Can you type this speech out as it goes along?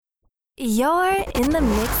You're in the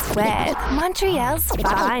mix with Montreal's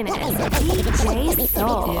finest, DJ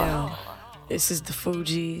Soul. Yo, this is the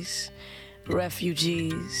Fugees,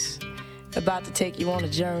 refugees, about to take you on a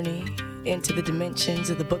journey into the dimensions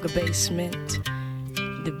of the Book of Basement,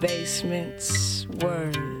 the basement's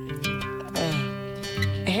word.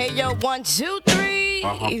 Hey yo, 1, 2,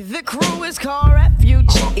 3. The crew is called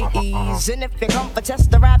refugees, and if you come for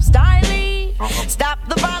test the rap style, stop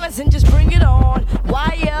the violence and just bring it on.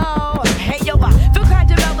 Why yo? Hey yo, I feel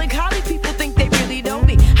kinda melancholy. People think they really know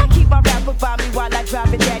me. I keep my rap up by me while I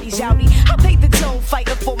drive a daddy's Audi. I pay the tone,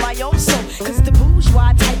 fighting for my own soul, cause the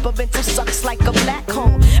bourgeois type of mental sucks like a black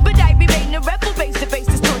hole. But I remain a rebel, base to base,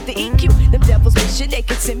 toward the EQ. Them devils wishing they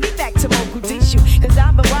could send me back to Mogadishu, cause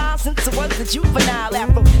I've been wild since I was a juvenile.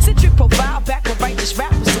 Afro-centric profile, back when righteous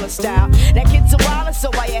rap was on style. That kid's a wilder, so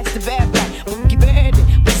I asked the bad guy, Boogie Bandit,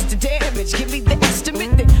 what's the damage? Give me the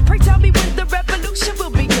estimate then. Pray tell me when the revolution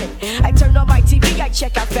will begin. I turn on my TV, I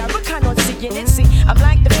check out Farrakhan on CNN. See, I'm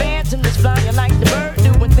like the phantom that's flying like the bird,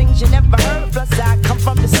 doing things you never heard. Plus I come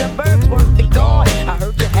from the suburbs, worth it gone. I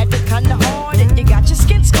heard you had it kinda hard, and you got your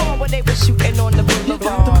skin scorn when they were shooting on the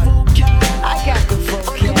boulevard. I got the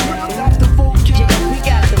vocab. Yeah, we got the vocab.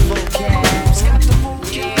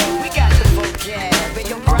 Yeah, we got the vocab. And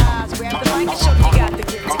your bras, grab the mic and show you got the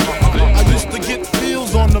get together. I used to get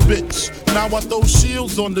feels on the bitch. Now I throw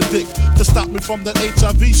shields on the dick to stop me from that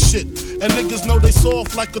HIV shit. And niggas know they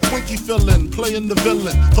soft like a Twinkie fillin', playing the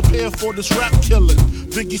villain. Prepare for this rap killing.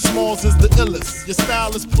 Biggie Smalls is the illest. Your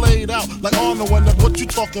style is played out like Arnold. And what you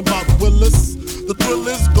talking about, Willis? The thrill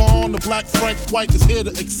is gone. The black Frank White is here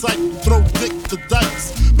to excite. Throw dick to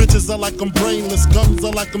dice. Bitches are like I'm brainless. Guns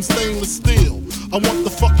are like I'm stainless steel. I want the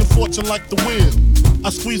fucking fortune like the wheel. I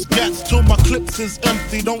squeeze gats till my clips is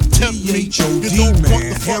empty. Don't tempt me. You don't want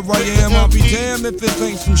the fuck. Here I am, I'll be damned if this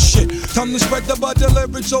ain't some shit. Time to spread the butter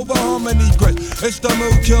lyrics over harmony grit. It's the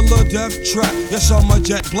mood killer death trap. Yes, I'm a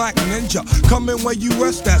jet black ninja. Coming where you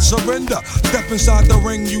rest at, surrender. Step inside the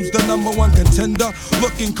ring, use the #1 contender.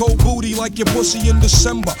 Looking cold booty like your pussy in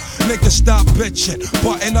December. Nigga, stop bitching,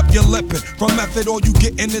 button up your lippin'. From method, all you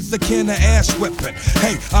gettin' is the can of ass whipping.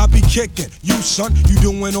 Hey, I be kicking. You son, you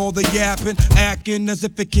doing all the yapping, acting as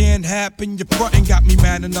if it can't happen. Your frontin' got me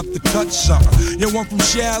mad enough to touch something. You want from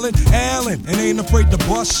Shallon, Allen, and ain't afraid to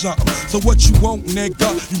bust something. So what you want, nigga?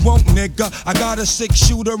 You want, nigga? I got a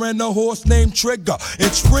 6-shooter and a horse named Trigger.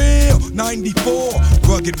 It's real, 94,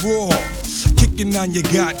 rugged raw. Kicking on your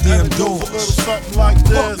goddamn doors. Something like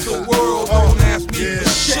this. Fuck the world, don't ask me for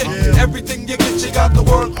shit. Everything you get, you got to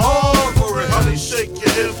work hard for it. Honey, shake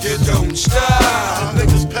your hips. You don't stop. The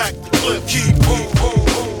niggas pack the clip. Keep boom, boom,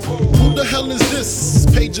 boom, boom. Who the hell is this?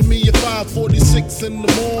 Paging me at 5:46 in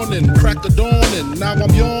the morning. Crack of dawning, now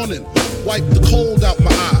I'm yawning. Wipe the cold out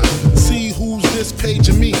my eye. See who's this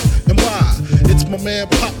paging me and why. It's my man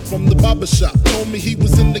Pop from the barber shop. Told me he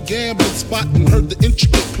was in the gambling spot and heard the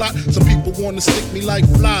intricate plot. Some people wanna stick me like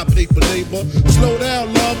fly paper, neighbor. Slow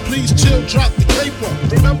down, love, please chill, drop the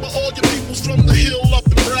caper. Remember all your peoples from the hill up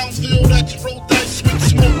in Brownsville that you rolled dice with,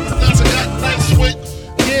 smoke that's I got nice with.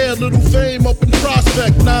 Yeah, little fame up in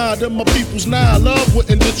Prospect. Nah, them my peoples now. Love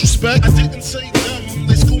wouldn't disrespect. I didn't say them.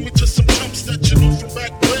 They schooled me to some chumps that you knew from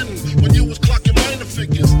back when you was clocking minor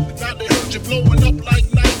figures. Now they heard you blowing up like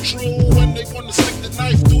nitro, and they wanna stick the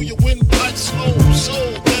knife through your windpipe slow. So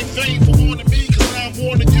thank fame for warning me, cause now I'm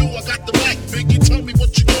warning you. I got the back, Biggie. Tell me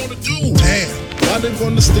what you gonna do. Damn, why they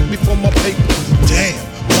wanna stick me for my paper? Damn,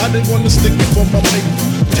 why they wanna stick me for my paper?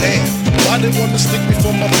 Damn, why they wanna stick me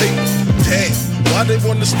for my paper? Damn, why they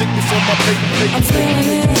wanna stick me for my paper? I'm feeling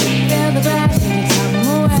it, feel the back, anytime I'm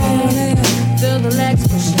away. Feel the legs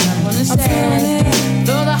pushing up on the stage.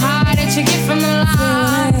 Feel the high that you get from the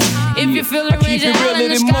line. If you feel it, keep it realer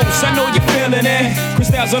than most, I know you're feeling it.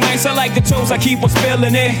 Crystals are nice, I like the toes, I keep on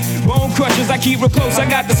spilling it. Bone crushers, I keep real close, I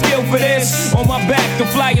got the skill for this. On my back, the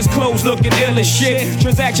flyers closed, looking ill as shit.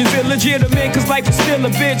 Transactions illegitimate, cause life is still a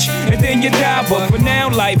bitch. And then you die, but for now,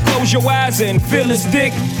 life, close your eyes and feel his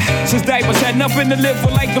dick. Since diapers had nothing to live for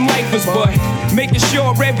like them lifers, but making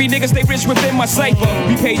sure every nigga stay rich within my cipher.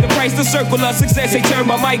 We paid the price to circle of success, they turn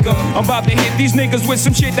my mic up. I'm about to hit these niggas with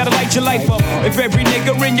some shit that'll light your life up. If every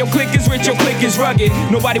nigga in your clique is rich, your clique is rugged.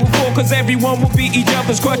 Nobody will fall cause everyone will be each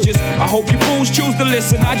other's crutches. I hope you fools choose to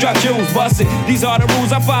listen, I drop jewels, bust it. These are the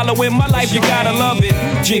rules I follow in my life, you gotta love it.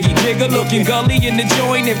 Jiggy jigger looking gully in the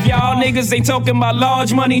joint. If y'all niggas ain't talking about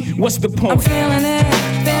large money, what's the point? I'm feeling it,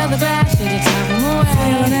 feel the back, anytime I'm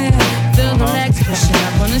away. Feel the legs pushing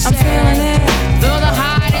up on the stage. I'm feeling it, feel the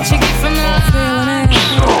high that you get from the line.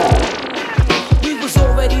 We was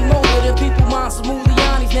already more than people minds of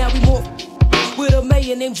Muliani's. Now we more with a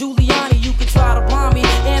mayor named Giuliani. You can try to blind me,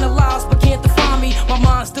 analyze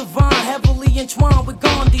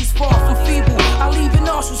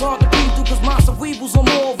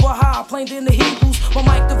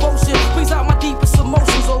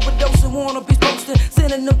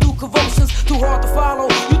convulsions, too hard to follow.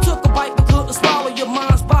 You took a bite but couldn't swallow. Your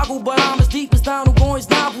mind's boggled, but I'm as deep as Donald Goines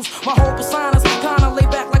novels. My whole persona's kinda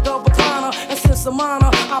laid back like a recliner. And since I'm on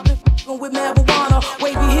I've been f***ing with marijuana.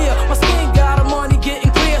 Wavy here, my skin got a money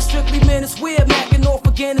getting clear. Strictly men is weird, macking off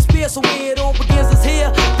again is fierce. So where it all begins is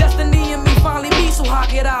here. Destiny and me finally meet, so how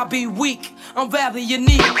could I be weak? I'm rather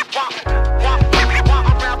unique.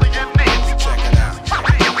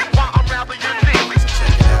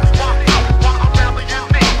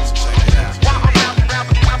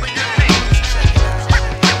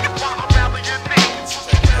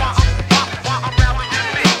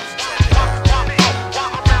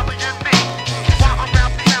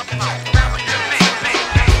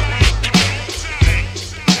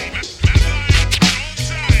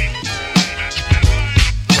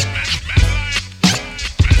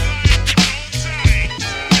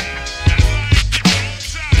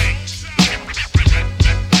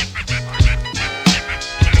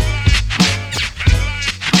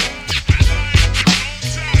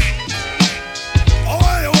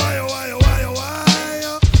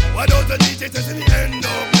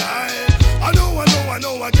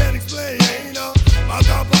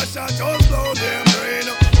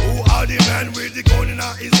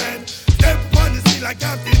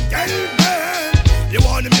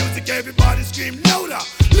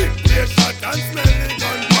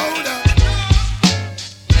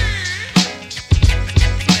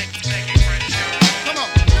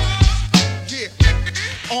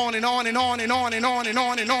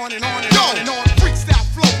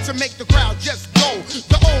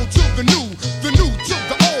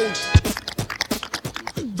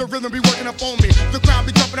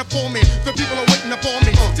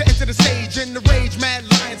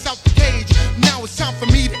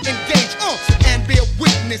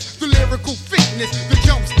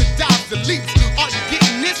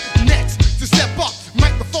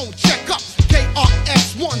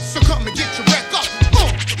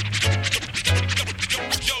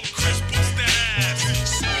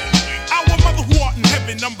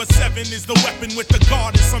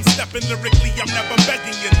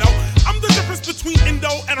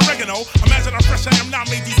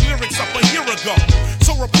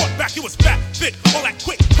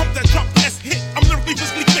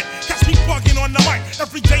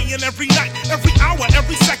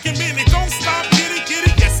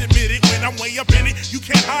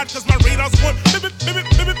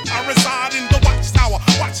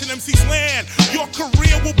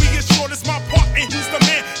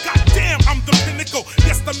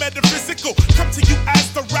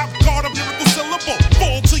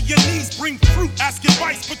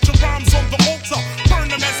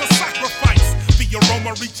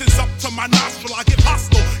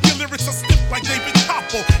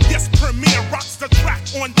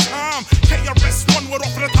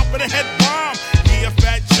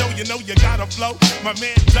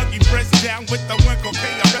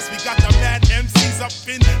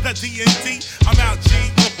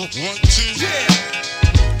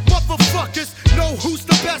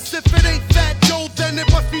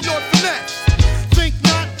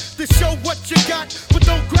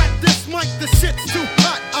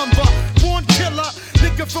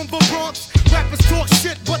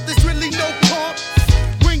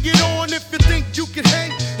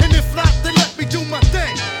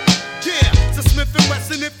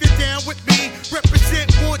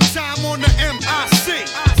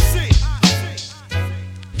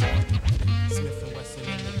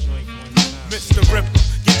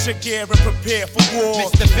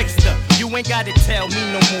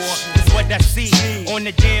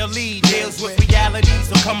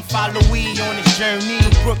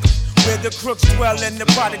 And the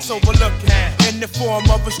products overlooking in the form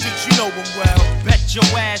of a street, you know them well. Bet your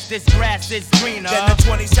ass this grass is greener than the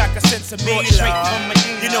 20 sack of cents of me, straight from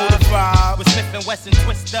Medina. You know the vibe. With Smith and Wesson,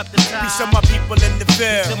 twist up the time. Peace of my people in the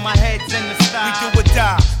field. Till my head's in the style. We do or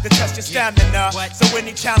die to test your stamina. So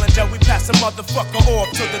any challenger, we pass a motherfucker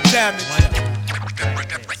off to the damage.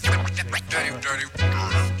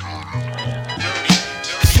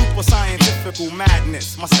 Scientifical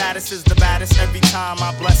madness. My status is the baddest every time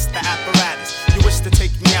I bless the apparatus. You wish to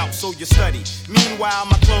take me out, so you study. Meanwhile,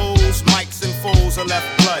 my clothes, mics, and foes are left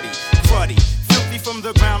bloody, cruddy, filthy from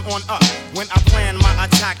the ground on up. When I plan my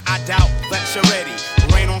attack, I doubt that you're ready.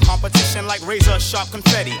 Rain on competition like razor sharp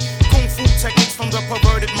confetti. Kung fu techniques from the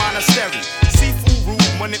perverted monastery. Seafood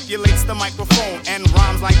rude manipulates the microphone, and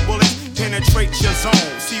rhymes like bullets penetrate your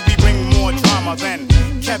zone. See, we bring more drama than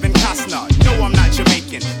Kevin Costner. No, I'm not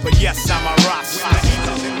Jamaican, but yes, I'm a Rasta.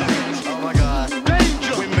 Oh my God.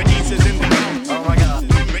 When Benice in the house. Oh my God.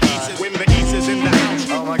 When Benice is in the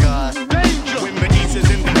house. Oh my God. When Benice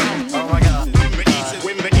is in the house.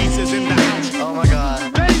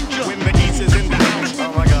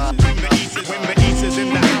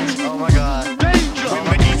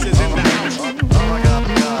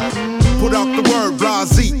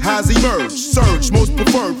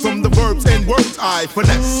 preferred from the verbs and words I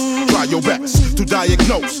finesse. Try your best to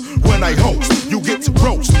diagnose. When I host, you get to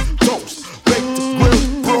roast, toast, baked,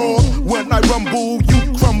 grilled, broad. When I rumble,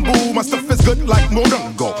 you crumble. My stuff is good like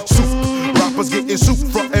Morongo. Soup, rappers getting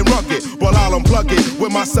super and rugged, while I'll unplug it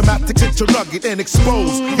with my semantics hit you rugged and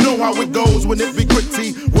exposed. You know how it goes when it be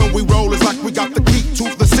gritty. When we roll, it's like we got the key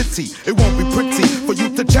to the city. It won't be pretty for you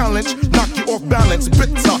to challenge, knock you off balance.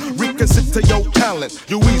 Bitter, reconsider your talent.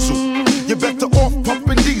 You weasel, you're better off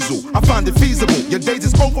pumping diesel. I find it feasible. Your days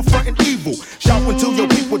is over fronting evil. Shouting to your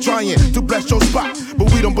people trying to bless your spot.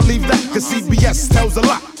 But we don't believe that, cause CBS tells a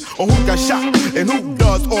lot on who got shot and who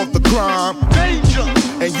does all the crime. Danger!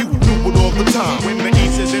 And you knew it all the time. When the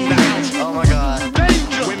East is in the house. Oh my God.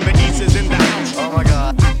 Danger! When the East is in the house. Oh my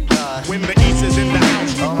God. When the East is in the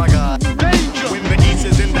house. Oh my God. Danger! When the East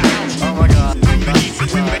is in the house. Oh my God. When the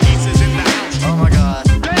East is in the house. Oh my God.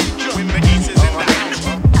 Danger! When the East is in the house.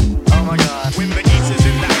 Oh my God. When the East is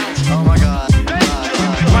in the house. Oh my God.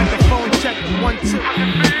 Microphone check 1, 2.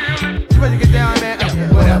 You ready to get down, man?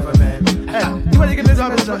 Whatever, man. Hey, you ready to get this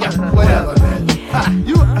on? Whatever, man.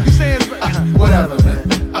 You saying whatever, man.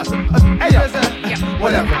 Hey, yo,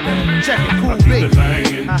 whatever, man. Check it, cool beat.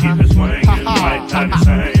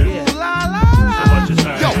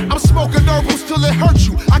 Yo, I'm smoking herbals till it hurts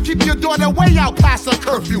you. I keep your daughter way out past her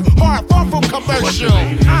curfew. Hard, far from commercial.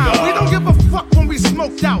 We don't give a fuck when we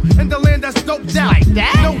smoked out in the land that's doped out. Like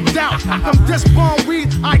that? No doubt. From this bomb weed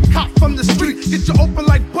I cop from the street. Get you open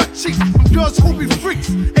like butt cheeks from girls who be freaks.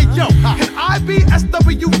 Hey yo, can I be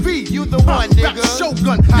SWV? You the one, nigga.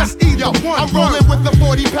 Shogun, yes, either one. I'm rolling with a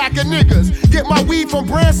 40 pack of niggas. Get my weed from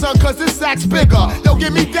Branson, cause this sack's bigger. Yo,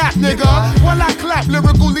 give me that, nigga. While I clap,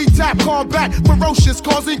 lyrically tap, combat, ferocious,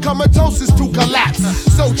 causing comatosis to collapse.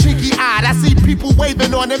 So cheeky-eyed, I see people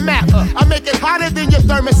waving on the map. I make it hotter than your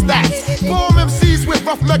thermostats. Bomb MCs with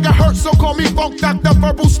rough megahertz, so call me Funk Dr.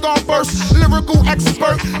 Verbal Starburst, lyrical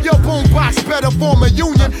expert. Your boombox better form a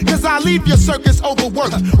union, cause I leave your circus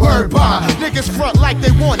overworked. Word by niggas front like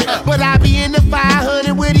they want it, but I be in the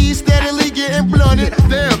 500 with these steadily getting blunted.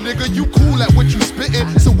 Damn, nigga, you cool at what you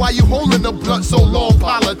spittin', so why you holding the blunt so long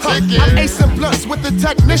politicking? I'm acing blunts with the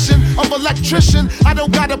technician of electrician. I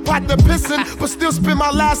don't got a pot to pissin', but still spend my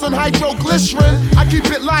last on hydroglycerin. I keep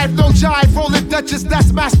it live, no jive, rolling Dutchess,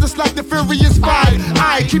 that's masters like the Furious 5.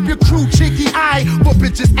 I keep your crew cheeky eye, but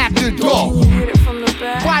bitches acting dog.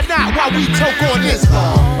 Why not? Why we choke on this?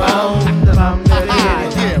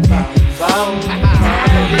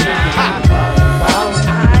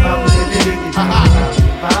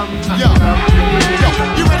 Yo,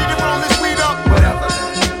 you ready to roll this weed up? Whatever.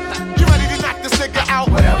 You ready to knock this nigga out?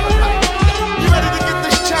 Whatever. You ready to get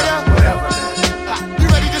this cheddar? Whatever. You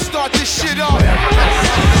ready to start this shit up?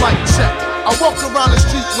 Mic check. I walk around the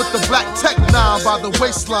street with the black Tech 9 by the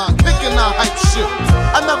waistline, kicking out hype shit.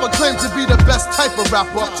 I never claimed to be the best type of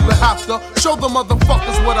rapper, but have to show the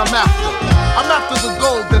motherfuckers what I'm after. I'm after the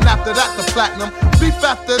gold, then after that the platinum. Beef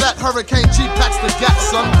after that, Hurricane G packs the gat,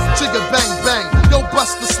 son. Chigga bang bang, yo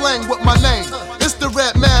bust the slang with my name. It's the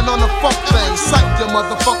red man on the funk thing. Sight your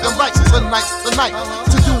motherfucking rights tonight.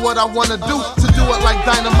 To do what I wanna do, to do it like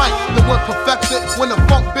dynamite. The one perfected, when the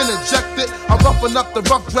funk been injected. I roughen up the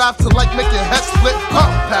rough draft to like make your head split.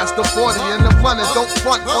 Past the 40 and the blunt, and don't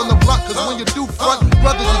front on the blunt, cause when you do front,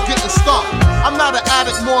 brother, you getting stomped. I'm not an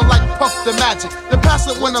addict, more like Puff the Magic. Then pass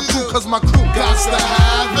it when I'm through, cause my crew got to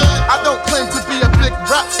have it. I don't claim to be a big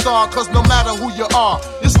rap star, cause no matter who you are,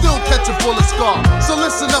 you still catch a bullet scar. So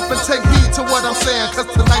listen up and take heed to what I'm saying, cause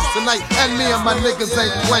tonight's tonight, and me and my niggas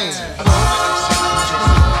ain't playing.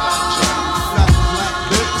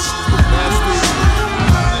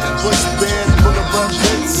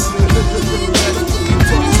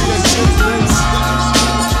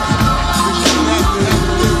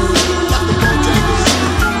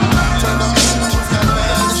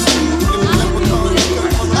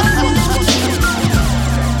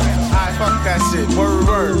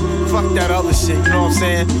 Fuck that other shit, you know what I'm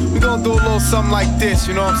saying? We gonna do a little something like this,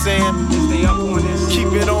 you know what I'm saying? Stay up on this.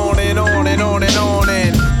 Keep it on and on and on and on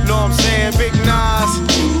and, you know what I'm saying? Big Nas,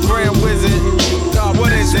 Grand Wizard, God,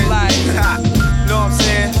 what is it like? You know what I'm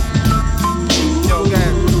saying? Yo,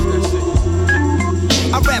 damn.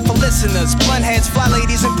 I rap for listeners, blunt heads, fly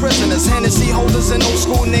ladies and prisoners, Hennessy holders and old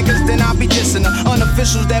school niggas, then I be dissing the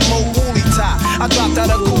unofficials that mo woolly tie. I dropped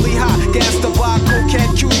out of coolie high, gas the bar,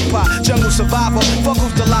 cocaine, cutie pie, jungle survivor, fuck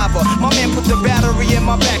who's the lava. My man put the battery in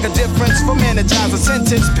my back, a difference from energizer,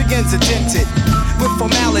 sentence begins dented. With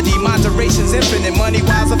formality, moderation's infinite, money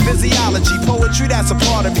wise of physiology, poetry that's a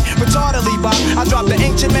part of me. Retardedly, Bob, I dropped the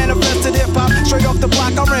ancient manifested hip hop, straight off the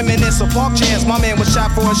block, I reminisce of park jams. My man was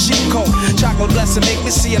shot for a sheep coat, chocolate blessing make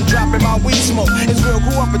me see him drop tripping, my weed smoke. It's real,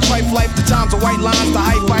 grew up in trife life, the times of white lines, the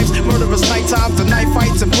hype pipes, murderous night times, the night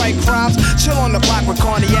fights and bright crimes. Chill on the block with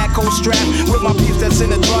cognac, cold strap, with my peeps that's in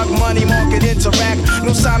the drug money market interact.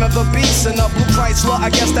 No sign of the beast in a blue Chrysler, I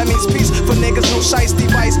guess that means peace for niggas, no shice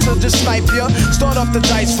device to just snipe ya. Start up the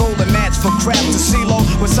dice, roll the match for crap to CeeLo.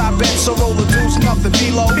 With side bets, so roll the deuce, nothing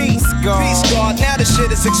below. Peace God, now the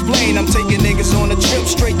shit is explained. I'm taking niggas on a trip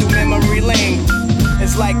straight through memory lane.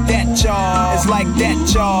 It's like that, y'all. It's like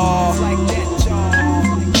that, y'all. It's like that, y'all.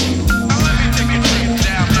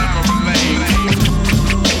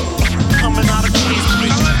 Coming out of Queens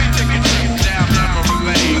Street.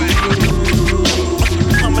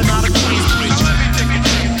 Coming out of Queens Street.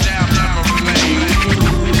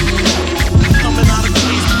 Coming out of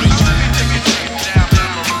Queens Street.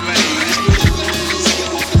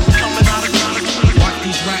 Watch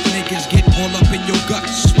these rap niggas get all up in your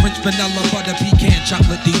guts. French vanilla butter pecan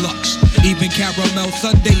chocolate deluxe. Even caramel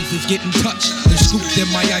sundaes is getting touched and scooped in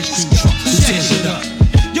my ice cream truck. Who tears it up?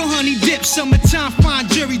 Yo, honey dip, summertime, fine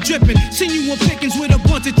jury dripping. Seen you on pickings with a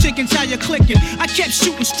bunch of chickens, how you clicking? I kept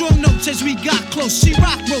shooting strong notes as we got close. She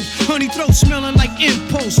rock roast, honey throat smelling like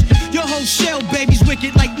impulse. Your whole shell, baby's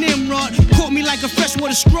wicked like Nimrod. Caught me like a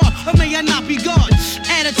freshwater straw, or may I not be God?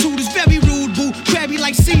 Attitude is very rude, boo. Crabby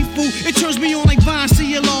like seafood, it turns me on like Vine,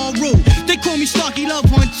 see it all rule. They call me Starkey Love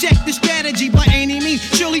Hunt, check the strategy by any means.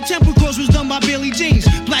 Shirley Temple Cross was done by Billy Jeans.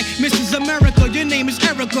 Black Mrs. America, your name is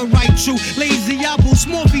Erica, right? True. Lazy apple,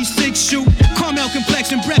 small V6 shoe. Caramel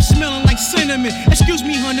complexion, breath smelling like cinnamon. Excuse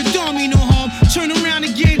me, honey, don't mean no harm. Turn around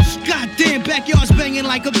again, goddamn, backyard's banging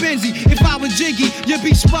like a Benzie. If I was Jiggy, you'd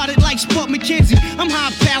be spotted like Spud McKenzie. I'm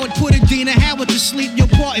high powered, put a Dina Howard to sleep, you're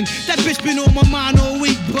parting. That bitch been on my mind all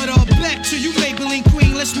week. But back to you, Maybelline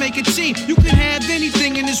Queen, let's make a team. You can have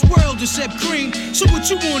anything in this world except cream. So what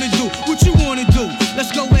you wanna do? What you wanna do?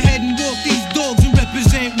 Let's go ahead and walk these dogs and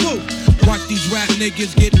represent Woo. Watch these rap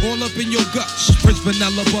niggas get all up in your guts. French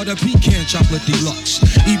vanilla butter pecan chocolate deluxe.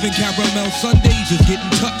 Even caramel sundaes is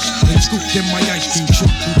getting touched and scooped in my ice cream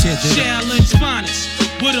truck. Who tears it up? Challenge finest.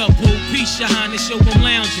 What up, boo? Peace, your highness, yo, I'm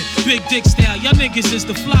lounging. Big dick style, y'all niggas is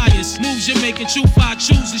the flyers. Moves you're making, true fire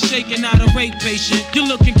chooses, shaking out a rape patient. You're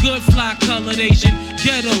looking good, fly colored Asian.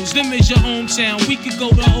 Ghettos, them is your hometown. We could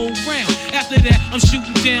go the whole round. After that, I'm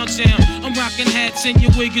shooting downtown. I'm rocking hats and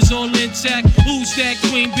your wig is all intact. Who's that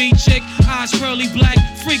queen bee chick? Eyes pearly black.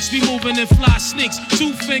 Freaks be moving in fly sneaks.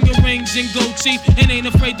 2 finger rings and gold teeth. And ain't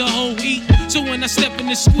afraid the whole heat. So when I step in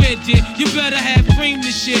the square, dear, you better have cream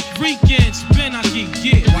this shit. Weekends, Ben, I can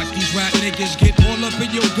get. Watch these rap niggas get all up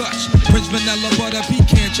in your guts. Prince vanilla butter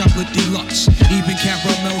pecan chocolate deluxe. Even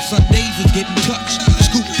caramel sundaes is getting touched.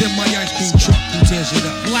 Scooped in my ice cream truck. Who tears it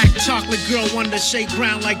up? Black chocolate girl wonder, shake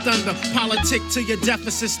ground like thunder. Politic to your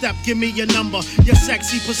deficit step, give me your number. Your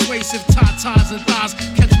sexy, persuasive tatas and thighs.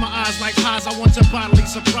 Catch my eyes like highs, I want your bodily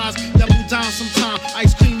surprise. Double down sometime,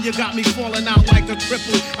 ice cream, you got me falling out like a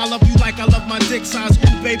cripple. I love you like I love my dick size.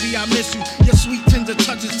 Ooh, baby, I miss you. Your sweet tender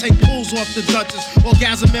touches take pulls off the Duchess.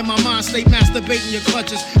 Orgasm in my mind, stay masturbating your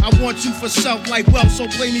clutches. I want you for self like wealth, so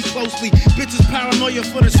play me closely. Bitches paranoia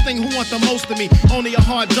for the sting, who want the most of me? Only a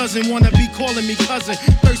hard dozen wanna be calling me cousin.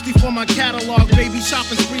 Thirsty for my catalog, baby,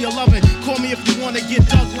 shopping spree of loving. Call me if you wanna get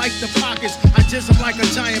dug like the pockets. I jizz them like a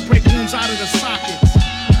giant, break wounds out of the sockets.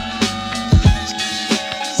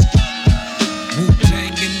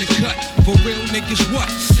 Wu-Tang in the cut, for real niggas what?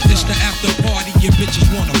 This the after party, your bitches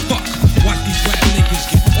wanna fuck. Watch these rap niggas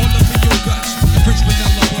get all up in your guts. French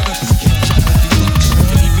vanilla butter pecan chocolate deluxe.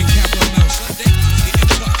 Even caramel sundaes is getting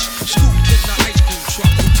touched. Scooped in the ice cream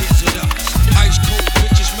truck, who tears it up? Ice cold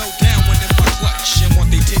bitches melt down when in my clutch and want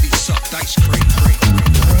they titties sucked. Ice cream.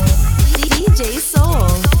 DJ Soul.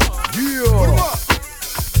 Yeah.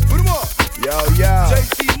 Put 'em up. Yo.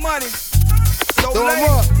 JC Money. So throw 'em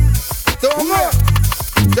up. Throw 'em up.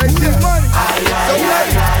 JC Money. So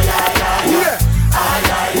late. Who that?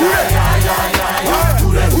 Who that?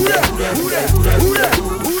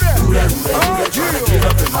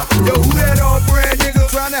 Yo, who that all brand nigga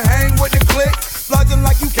tryna hang with the click? Flogging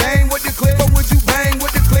like you came with the click, or would you bang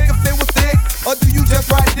with the click if it was thick? Or do you just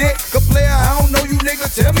ride dick? Good player, I don't know you nigga,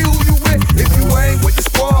 tell me who you with. If you ain't with the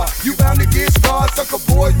squad, you bound to get scarred. Sucker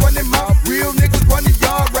boys running mouth, real niggas running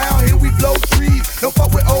yard round here. We blow trees, don't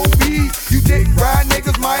fuck with OBs. You dick ride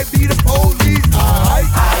niggas might be the police. Aight,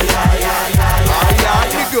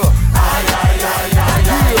 nigga.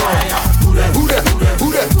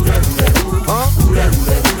 Who that?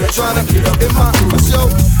 Tryna get up in my show.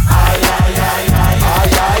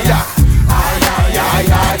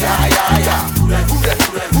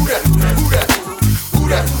 Who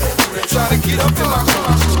that? Tryna get up in my show.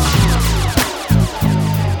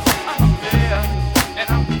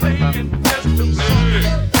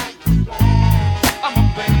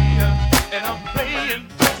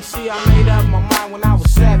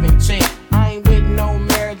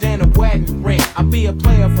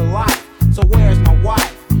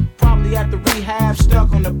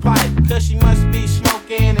 but she must be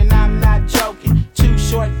smoking, and I'm not joking. Too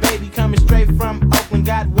short, baby, coming straight from Oakland.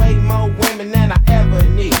 Got way more women than I ever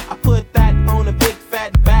need. I put that on a big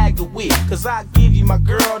fat bag of weed, cause I give you my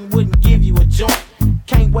girl and wouldn't give you a joint.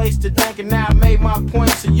 Can't waste a drink, and now I made my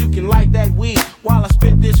point, so you can light that weed while I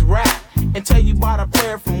spit this rap and tell you about a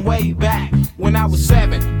prayer from way back. When I was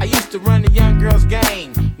 7, I used to run the young girls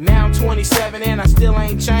game. Now I'm 27 and I still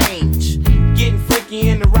ain't changed. Getting freaky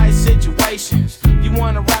in the right situations. You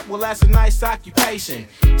wanna rap, well that's a nice occupation.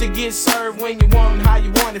 To get served when you want and how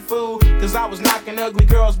you wanted food. Cause I was knocking ugly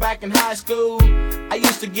girls back in high school. I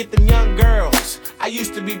used to get them young girls. I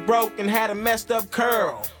used to be broke and had a messed up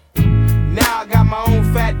curl. Now I got my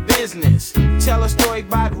own fat business. Tell a story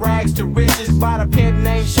about rags to riches. Bought a pimp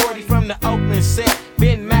named Shorty from the Oakland set.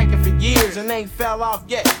 Been macking for years and ain't fell off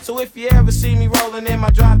yet. So if you ever see me rolling in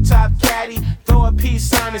my drop top caddy, throw a peace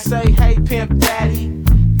sign and say, hey pimp daddy.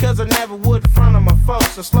 Cause I never would front of my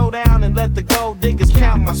folks. So slow down and let the gold diggers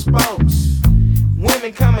count my spokes.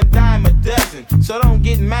 Women come a dime a dozen, so don't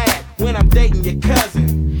get mad when I'm dating your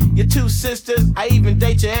cousin. Your two sisters, I even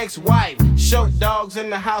date your ex-wife. Short dogs in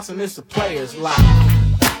the house and it's a player's life.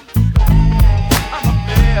 I'm a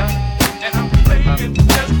player, and I'm playing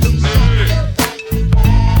just a bird.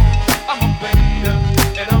 I'm a player,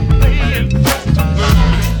 and I'm playing just a bird.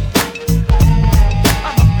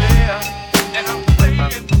 I'm a player, and I'm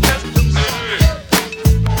playing just a bird.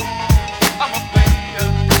 I'm a player,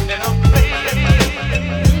 and I'm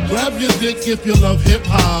playing. Grab your dick if you love hip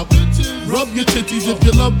hop. Rub your titties if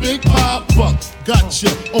you love Big Papa. Gotcha.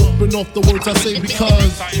 Open off the words I say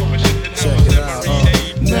because. Check it out.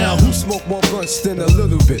 Now, who smoke more blunts than a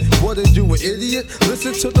little bit? What are you, an idiot?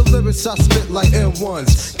 Listen to the lyrics I spit like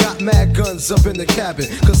M1s. Got mad guns up in the cabin.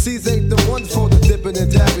 Cause these ain't the ones for the dipping and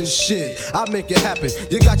dabbing shit. I make it happen.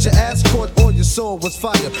 You got your ass caught or your soul was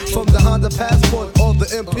fire. From the Honda Passport or the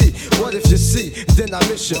MP. What if you see? Then I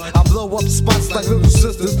miss you. I blow up spots like little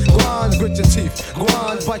sisters. Grind, grit your teeth.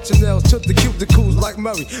 Grind, bite your nails. Took the cuticles like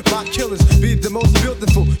Murray. My killers be the most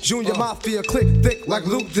beautiful. Junior Mafia click thick like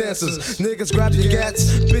Luke dancers. Niggas grab your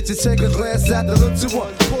gats. Bitches take a glance at the little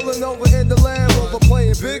one. Pulling over in the Land Rover.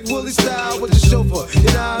 Playing Big Willie style with the chauffeur. You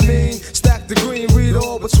know what I mean? Stack the green, read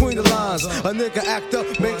all between the lines. A nigga act up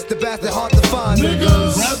makes the bastard hard to find.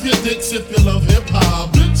 Niggas, grab your dicks if you love hip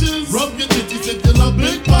hop. Bitches, rub your titties if you love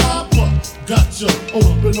Big Papa. Gotcha.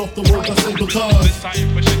 Open off the words I say because.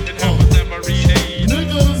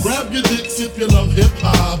 Niggas, grab your dicks if you love hip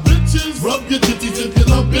hop. Bitches, rub your titties if you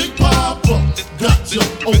love Big Papa. Gotcha.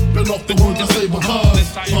 Open off the words I say because.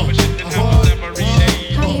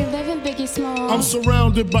 I'm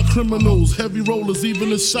surrounded by criminals, heavy rollers, even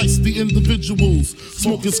the shiesty individuals.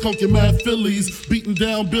 Smoking skunk and mad Phillies, beating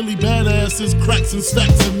down Billy badasses, cracks and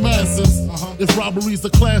stacks and masses. If robbery's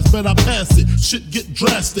the class, bet I pass it. Shit get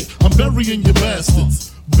drastic, I'm burying your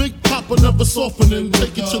bastards. Big Papa never softening.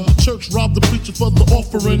 Take it to the church, rob the preacher for the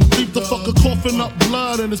offering. Leave the fucker coughing up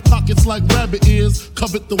blood in his pockets like rabbit ears.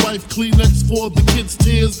 Covet the wife, Kleenex for the kids'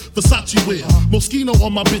 tears. Versace wear, Moschino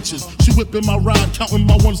on my bitches. She whipping my ride, counting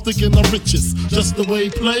my ones, thinking I'm richest. Just the way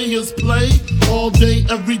players play, all day,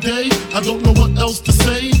 every day. I don't know what else to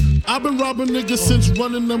say. I've been robbing niggas since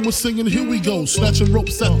running them was singing Here We Go. Snatching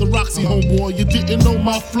ropes at the Roxy, homeboy. You didn't know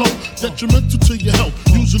my flow, detrimental to your health.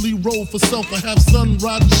 Usually roll for self, I have son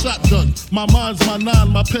riding shotgun. My mind's my 9,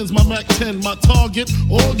 my pen's my Mac 10. My target,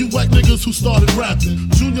 all you whack niggas who started rapping.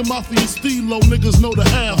 Junior Mafia, Stilo, niggas know the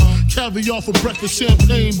half. Caviar for breakfast,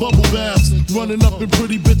 champagne, bubble baths. Running up in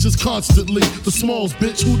pretty bitches constantly. The smalls,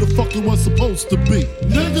 bitch, who the fuck it was supposed to be?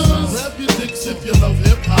 Niggas, grab your dicks if you love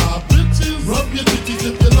hip hop. Bitches, rub your titties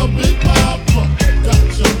if you love Big Papa.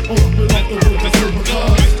 Gotcha, open up the world to say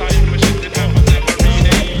because.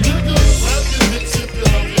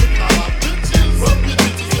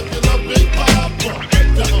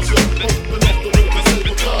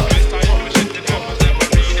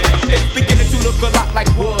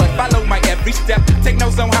 Every step, take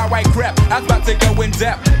notes on how I crept. I was about to go in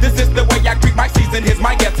depth. This is the way I greet my season. Here's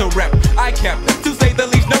my ghetto rep. I kept, to say the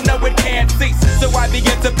least, no, it can't cease. So I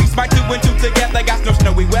began to piece my 2 and 2 together. Got no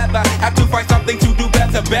snowy weather. Have to find something to do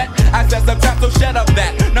better. Bet I said some trap, so shut up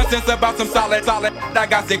that. Nonsense about some solid. I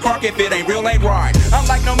got sick crunk if it ain't real, ain't right. I'm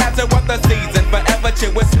like no matter what the season, forever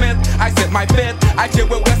chill with Smith. I said my fifth. I chill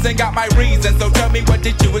with West and got my reason. So tell me, what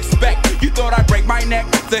did you expect? You thought I'd break my neck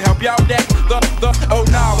to help y'all deck? Oh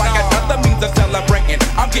no, I got other means of celebrating.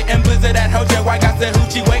 I'm getting blizzard at Hojo, I got the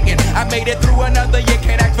hoochie waiting. I made it through another year,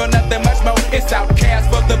 can't ask for nothing much more. It's Outcast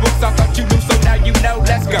for the books, I thought you knew, so now you know,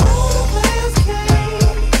 let's go.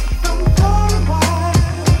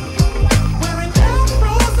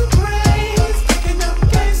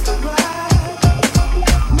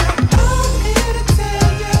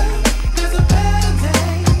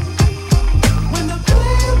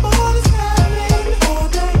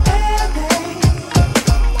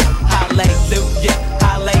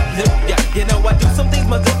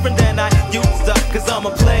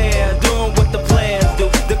 there, doing what the plans do.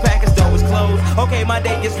 The package door is closed. Okay, my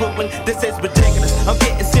day is ruined. This is ridiculous. I'm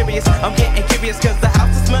getting serious. I'm getting curious, cause the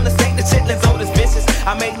house is smelling stank. The chitlins old as vicious.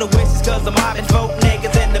 I make no wishes, cause I'm mobbing folk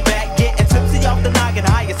niggas in the back. Getting tipsy off the noggin,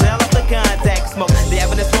 higher, sell off the contact smoke. They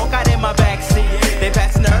having a smoke out in my backseat. They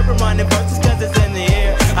passing the urban running verses, cause it's in the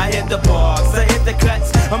air. I hit the bars, I hit the cuts.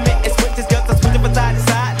 I'm hitting switches, cause I'm switching from side to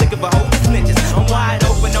side. Looking for hoes and snitches. I'm wide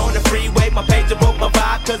open on the freeway. My pager broke my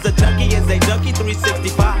vibe, cause a junkie is a junkie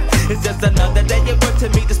 365. It's just another day at work to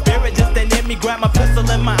meet the spirit. Just ain't in me, grab my pistol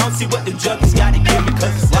in my own. See what them junkies gotta give me,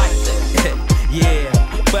 cause it's like that. Yeah,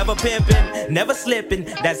 forever pimping, never slipping.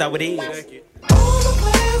 That's how it is. All the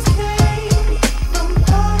players came from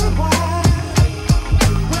far and wide,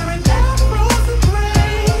 wearing afros and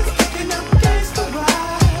braids, kicking up gangsta ride.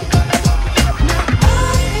 Now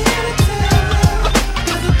I'm here to tell,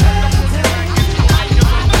 there's a better day.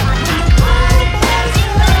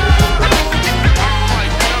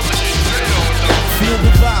 Feel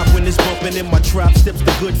the vibe when it's bumping in my trap. Steps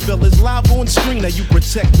the good fellas live on screen. Now you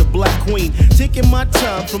protect the black queen. Taking my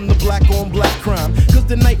time from the black on black crime. Cause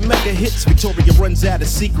the night mega hits, Victoria runs out of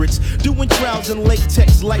secrets. Doing trials and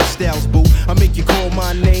latex lifestyles, boo. I make you call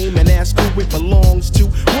my name and ask who it belongs to.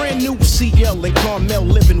 Brand new CL and Carmel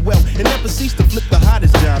living well. And never cease to flip the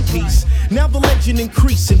hottest dime piece. Now the legend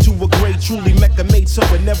increase into a grade. Truly Mecca made so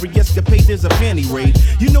in every escapade there's a panty raid.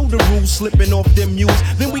 You know the rules, slipping off them mules.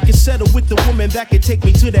 Then we can settle with the woman that can take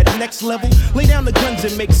me to that next level. Lay down the guns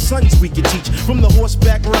and make sons we can teach. From the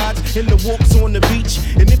horseback rides and the walks on the beach.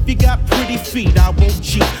 And if you got pretty feet, I won't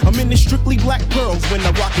cheat. I'm in the strictly black pearls when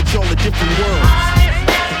I rock at y'all a different world.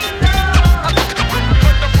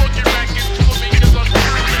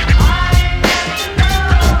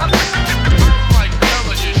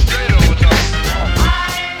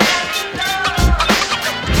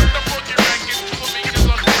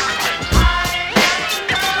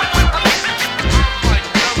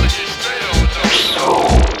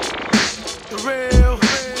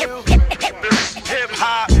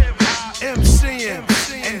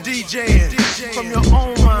 From your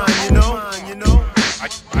own mind, you know.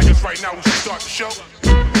 I guess right now we should start the show.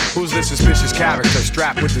 Who's this suspicious character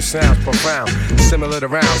strapped with the sounds profound? Similar to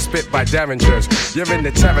rounds spit by derringers. You're in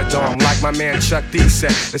the terror dome like my man Chuck D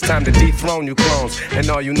said. It's time to dethrone you clones and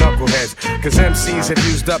all you knuckleheads. Cause MCs have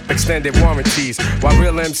used up extended warranties, while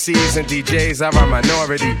real MCs and DJs are a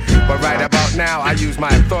minority. But right about now I use my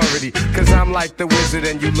authority, cause I'm like the wizard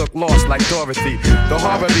and you look lost like Dorothy. The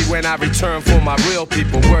horror be when I return for my real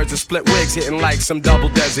people. Words of split wigs hitting like some double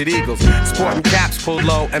desert eagles. Sporting caps pulled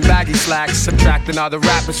low and baggy slacks, subtracting all the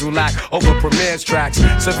rappers who lack over premieres tracks.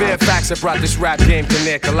 Severe facts have brought this rap game to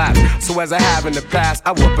near collapse. So as I have in the past,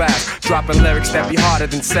 I will back, dropping lyrics that be harder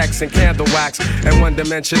than sex and candle wax. And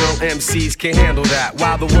one-dimensional MCs can't handle that.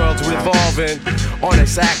 While the world's revolving on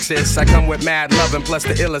its axis, I come with mad loving plus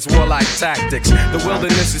the illest warlike tactics. The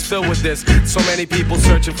wilderness is filled with this, so many people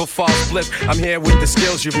searching for false bliss. I'm here with the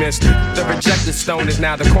skills you've missed. The rejected stone is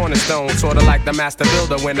now the cornerstone, sorta like the master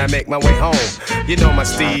builder when I make my way home. You know my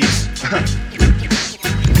steeds.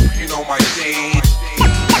 You know my stage.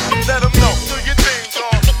 Let them know. Do your thing,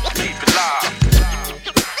 dog. Keep it live.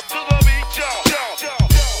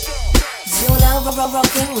 You're now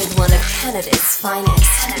rocking with one of Canada's finest.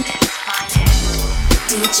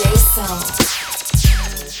 DJ Soul.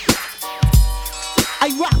 I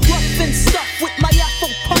rock rough and stuff with my Afro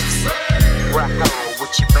puffs. Rock on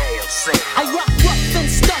with your band, sing. I rock rough and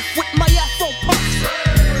stuff with my Afro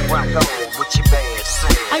puffs. Rock on with your band,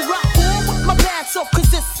 sing. I rock on with my pants off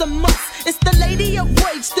cause it's a must. It's the lady of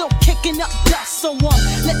rage still kicking up dust. So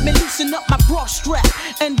let me loosen up my bra strap.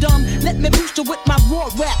 And let me boost her with my raw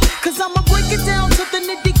rap. Cause I'ma break it down to the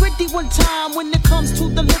nitty gritty one time. When it comes to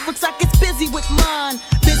the lyrics I get busy with mine.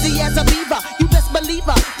 Busy as a beaver, you best believe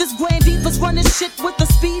her. This grand diva's running shit with the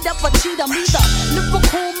speed of a cheetah. Me the lyrical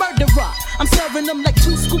murderer, I'm serving them like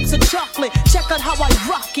 2 scoops of chocolate. Check out how I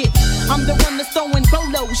rock it. I'm the one that's throwing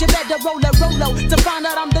bolos. You better roll a Rolo to find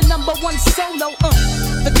out I'm the #1 solo.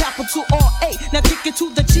 The capital R-A, now kick it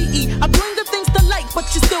to the G-E. I bring the things to light, but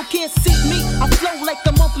you still can't see me. I flow like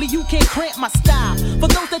the monthly, you can't cramp my style. For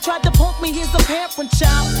those that tried to punk me, here's a parent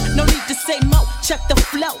child. No need to say mo, check the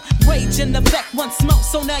flow. Rage in effect, one smoke,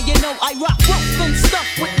 so now you know I rock rough and stuff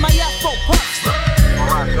with my Afro puffs.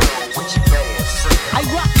 Rock on with your band, sing. I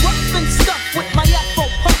rock rough and stuff with my Afro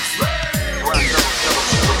puffs. Rock on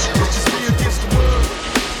with your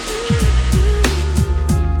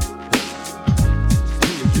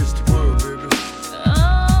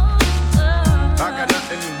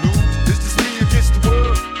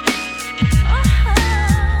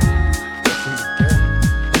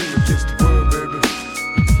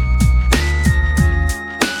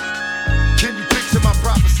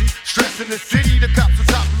the city, the cops are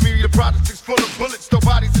topping me. The project is full of bullets, no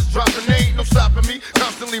bodies is dropping. They ain't no stopping me.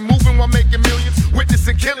 Constantly moving while making millions.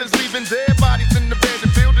 Witnessing killings, leaving dead bodies in the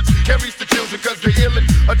abandoned buildings. Carries the children cause they're illin'.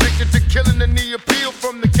 Addicted to killing and the appeal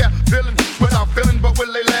from the cap villain. Without feeling, but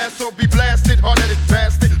will they last or be blasted? Hard-headed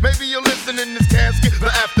bastard. Maybe you'll listen in this casket, the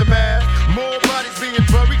aftermath. More bodies being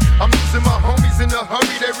buried. I'm losing my homies in a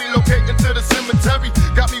hurry. They relocating to the cemetery.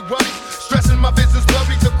 Got me worried, stressing my business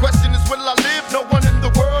blurry. The question is, will I live? No one in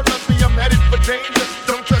the world loves me. I'm headed for danger.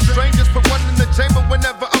 Don't trust strangers. Put one in the chamber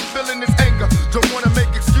whenever I'm feeling this anger. Don't wanna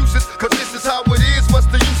make excuses, cause this is how it is. What's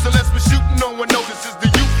the use unless we're shooting? No one notices the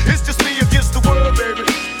youth. It's just me against the world, baby.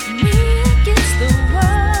 Me against the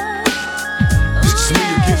world. It's just me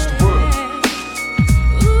against the world.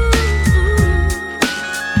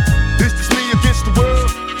 It's just me against the world.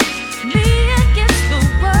 Me against the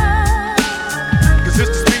world. Cause it's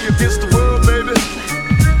just me against the world, baby. Me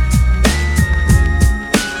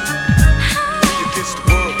against the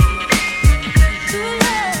world.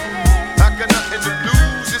 I got nothing to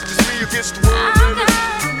lose. It's just me against the world, baby.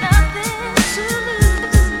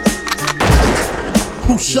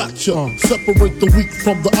 Who shot ya? Separate the weak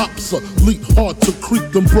from the opsa. Leap hard to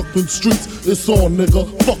creep them Brooklyn streets. It's on, nigga.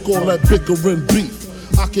 Fuck all that bickering beef.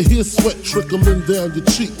 I can hear sweat trickling down your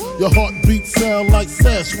cheek. Your heartbeat sound like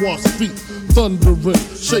Sasquatch feet. Thundering,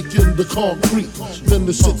 shaking the concrete. Then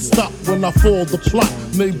the shit stopped when I fall the plot.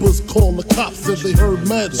 Neighbors call the cops, said they heard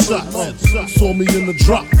mad shots. Saw me in the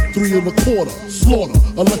drop, 3 1/4. Slaughter,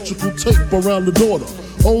 electrical tape around the daughter.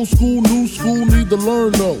 Old school, new school, need to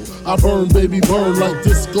learn though. I burn, baby, burn like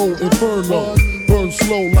disco inferno. Burn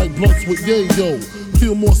slow like blunts with yayo.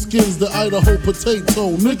 Peel more skins than Idaho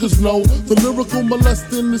potato. Niggas know the lyrical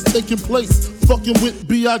molesting is taking place. Fucking with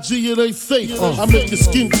B.I.G. it ain't safe. I make your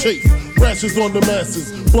skin chafe. Rashes on the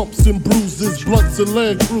masses. Bumps and bruises. Blunts and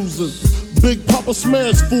Land Cruisers. Big Papa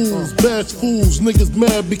smash fools, bash fools. Niggas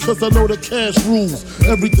mad because I know the cash rules.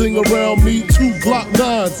 Everything around me, 2 Glock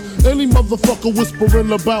 9s. Any motherfucker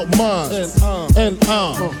whispering about mine. And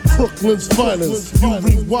I'm Brooklyn's finest. You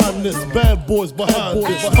rewind this, bad boys behind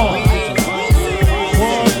this.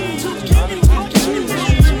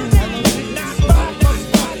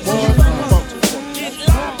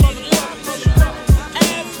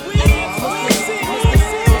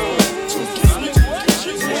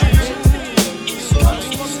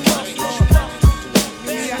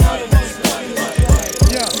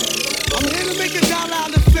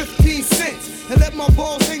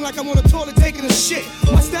 Like I'm on a toilet taking a shit.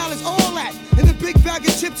 My style is all that, and a big bag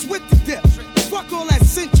of chips with the dip. Fuck all that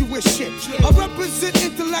sensuous shit. I represent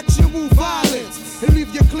intellectual violence and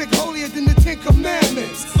leave your clique holier than the 10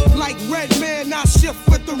 Commandments. Like Red Man, I shift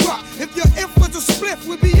with the rock. If your if was a spliff,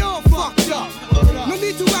 we'd be all fucked up. No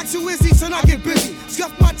need to act so easy, son, I get busy.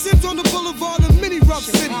 Scuff my tips on the boulevard of many rough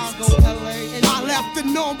cities. I left the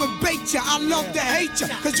norm but bait ya. I love to hate ya,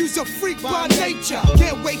 cause you's a freak by nature.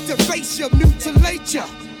 Can't wait to face ya, mutilate ya.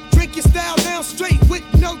 Drink your style down straight with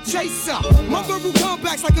no chaser. My verbal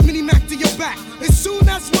comebacks like a mini Mac to your back. As soon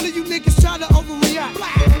as one of you niggas try to overreact,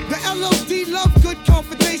 the LOD love good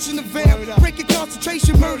confrontation of vamp. Break your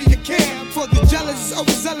concentration, murder your camp. For the jealous,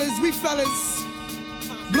 overzealous, we fellas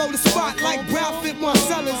blow the spot like Ralph at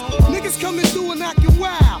Marcellus. Niggas coming through and acting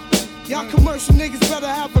wild. Y'all commercial niggas better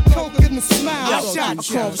have a coke and a smile. I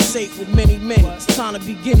conversate with many men. It's time to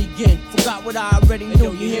begin again. Forgot what I already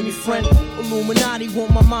knew. You hear me, friend? Illuminati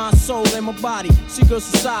want my mind, soul, and my body. Secret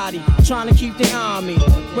society trying to keep their eye on me,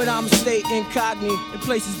 but I'ma stay incognito in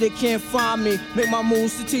places they can't find me. Make my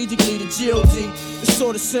moves strategically. The G.O.D. It's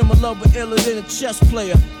sort of similar but iller than a chess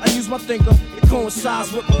player. I use my thinker. It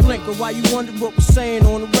coincides with my blinker. Why you wonder what we're saying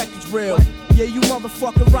on the record's real? Yeah, you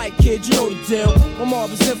motherfucking right, kid, you know the deal. My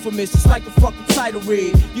mob is infamous, it's like the fucking title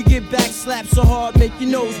read. You get back slapped so hard, make your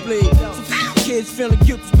nose bleed. So kids feeling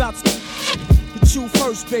guilty about to put you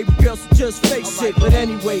first, baby girl, so just face it. But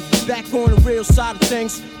anyway, back on the real side of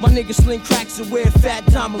things. My niggas sling cracks and wear fat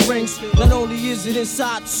diamond rings. Not only is it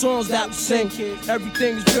inside the songs that we sing,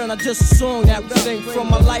 everything is real, not just a song that we sing. From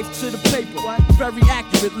my life to the paper, very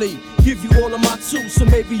accurately. Give you all of my two, so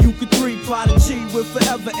maybe you could 3. Prodigy with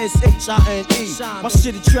forever S-H-I-N-E. My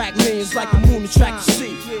shit attract millions like the moon attract the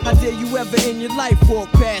sea. How dare you ever in your life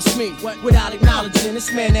walk past me without acknowledging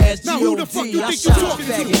this man as G.O.D. Now who the fuck you think you're talking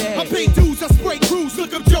to? I pay dues, I spray crews,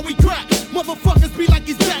 look up Joey Crack. Motherfuckers be like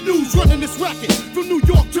he's bad news, running this racket. From New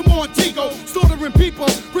York to Montego, slaughtering people,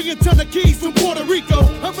 bringing ton of keys from Puerto Rico.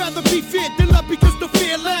 I'd rather be feared than loved because the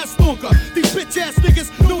fear lasts longer. These bitch ass niggas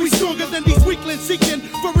know he's stronger than these weaklings seeking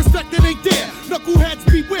for respect that ain't there. Knuckleheads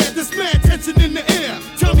beware, this mad tension in the air.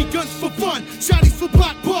 Tommy guns for fun, shotties for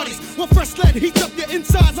block parties. While fresh lead heats up your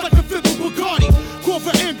insides like a fifth of Bacardi. Call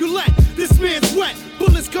for ambulance, this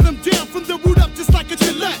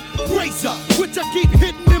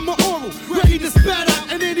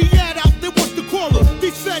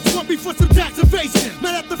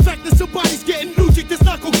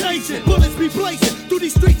amazing. Bullets be blazing through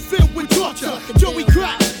these streets filled with torture. Joey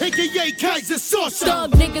Crack, aka Kaiser Saucer.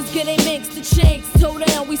 Thug niggas get a mix, the chinks. Toe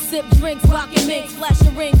down, we sip drinks, rockin' mix,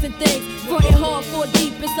 flashing rings and things. Frontin' hard for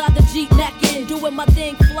deep inside the Jeep neckin'. Doing my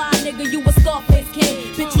thing, fly nigga, you a Scarface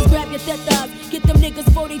king. Bitches grab your tetas, get them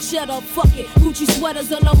niggas 40 cheddar. Fuck it, Gucci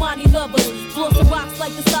sweaters and Armani lovers. Floors of rocks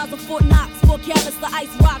like the size of Fort Knox. 4 carats, the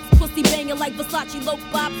ice rocks. Pussy banging like Versace low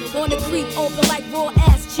pop. On the creep, open like raw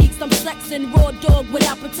ass cheeks. I'm sexin', raw dog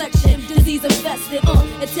without protection. Disease infested,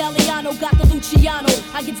 Italiano got the Luciano.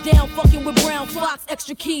 I get down fucking with Brown Fox.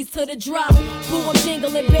 Extra keys to the drop. Boo, I'm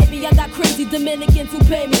jingling, baby. I got crazy Dominicans who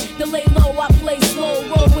pay me. To lay low, I play slow.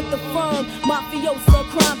 Roll with the firm. Mafiosa,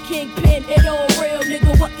 crime kingpin. It all real,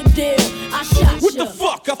 nigga. What the deal? I shot What the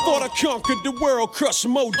fuck? I thought I conquered the world. Crush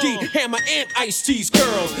Mo-D, Hammer, and Ice-T's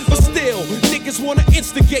girls. But still, niggas wanna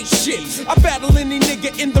instigate shit. I battle any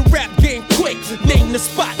nigga in the rap game quick. Name the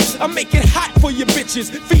spots. I make it hot for your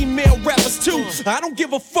bitches. Female rappers too. I don't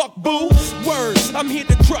give a fuck, boo. Words. I'm here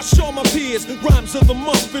to crush all my peers. Rhymes of the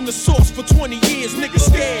month in the source for 20 years.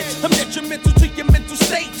 Niggas scared. I'm detrimental to your mental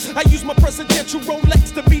state. I use my presidential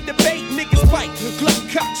Rolex to be debate. Niggas bite.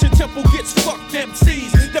 Glock cocks. Your temple gets fucked.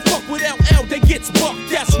 MCs that fuck with LL, they gets bucked.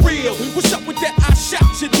 That's real. What's up with that? I shot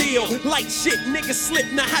your deal. Like shit, niggas slip.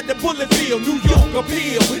 Now how the bullet feel? New York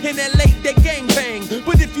appeal. In LA, they gang bang.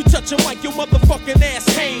 But if you touch a mic, your motherfucking ass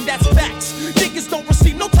hang. That's facts. Niggas don't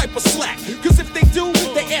receive no type of slack. Cause if they do,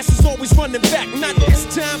 their ass is always running back. Not this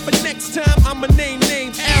time, but next time, I'ma name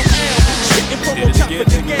names. LL. Shitting from on top of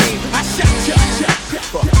the game. I shot ya.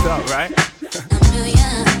 Fucked up, right?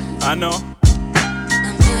 I know.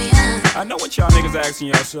 I know what y'all niggas asking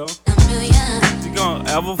yourself. Is you gonna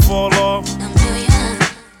ever fall off?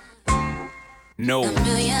 No.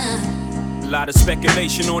 A lot of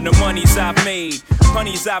speculation on the monies I've made,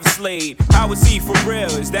 honeys I've slayed. How is he for real?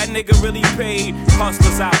 Is that nigga really paid?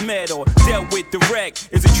 Hustlers I've met or dealt with direct.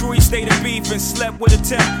 Is it true he stayed in beef and slept with a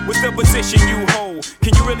temp? What's the position you hold?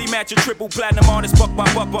 Can you really match a triple platinum artist buck by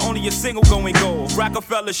buck, but only a single going gold?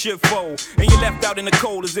 Rockefeller shit fold, and you left out in the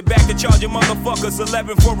cold. Is it back to charging motherfuckers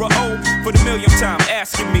 11 for a O? For the millionth time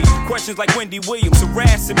asking me questions like Wendy Williams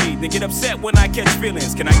harassing me. They get upset when I catch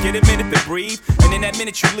feelings. Can I get a minute to breathe? And in that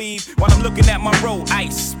minute you leave while I'm looking at my roll,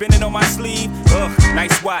 ice spinning on my sleeve. Ugh,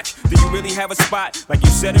 nice watch. Do you really have a spot like you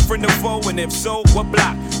said in front of foe? And if so, what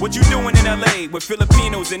block? What you doing in LA with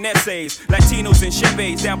Filipinos and essays, Latinos and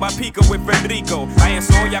Chevys down by Pico with Federico? I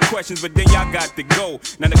answer all y'all questions, but then y'all got to go.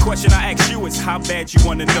 Now the question I ask you is how bad you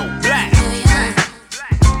wanna know. Black.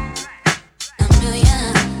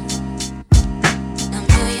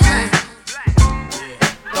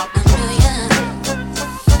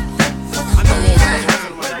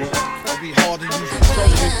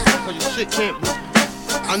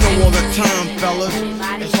 I know all the time, fellas.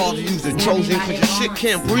 It's hard to use the Trojan cause your shit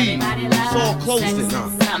can't breathe. It's all closed in now.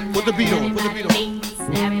 Put the beat on, put the beat on.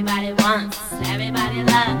 Everybody wants, everybody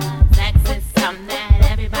loves. Sex is something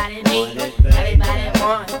that everybody needs. Everybody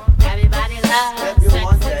wants, everybody loves.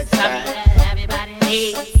 Sex is something that everybody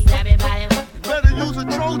needs. Everybody wants. Better use a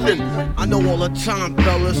Trojan. I know all the time,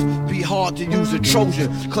 fellas. Be hard to use a Trojan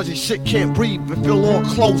cause your shit can't breathe and feel all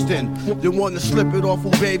closed in. You wanna slip it off,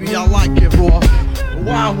 oh baby, I like it raw.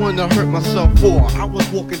 Why I wanna hurt myself for? I was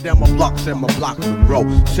walking down my blocks and my block would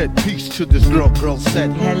row. Said peace to this girl, girl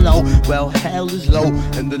said hello. Well, hell is low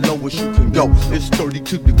and the lowest you can go is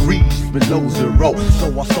 32 degrees below zero.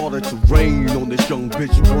 So I started to rain on this young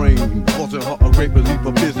bitch brain, causing her a great relief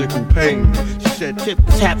of physical pain. She said tip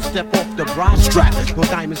tap, step off the bra strap. No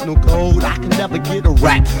diamonds, no gold, I can never get a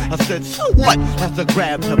rap. I said so what? As I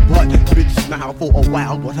grabbed her butt, bitch smiled for a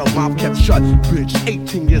while but her mouth kept shut. Bitch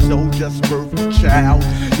 18 years old, just birthed a child.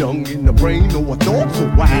 Young in the brain, no thoughts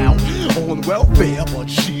are wild. On welfare, but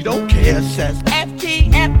she don't care. Says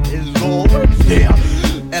FTF is always there.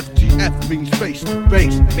 FTF means face to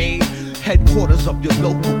face, man. Headquarters of your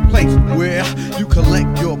local place where you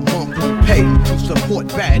collect your monthly pay to support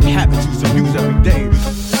bad habits you use every day.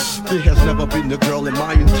 There has never been a girl in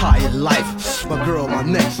my entire life, my girl, my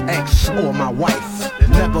next ex, or my wife.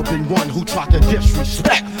 There's never been one who tried to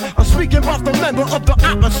disrespect. I'm speaking about the member of the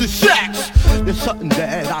opposite sex. There's something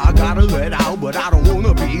that I gotta let out, but I don't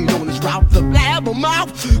wanna be known as Ralph the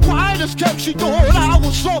Blabbermouth. Quiet as kept, she thought I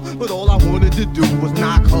was soft, but all I wanted to do was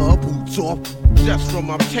knock her boots off. Just from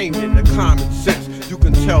obtaining the common sense, you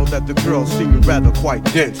can tell that the girl seemed rather quite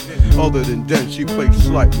dense. Other than dense, she played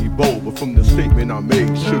slightly bold, but from the statement I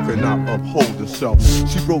made, she could not uphold herself.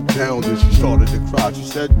 She broke down and she started to cry. She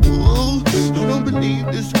said, "Ooh, you don't believe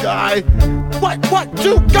this guy? What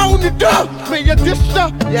you gonna do? Me a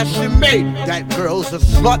disher? Yes, she made. That girl's a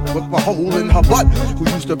slut with a hole in her butt, who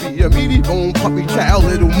used to be a meaty bone puppy child,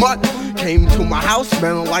 little mutt. Came to my house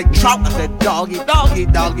smelling like trout. I said, doggy, doggy,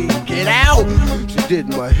 doggy, get out. She did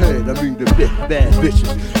in my head, I mean the big bad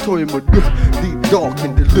bitches. Toy my deep, dark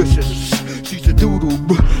and delicious. She's a doodle,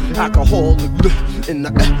 alcoholic, and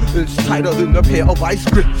it's tighter than a pair of ice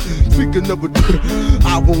cream. Speaking of a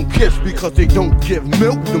I won't kiss because they don't give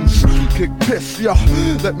milk. Them kick piss, yo.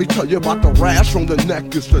 Let me tell you about the rash on the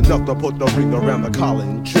neck. It's enough to put the ring around the collar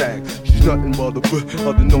and drag. She's nothing but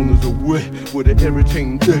other known as a wit, with an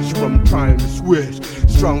irritating dish from trying to switch.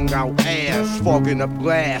 Strung out ass, fogging up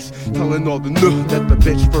glass, telling all the that the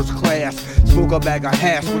bitch first class. Smoke a bag of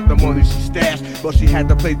hash with the money she stashed, but she had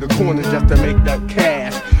to play the corner just to make that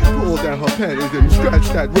cash. Pull down her panties and scratch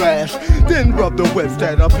that rash, then rub the whips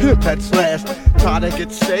that a pimp had slashed. Try to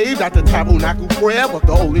get saved at the tabernacle prayer, but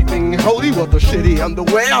the only thing holy was the shitty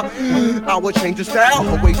underwear. I would change the style,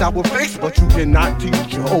 her ways I would fix, but you cannot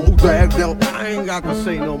teach your old rag. Now I ain't got to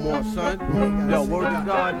say no more, son. Yo, word to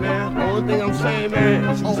God, man. The only thing I'm saying, man,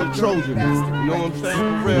 is she's a Trojan. You know what I'm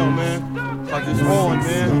saying? For real, man. Like it's on,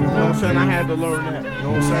 man. You know what I'm saying? I had to learn that. You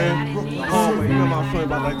know what I'm saying? Always. You know my friend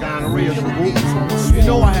about that gonorrhea. You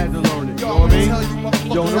know I had to learn it. You know what I mean?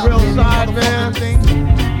 Yo, on the real side, man.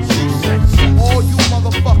 All you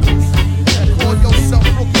motherfuckers that call yourself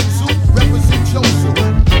Brooklyn Zoo, represent your zoo.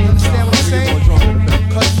 You understand what I'm saying?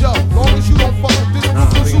 Cause yo, long as you don't fuck with this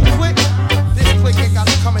Brooklyn Zoo clique, this clique ain't got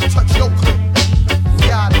to come and touch your clique.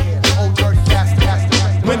 We out of here, old dirty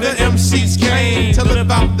bastard. When the MCs came to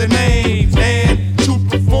live out the name and to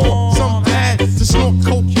perform, some had to snort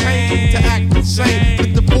cocaine to act insane.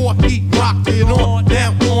 With the boy heat rock it on,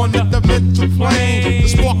 down on the mental plane, the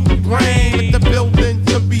spark the brain, with the building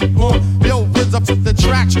to be born. Up with the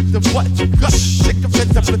track, the what you got, sick of it,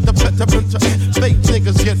 fake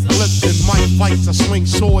niggas get flipped in my fights. I swing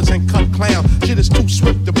swords and cut clown. Shit is too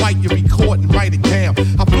swift to bite, you record and write it down.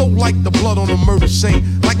 I flow like the blood on a murder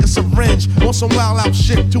scene, like a syringe on some wild out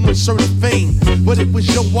shit to insert a vein. But it was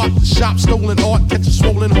your walk, the shop, stolen art, catch a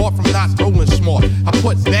swollen heart from not rolling smart. I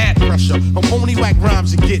put bad pressure on phony whack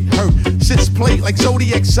rhymes and get hurt. Sits plate like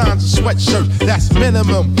zodiac signs and sweatshirt. That's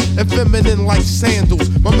minimum and feminine like sandals.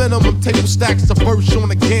 My minimum table stacks the verse on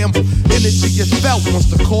the gamble. Energy is felt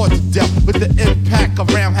once the cards are dealt, with the impact of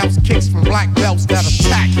roundhouse kicks from black belts that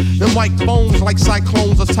attack. Them white bones like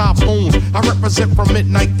cyclones or typhoons. I represent from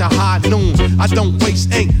midnight to high noon. I don't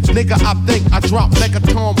waste ink, nigga. I think I drop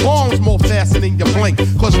megaton bombs more faster than you blink.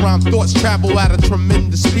 Cause rhyme thoughts travel at a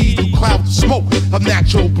tremendous speed through clouds of smoke of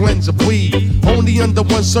natural blends of weed. Only under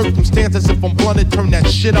one circumstance, as if I'm blunted, turn that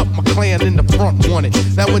shit up. My clan in the front wanted.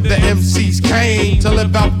 Now when the MCs came to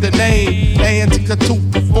live out the name, and to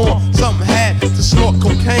perform, some had to snort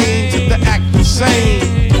cocaine to the act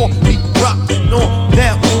insane. Or be rockin' on,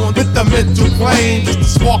 down on with the mental plane, just to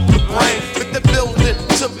spark the brain, with the building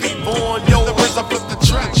to be born. Yo, the rhythm of the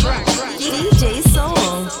track. DJ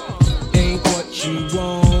Soul. Ain't what you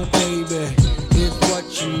want, baby. It's what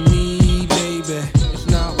you need, baby. It's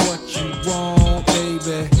not what you want,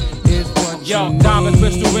 baby. It's what you need. Diamond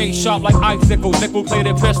crystal ring sharp like icicles, nickel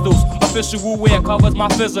plated pistols. Official wear covers my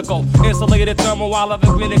physical. Insulated thermal while I've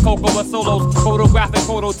been in cocoa with solos. Photographic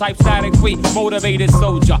prototype, static free, motivated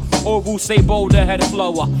soldier. Oval say bolder, head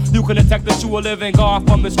slower. You can detect that you a living guard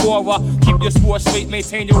from the scorer. Keep your sports straight,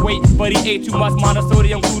 maintain your weight. But he ate too much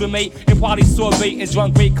monosodium glutamate and polysorbate and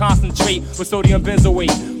drunk great concentrate with sodium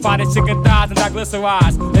benzoate. Fried chicken thighs and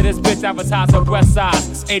triglycerides. Let this bitch advertise her breast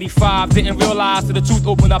size. 85 didn't realize till the truth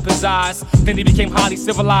opened up his eyes. Then he became highly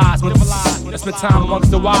civilized. Spent time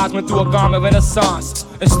amongst the wise, went through a garment renaissance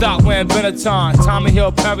and stopped wearing Benetton. Tommy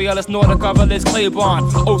Hill, Perry, Nordic, Coverless, Claiborne.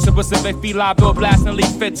 Ocean Pacific, Feli, Bill Blasting, Lee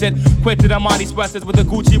fitted. Quitted Armani Expresses with the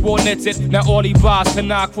Gucci war knitted. Now all he buys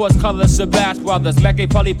cannot cross colors, Shabazz Brothers, Mecca,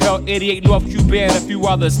 Pully Pelt, 88 North Cuban, and a few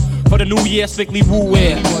others. For the new year, strictly woo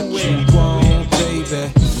wear. What you want,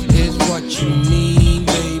 baby, is what you need,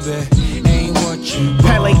 baby. Ain't what you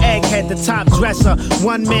Pele Egghead, the top dresser.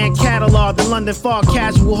 One man catalog, the London Fog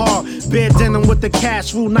casual hall. Bare denim with the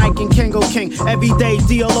cash rule, Nike and Kango King. Everyday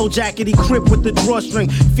DLO jackety crib with the drawstring.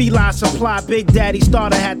 Feline supply, Big Daddy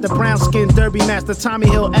starter hat. The brown skin derby master, Tommy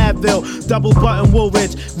Hill Advil. Double button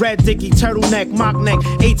Woolridge, red dicky, turtleneck, mock neck.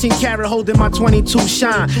 18 karat holding my 22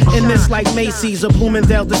 shine. In this like Macy's or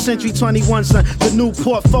Bloomingdale, the Century 21 son. The new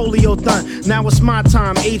portfolio done. Now it's my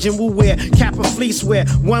time. Agent Wu wear, Kappa fleece wear.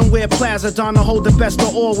 One wear Plaza, Donna hold the best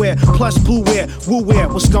of all wear. Plus Boo wear, Woo wear.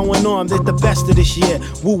 What's going on? They're the best of this year.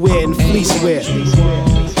 Woo wear and fleece wear.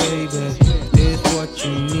 It's what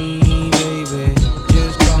you need, baby.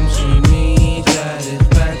 Just come see me.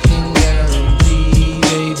 Satisfaction guarantee,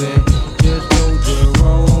 baby. Just go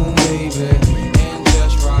Jerome, baby. And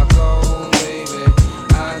just rock on, baby.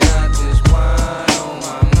 I got this wine on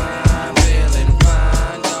my mind, feeling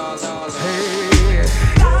fine, all hey.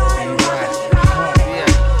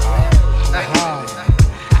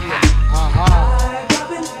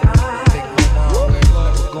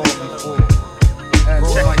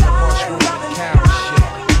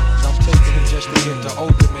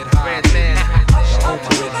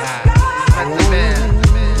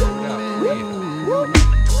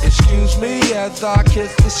 Excuse me as I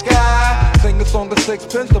kiss the sky. Sing a song of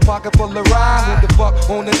sixpence, the pocket full of rye. Who the fuck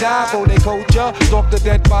wanna die for they culture? Stalk the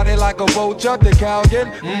dead body like a vulture. The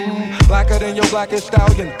Calgon, blacker than your blackest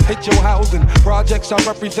stallion. Hit your housing, projects I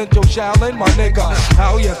represent your Shaolin, my nigga.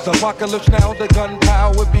 How yes, apocalypse now, the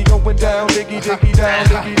gunpowder be going down, diggy diggy down,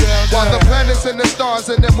 diggy down. While the planets and the stars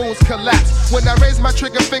and the moons collapse. When I raise my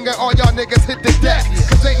trigger finger, all y'all niggas hit the deck.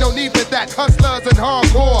 Cause ain't no need for that. Hustlers and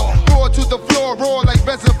hardcore. Roar to the floor, roar like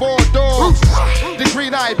reservoir dogs. The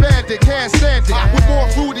green-eyed bandit can't stand it. With more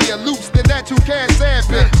fruity and loops than that you can't stand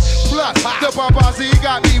it. Plus, the Bambazi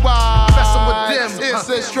got me wild. Messing with them, it's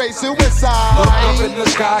a straight suicide. Look up in the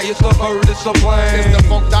sky, it's a bird, it's a plane. It's the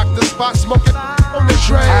funk doctor spot smoking on the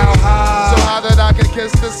train. How high? So high that I can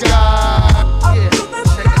kiss the sky. Yeah,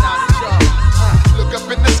 check it out, look up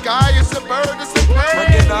in the sky, it's a bird, it's a plane.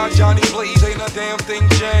 Bringing out Johnny Blaze, ain't a damn thing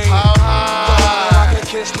changed. How high? So high that I can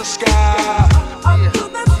kiss the sky.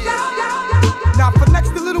 Now for next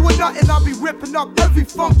to little or nothing, I'll be ripping up every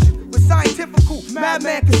function with scientifical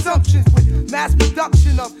madman consumptions, with mass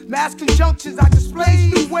production of mass conjunctions. I display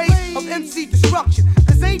new ways of MC destruction.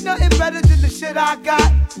 Cause ain't nothing better than the shit I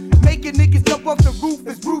got. Making niggas jump off the roof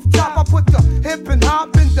as rooftop. I put the hip and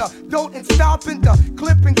hop in the don't and stop in the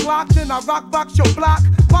clip and clock. Then I rock box your block.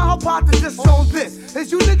 My hypothesis on this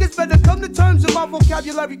is you niggas better come to terms with my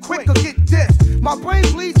vocabulary quick or get this. My brain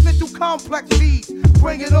bleeds mental complex feeds.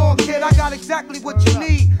 Bring it on, kid, I got exactly what you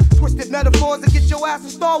need. Twisted metaphors and get your ass in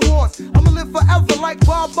Star Wars. I'ma live forever like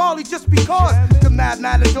Bob Marley just because. The mad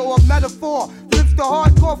matador of metaphor lives the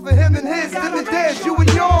hardcore for him and his, them and theirs, you and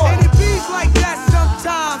yours. And it beats like that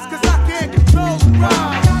sometimes, cause I can't control the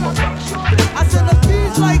rhyme. I said it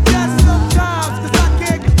beats like that sometimes, cause I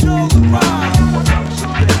can't control the rhyme.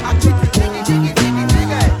 I keep it diggy, diggy, diggy,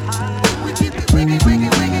 diggy. We keep it wiggy, wiggy,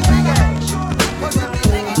 wiggy, wiggy. Cause it be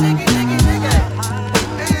diggy, diggy, diggy, diggy.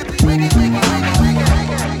 And it be wiggy, wiggy, wiggy, wiggy.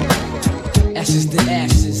 Ashes to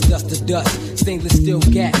ashes, dust to dust. Stainless steel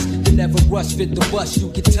gas, that never rush, fit the bus,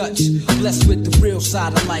 you can touch. Blessed with the real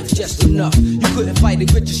side of life, just enough. You couldn't fight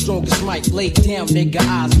it with your strongest might. Lay down, nigga,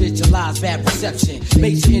 eyes visualize bad perception.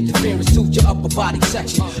 Major interference to your upper body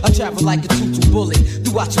section. I travel like a 2-2 bullet,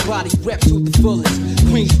 throughout your body, rep to the fullest.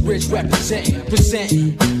 Queensbridge representing,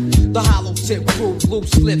 presenting. The hollow tip crew, blue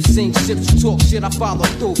slips, sing ships, you talk shit, I follow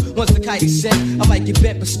through. Once the kite is sent, I might get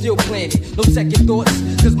bent, but still planted. No second thoughts,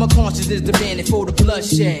 cause my conscience is demanding for the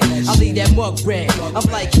bloodshed. I leave that mug red. I'm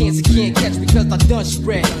like cancer, can't catch because I done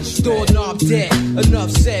spread. Doorknob dead,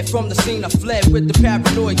 enough said. From the scene I fled with the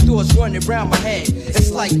paranoid thoughts running around my head.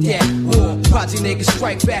 It's like that, war, project niggas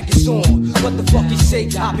strike back, it's on. What the fuck you say,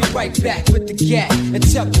 I'll be right back with the gat and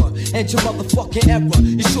temper. And your motherfucking error.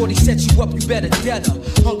 Your shorty set you up, you better dead her.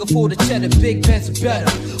 Hunger for the cheddar, big Benz are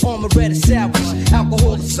better. Armor red is sandwich,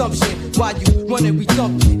 alcohol assumption. While you running, we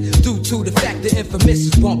thumping. Due to the fact the infamous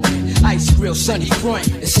is bumping. Ice grill, sunny front,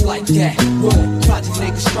 it's like that. Raw, project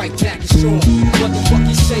niggas strike back, it's on. What the fuck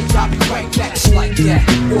you say, I'll be right back, it's like that.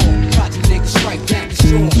 Raw, project niggas strike back, it's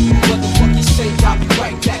on. What the fuck you say, I'll be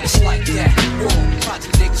right back, it's like that. Raw,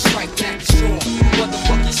 project niggas strike back, it's on. What the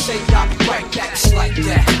fuck you say, I'll be right back, it's like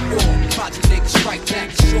that. Raw, project niggas strike back,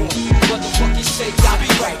 it's on. What the fuck you say, I'll be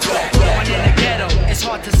right back. Growing in the ghetto, it's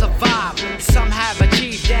hard to survive. Some have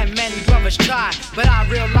achieved and many brothers try. But I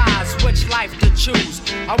realize which life to choose.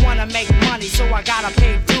 I wanna make money, so I gotta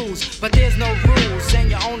pay dues. But there's no rules, and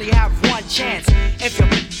you only have one chance. If you're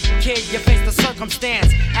kid, you face the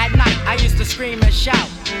circumstance. At night, I used to scream and shout.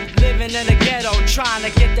 Living living in the ghetto, trying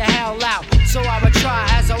to get the hell out. So I would try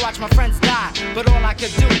as I watch my friends die, but all I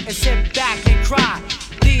could do is sit back and cry.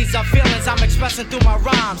 These are feelings I'm expressing through my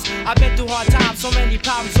rhymes. I've been through hard times, so many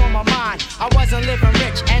problems on my mind. I wasn't living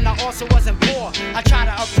rich and I also wasn't poor. I try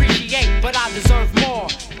to appreciate, but I deserve more.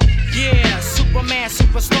 Yeah, Superman,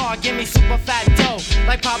 superstar, give me super fat dough,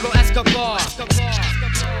 like Pablo Escobar.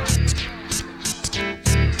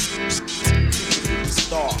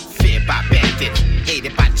 Star, feared by bandits,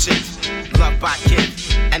 hated by chicks, loved by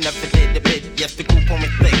kids, and never did a bit. Yes, the group on me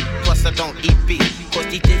thick, plus I don't eat beef. Cause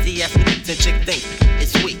these dizzy ass niggas and chick think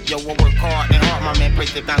it's sweet. Yo, I work hard and hard, my man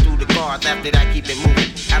breaks it down through the cards. After that, keep it moving.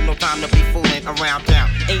 Have no time to be fooling around town.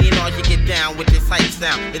 And you know you get down with this hype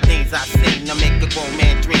sound. The things I seen, I make a grown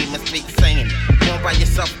man dream and speak saying. Born by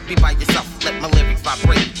yourself, be by yourself. Let my lyrics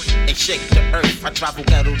vibrate and shake the earth. I travel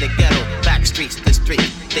ghetto to ghetto, back streets to street.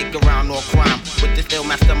 Think around all crime with this ill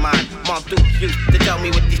mastermind. Mom Duke used to tell me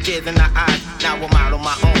with these tears in her eyes. Now I'm out on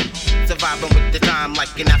my own, surviving with the time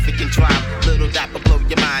like an African tribe. Little dapper blow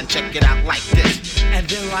your mind, check it out like this. And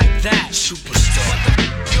then like that, superstar.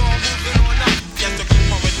 You're moving on up, yes, to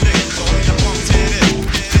keep on with this. So in the bump to this.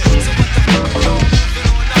 So what the fuck, you're moving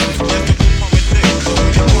on up, yes, to keep on with this. So in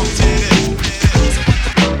the bump to this. So what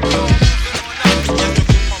the fuck, you're moving on up, yes, to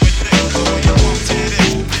keep on with this. So in the bump to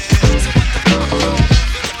this. So what the fuck, you're moving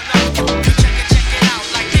on up, check it out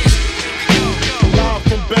like this. Live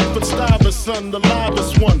from Bedford Stuyvesant, the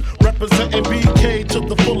livest one. Representing BK to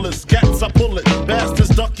the fullest. Gats, I pull it. Bastards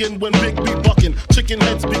ducking when Big B bucking. Chicken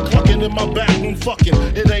heads be clucking in my back room fucking.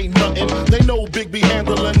 It ain't nothing. They know Big B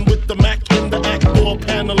handling with the Mac in the act door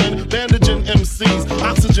paneling. Bandaging MCs.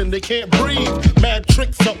 Oxygen, they can't breathe. Mad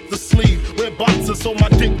tricks up the sleeve. Wear boxes so my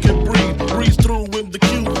dick can breathe. Breeze through with the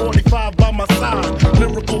Q45 by my side.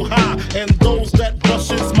 Lyrical high. And those that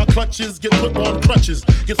brushes my clutches get put on crutches.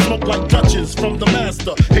 Get smoked like Dutches from the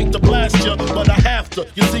master. Hate to blast ya, but I have to.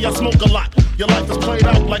 You see, I smoke a lot. Your life is played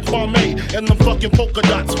out like Kwame and them fucking polka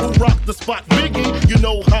dots. Who rock the spot? Biggie, you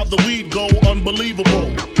know how the weed go.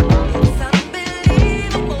 Unbelievable.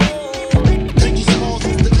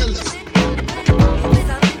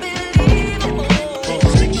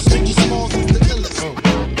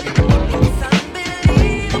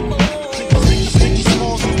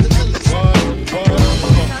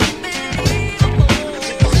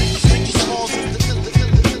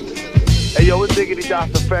 Yo, it's Diggity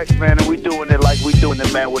Dots Effects, man, and we doing it like we doing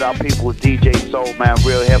it, man, with our people, DJ Soul, man,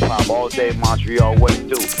 real hip-hop, all day in Montreal, what it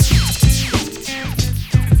do?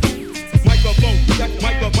 Microphone, check,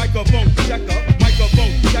 microphone, check up.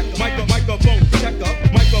 Microphone, check, microphone, check up.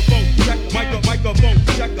 Microphone, check, microphone,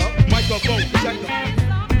 check up. Microphone, check up.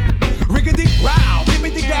 Riggedy row, give me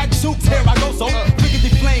the gadzooks, here I go, so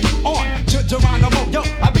riggedy flame on, Geronimo, yo,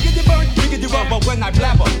 I biggity burn, riggedy rubber when I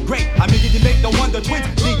blabber, great, I biggity make the Wonder Twins,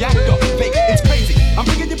 the actor, fake, it's crazy, I'm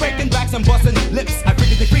riggedy breaking backs and busting lips, I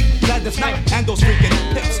riggedy freak, Gladys Knight, and those freaking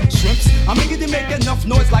hips, shrimps, I'm riggedy make enough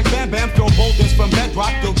noise like Bam Bam, throw boulders from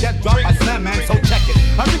bedrock, you'll get dropped by Slam Man, so check it,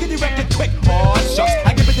 I riggedy wreck it quick, oh shucks,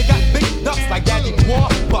 I give it the got big ducks like Daddy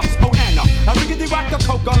War Bucks, oh Anna, I riggedy rock the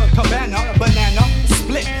Coca, Cabana, banana,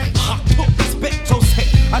 split, hot, spit, so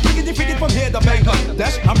sick. I riggedy freaking from here to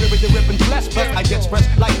Bangladesh. I'm ripping flesh, but I get fresh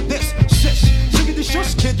like this. Shish, shiggity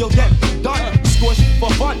shush, kid, you'll get done. Squish for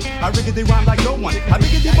fun. I riggedy rhyme like no one. I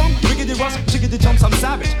riggedy bump, riggedy rush, chiggity jumps, I'm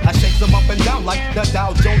savage. I shake them up and down like the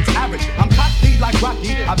Dow Jones average. I'm cocky like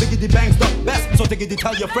Rocky. I riggedy bangs the best. So diggity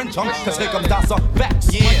tell your friend chunk, cause here comes Dasa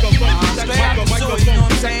Vex. Yeah, straight out the zoo, you know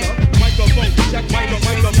what I'm saying? Microphone, check,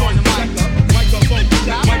 microphone, check. Microphone,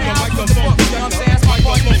 check, microphone, check. That's my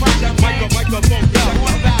microphone, check, microphone, check.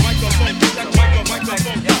 Microphone, check, microphone,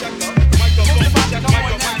 check.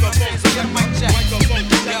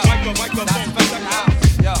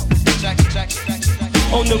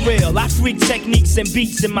 On the real, I freak techniques and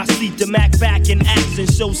beats in my sleep. The Mac back in action,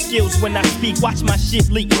 show skills when I speak. Watch my shit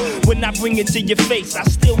leak when I bring it to your face. I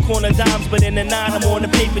still corner dimes, but in the 9 I'm on the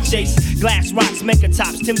paper chase. Glass rocks, mega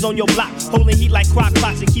tops, Tim's on your block, holding heat like crock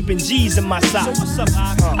pots and keeping G's in my socks. So what's up,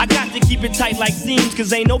 I got to keep it tight like seams,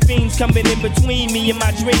 cause ain't no fiends coming in between me and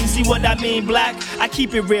my dreams. See what I mean, black? I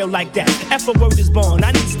keep it real like that. F a word is born.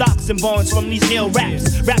 I need stocks and bonds from these ill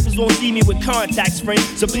raps. Rappers won't see me with contacts, friend.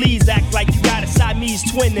 So please act like you got a Siamese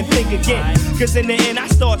twin and think again. Cause in the end, I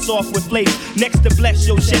starts off with flavor. Next to bless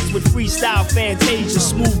your chest with freestyle fantasia,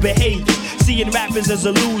 smooth behavior. Seeing rappers as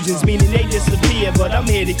illusions, meaning they disappear, but I'm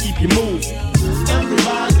here to keep you moving.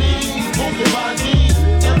 Everybody, move your body.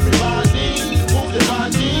 Everybody, move your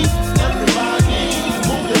body. Everybody,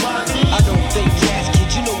 move your body. I don't think jazz, kid,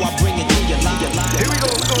 you know I bring it to your life. Here we go,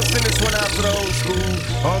 we're gonna send this one out to the old school.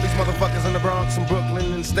 All these motherfuckers in the Bronx and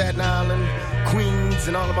Brooklyn and Brooklyn, Staten Island, Queens,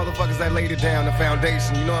 and all the motherfuckers that laid it down, the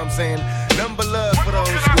foundation, you know what I'm saying? Number love for the old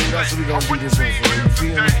school, that's what we gonna do this one for, you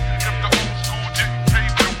feel me?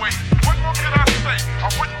 What more can I say? I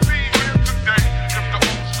wouldn't be here today if the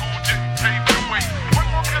old school didn't pave the way. What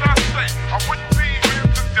more can I say? I wouldn't be here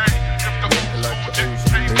today if the old school didn't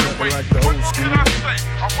pave the way. What more can I say?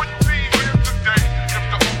 I wouldn't be here today if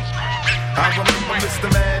the old school didn't pave the way. I remember Mr.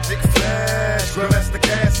 Magic Flash, Grandmaster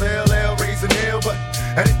Cass, LL, raising hell, but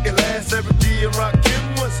I didn't last every G and Rakim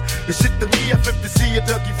was the shit to me. I flipped to see a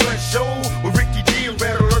Dougie Fresh show with Ricky D and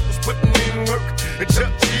Red Alert was putting in work. And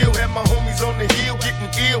Chuck Chill had my homies on the hill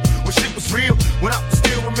getting ill when shit was real. When I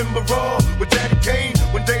still remember Raw with Daddy Kane,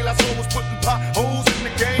 when De La Soul was putting potholes in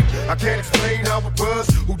the game. I can't explain how it was.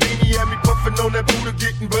 Houdini had me puffing on that Buddha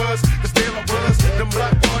getting buzzed. Cause there I was, them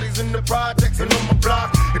block parties in the projects and on my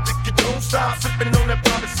block. And think you don't stop sipping on that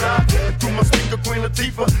private side. And through my speaker, Queen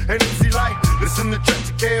Latifah and MC Light. Listen to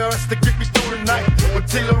Trench and KRS to get me through the night. With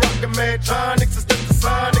Taylor Rock and Mantronics and Step to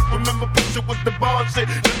Sonic. Remember picture with the bar shit,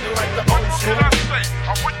 looking like the old school.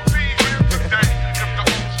 I wouldn't be here today if the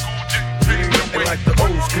old school didn't pave the way. Like the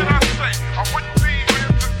old school. What can I say? I wouldn't be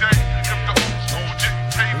here today if the old school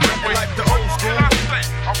didn't pave the way. Like the old school. What can I say?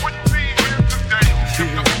 I wouldn't be here today if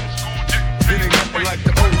the old school didn't pave the way. Like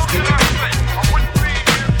the old school. What can I say? I wouldn't be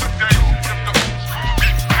here today if the old school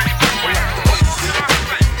didn't pave the way. What can I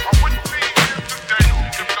say? I wouldn't be here today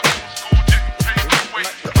if the old school didn't pave the way.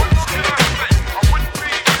 What can I say? I wouldn't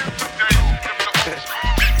be here today if the old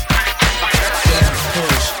school didn't pave the way.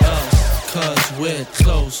 Push us, cause we're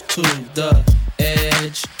close to the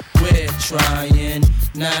edge. We're trying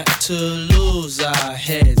not to lose our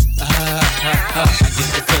heads. I get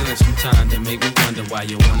the feeling sometimes that make me wonder why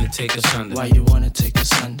you wanna take us under. Why you wanna take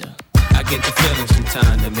us under? I get the feeling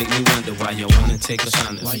sometimes that make me wonder why you wanna take us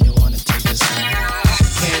under. Why you wanna take us under?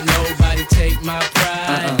 Can't nobody take my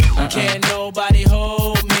pride. Can't nobody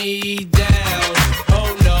hold me down.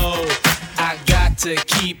 Oh no, I got to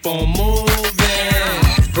keep on moving.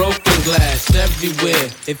 Broken glass everywhere.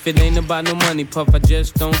 If it ain't about no money, Puff, I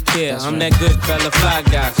just don't care. I'm that good fella, fly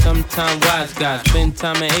guy, sometime wise guy. Spend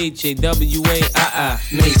time at HAWA.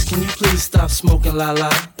 Mace, can you please stop smoking la la?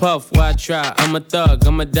 Puff, why try? I'm a thug,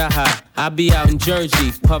 I'm a die high. I be out in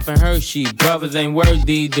Jersey, puffin' Hershey. Brothers ain't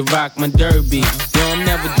worthy to rock my derby. Yo, I'm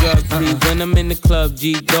never drug free when I'm in the club,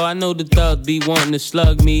 G. Though I know the thugs be wanting to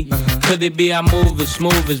slug me. Could it be I move as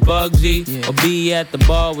smooth as Bugsy? Or be at the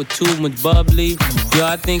bar with too much bubbly? Yo,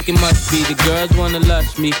 I think it must be the girls wanna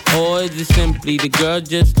lust me. Or is it simply the girls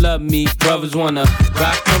just love me? Brothers wanna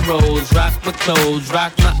rock my rolls, rock my clothes,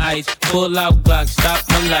 rock my ice. Pull out Glock, stop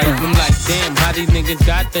my life. I'm like, damn, how these niggas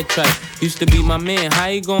got that tripe? Used to be my man, how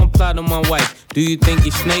he gon' plot on my wife? Do you think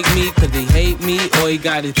he snake me cause he hate me? Or he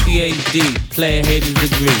got his PhD, player haters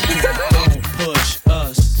degree? Don't push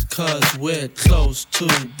us cause we're close to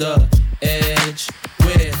the edge.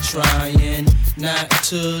 We're trying not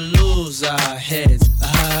to lose our heads.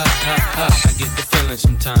 I get the feeling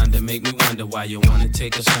sometimes that make me wonder why you wanna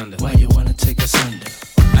take us under. Why you wanna take us under?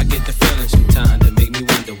 I get the feeling sometimes that make me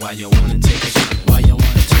wonder why you wanna take us under. Why you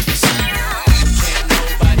wanna take us under? Can't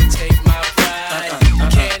nobody take my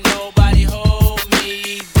pride. Can't nobody hold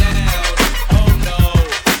me down. Oh no,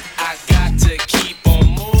 I got to keep on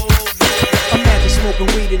moving. Imagine smoking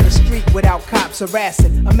weed in the street without cops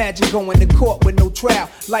harassing. Imagine going to court with no trial.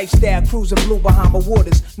 Lifestyle cruising blue Bahama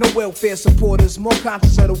waters. No welfare supporters. More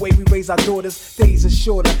conscious of the way we raise our daughters. Days are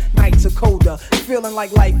shorter, nights are colder. Feeling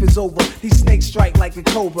like life is over. These snakes strike like a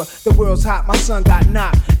cobra. The world's hot, my son got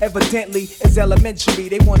knocked. Evidently, it's elementary.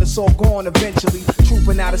 They want us all gone eventually.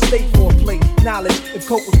 Trooping out of state for a plate. Knowledge, if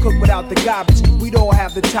coke was cooked without the garbage, we'd all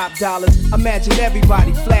have the top dollars. Imagine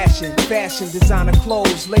everybody flashing. Fashion, designer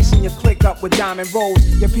clothes. Lacing your click up with diamond rolls.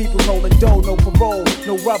 Your people holding dough, no parole,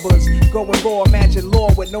 no rubbers. Going raw, imagine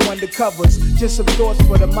law with no undercovers. Just some thoughts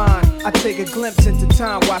for the mind. I take a glimpse into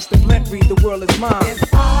time. Watch the blimp read, the world is mine.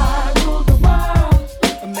 If I rule the world,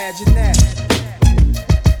 imagine that.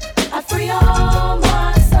 I free all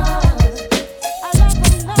my sons. I love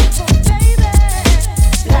them, baby.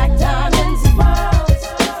 Black diamonds and pearls.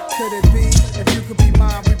 Could it be? If you could be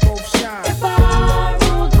mine, we both shine. If I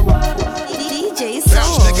rule the world. DJ Soul.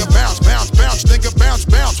 Bounce, nigga, bounce, bounce, bounce, nigga, bounce,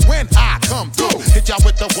 bounce. When I come through, hit y'all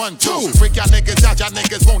with the 1-2. Freak y'all niggas out, y'all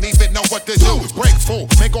niggas won't even know what to do. Break full,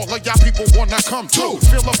 make all of y'all people wanna come too.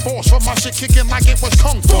 Feel the force from my shit kicking like it was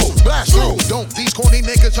kung fu. Blast through, don't these corny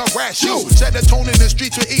niggas harass you. Set the tone in the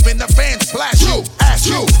streets where even the fans blast you. Ask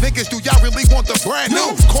you, niggas, do y'all really want the brand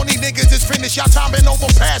new? Corny niggas is finished, y'all time and over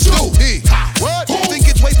past you. What? Think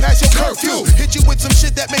it's way past your curfew. Hit you with some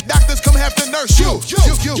shit that make doctors come have to nurse you.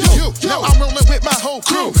 Now I'm rolling with my whole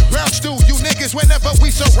crew. Round stew, you niggas whenever we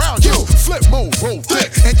surround you. Flip mode, roll thick,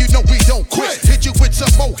 and you know we don't quit. Hit you with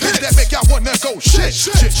some more hits that make y'all wanna go shit.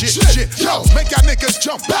 Yo, make y'all niggas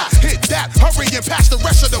jump back. Hit that, hurry and pass the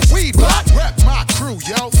rest of the weed block. Rep my crew,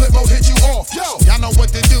 yo. Flip mode hit you off. Yo, y'all know what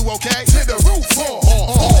to do, okay? To the roof off.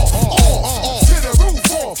 To the roof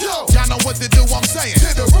off. Yo, y'all know what to do, I'm saying. To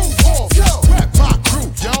the roof off. Yo, rep my crew,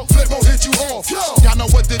 yo. Flip mode hit you off. Yo, y'all know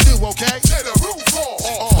what to do, okay? To the roof off.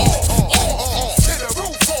 To the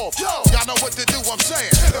roof off. Yo, y'all know what to do, I'm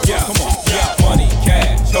saying. Yeah, come on. Yeah, money,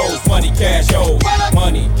 cash, hoes, money, cash, hoes.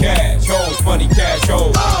 Money, cash, hoes, money, cash,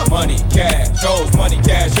 hoes. Money, cash, hoes, money,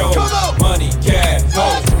 cash, hoes. Money, cash,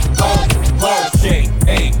 hoes, shit.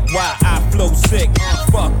 Hey, why I flow sick?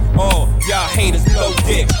 Fuck all y'all haters, blow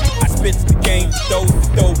dick. I spit the game, throw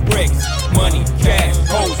bricks. Money, cash,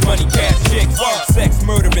 hoes, money, cash, chicks. Sex,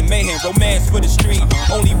 murder, and mayhem, romance for the street.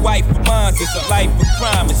 Only wife of mine, it's a life of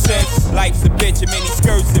crime. And since life's a bitch, and many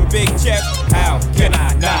skirts and big chests, how can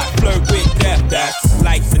I not flirt with death? That's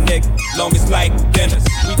life's a nigga, long as life dinners.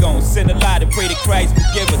 We gon' sin a lot and pray to Christ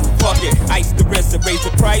forgive us. Fuck it, ice the wrist and raise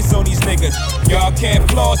the price on these niggas. Y'all can't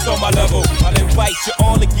floss on my level. I'll invite you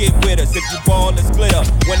all to get with us. If you ball, let's glitter.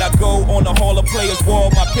 When I go on the Hall of Players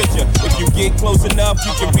wall, my picture. If you get close enough,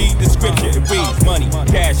 you can read the scripture. It reads money,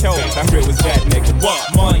 cash, hoes. How real was that, nigga?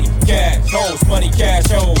 What? Money, cash, hoes, money, cash,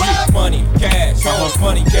 hoes. Money, cash, hoes,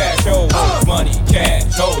 money, cash, hoes. Money,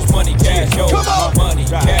 cash, hoes, money, cash, hoes. Money,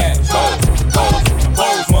 cash,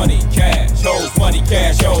 hoes, money, cash, hoes, money,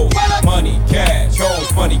 cash, hoes. Money, cash,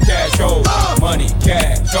 hoes, money, cash, hoes. Money,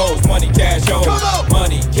 cash, hoes, money, cash, hoes.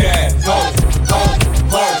 Money, cash, hoes,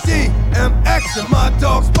 DMX and my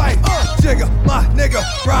dog Spike. Jigga, my nigga,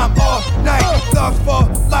 rhyme all night. Thugs for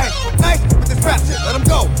life. Nice with this rap shit, let them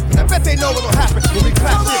go. I bet they know what'll happen when we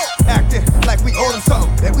clap shit. Acting like we owe them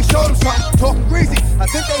something, then we showed them something. Talking greasy, I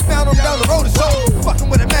think they found them down the road or so. Fucking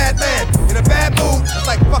with a madman in a bad mood. It's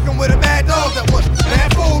like fucking with a mad dog that wants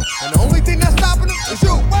bad food. And the only thing that's stopping him is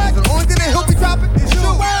you. The only thing that he'll be dropping is you.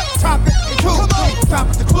 Drop it and two, drop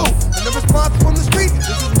it the clue. And the response from the street,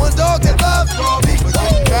 this is one dog that loves raw meat. But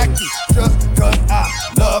getting back to just cause I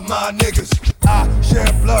love my niggas. I share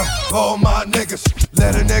blood, all my niggas.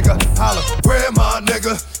 Let a nigga holler, where my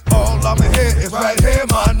nigga? All I'ma hear is right here,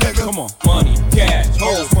 my nigga. Come on. Money, cash,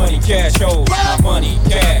 hoes, money, cash, hoes. Money,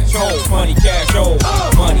 cash, hoes, money, cash, hoes.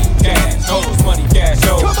 Money, cash, hoes, money, cash,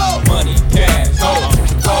 hoes. Money, cash,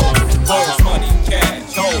 hoes, money,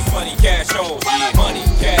 cash, hoes, money, cash, hoes. Money,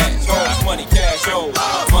 cash, hoes, money, cash, hoes.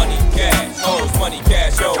 Money, cash, hoes, money,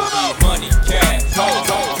 cash, hoes. Money, cash, hoes.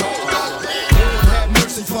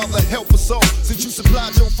 Father, help us all. Since you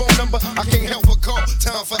supplied your phone number, I can't help but call.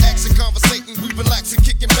 Time for action, conversating, we relaxing,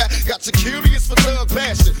 kicking back. Got you curious for thug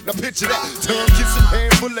passion. Now picture that, tongue kissing,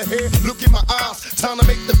 hand full of hair. Look in my eyes, time to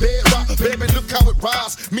make the bed rock. Baby, look how it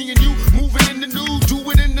rise. Me and you moving in the nude, do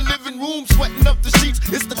it in the living room, sweating up the sheets.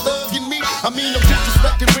 It's the thug in me. I mean, no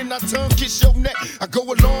disrespecting when I tongue kiss your neck. I go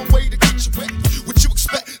a long way to get you wet. What you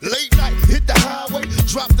expect? Late night, hit the highway,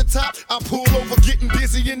 drop the top. I pull over, getting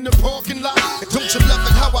busy in the parking lot. And don't you love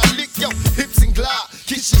it how I lick your hips and glide?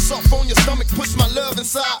 Kiss you soft on your stomach, push my love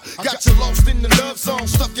inside. Got you lost in the love song,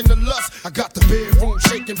 stuck in the lust. I got the bedroom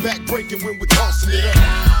shaking, back breaking when we're tossing it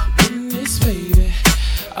up. In this baby,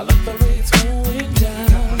 I love the way it's going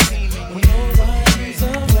down. When nobody's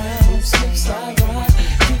around, slip side ride,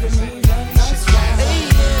 giving me that nice ride.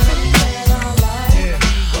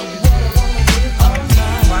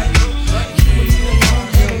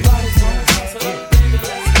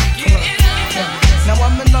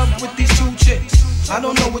 With these two chicks, I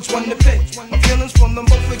don't know which one to pick. My feelings for them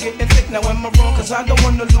both are getting thick. Now am I wrong? Cause I don't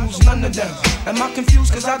wanna lose none of them. Am I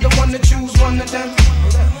confused? Cause I don't wanna choose one of them.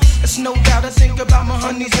 It's no doubt I think about my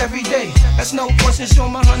honeys every day. That's no question, show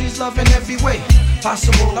my honeys love in every way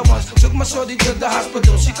possible. I once took my shorty to the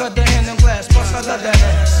hospital. She cut her hand in glass, plus I love that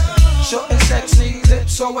ass. Short and sexy,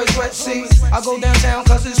 lips always wet, see. I go downtown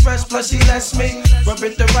cause it's fresh, plus she lets me rub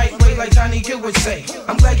it the right way like Johnny Gill would say.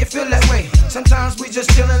 I'm glad you feel that way. Sometimes we just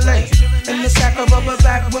chillin' late in the sack of rubber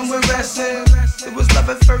back when we're resting. It was love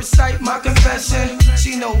at first sight, my confession.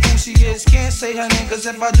 She know who she is, can't say her name, cause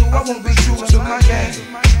if I do, I won't be true to my game.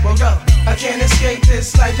 Well, yo, I can't escape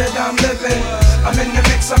this life that I'm living. I'm in the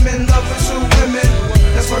mix, I'm in love with two women.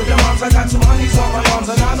 That's where the moms, I got two honeys on my arms,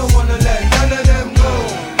 and I don't wanna let none of them go.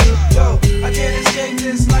 Yo, I can't escape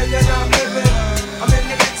this life that I'm living. I'm in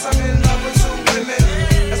the mix, I'm in love with two women.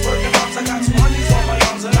 That's where the moms, I got two honeys on my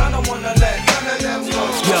arms, and I don't wanna let none of them go.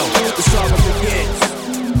 Yo, the saga begins.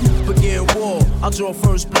 Begin war. I'll draw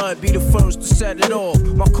first blood blood, be the first to set it off.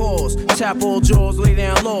 My cause, tap all jaws, lay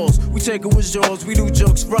down laws. We take it with jaws, we do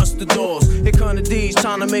jokes, rust the doors. Here come the D's,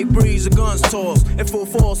 trying to make breeze, the guns toss. In full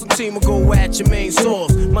force, the team will go at your main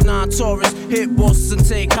source. My non-Taurus, hit bosses and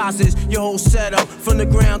take hostages. Your whole setup, from the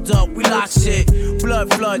ground up, we lock shit.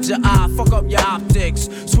 Blood floods your eye, fuck up your optics.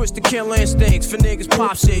 Switch to kill instincts, for niggas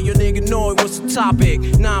pop shit. Your nigga know it was the topic.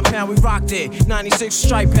 9 pound, we rocked it. 96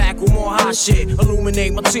 strike pack with more hot shit.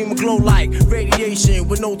 Illuminate, my team will glow like radiation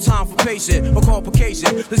with no time for patient or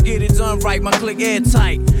complication. Let's get it done right, my click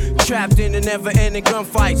airtight. Trapped in the never-ending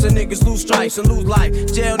gunfights, and niggas lose stripes and lose life.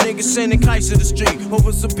 Jail niggas sending kites to the street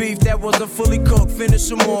over some beef that wasn't fully cooked. Finish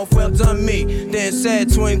them off, well done me. Then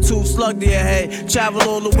said 22 slug to your head. Travel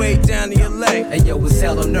all the way down to LA. Hey yo, it's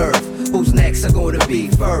hell on earth. Who's next are gonna be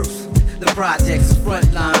first? The project's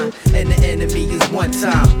front line, and the enemy is one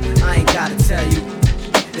time. I ain't gotta tell you,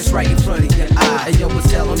 it's right in front of your eye. Hey yo,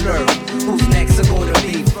 it's hell on earth. Who's next are gonna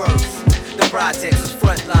be first? The project's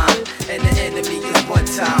front line, and the enemy is one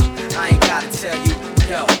time. I ain't gotta tell you,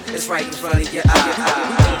 yo, it's right in front of your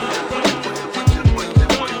eye.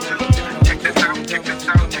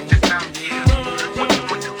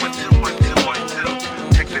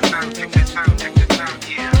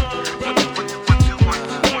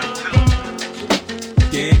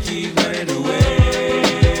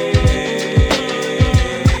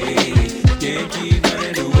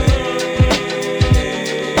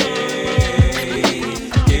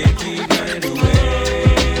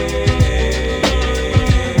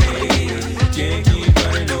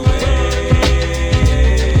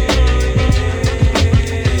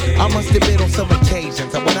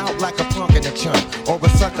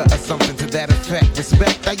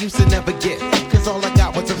 Respect I used to never get, cause all I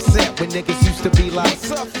got was upset when niggas used to be like,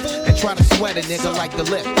 and try to sweat a nigga like the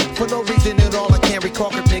lip. For no reason at all, I can't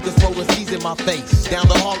recall if niggas rollin' C's in my face. Down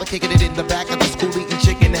the hall, kicking it in the back of the school, eating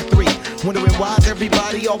chicken at 3. Wondering why's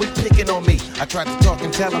everybody always picking on me. I tried to talk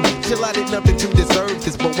and tell them, chill, I did nothing to deserve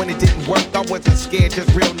this. But when it didn't work, I wasn't scared,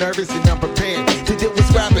 just real nervous and unprepared to deal with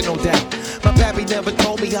rapping, no doubt. My pappy never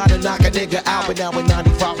told me how to knock a nigga out, but now in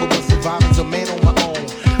 95 I was surviving, a man on my own.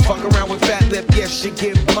 Fuck around with fat lip, yes, shit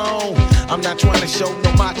get blown. I'm not trying to show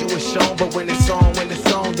no macho is shown, but when it's on,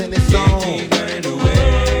 then it's on. Can't keep running away.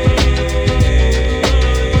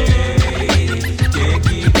 Can't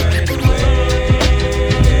keep running away.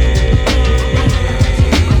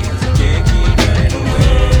 Can't keep running away.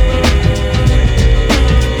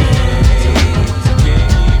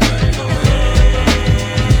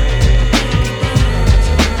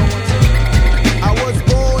 I was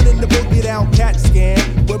born in the boogie down cat scan,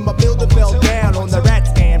 when my builder fell down on the rat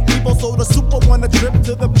scan. People sold a super on a trip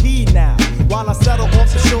to the P now, while I settle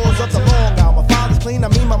off the shores of the Long Island. My father's clean, I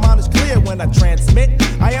mean my mind is clear when I transmit.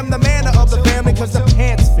 I am the man of the family cause the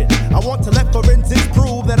pants fit. I want to let forensics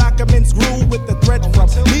prove that I can mince groove with the thread from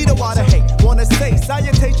me to water hate. Wanna say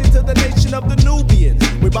salutation to the nation of the Nubians.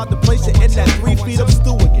 We about to place it in that 3 feet of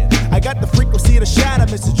stew again. I got the frequency to shatter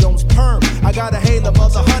Mr. Jones' perm. I got a hail of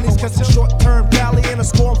other honeys cause it's short-term valley and a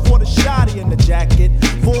scorn for the shotty in the jacket.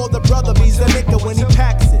 For the brother, he's a nigga when he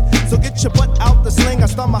packs it. So get your butt out the sling. I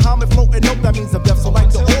start Muhammad floating up, that means I'm deaf. So like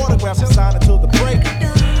the autograph and sign until the break.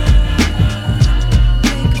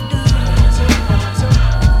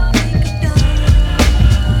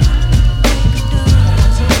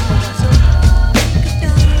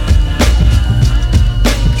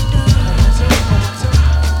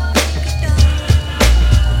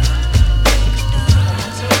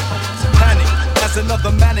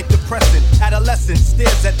 Another manic depressant adolescent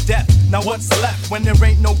stares at death. Now what's left when there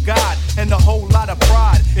ain't no God and a whole lot of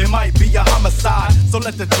pride? It might be a homicide, so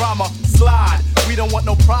let the drama slide. We don't want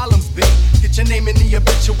no problems, B. Get your name in the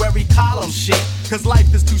obituary column sheet, cause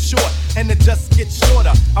life is too short and it just gets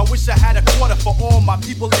shorter. I wish I had a quarter for all my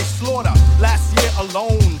people they slaughter. Last year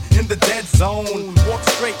alone in the dead zone. Walk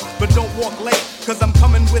straight but don't walk late, cause I'm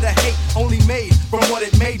coming with a hate only made from what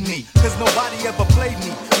it made me. Cause nobody ever played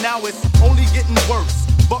me, now it's only getting worse.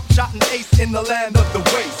 Buckshot and ace in the land of the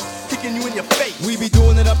waste, kicking you in your face. We be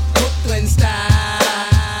doing it up Brooklyn style.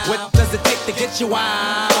 What does it take to get you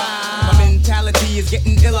wild? My mentality is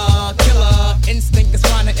getting iller, killer instinct is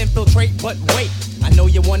trying to infiltrate, but wait, I know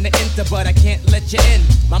you want to enter, but I can't let you in.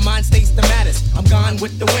 My mind stays the maddest, I'm gone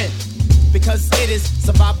with the wind, because it is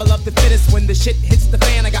survival of the fittest. When the shit hits the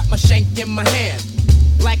fan, I got my shank in my hand.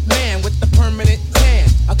 Black man with the permanent tan,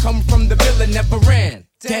 I come from the villain, never ran.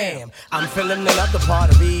 Damn, I'm feeling another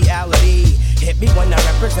part of reality. Hit me when I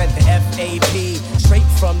represent the FAP. Straight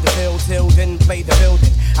from the field till then play the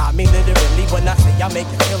building. I mean literally when I say I make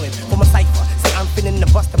a killing. For my cipher, say I'm finna the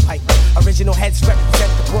Buster Piper. Original heads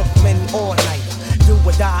represent the Brooklyn all-nighter. do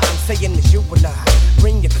or die, I'm saying it's you and I.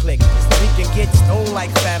 Bring your click so we can get stoned like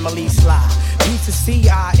family slide. Beats a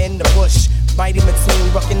CI in the bush. Mighty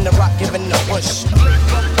Mateen rockin' the rock, giving the push.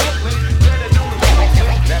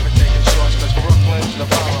 Never taking shorts, cause Brooklyn's the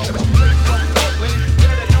borough.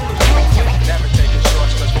 Never taking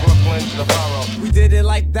shorts, cause Brooklyn's the borough. We did it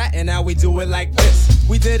like that, and now we do it like this.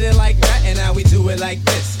 We did it like that, and now we do it like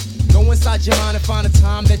this. Go inside your mind and find a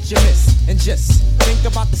time that you miss. And just think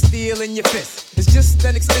about the steel in your fist. It's just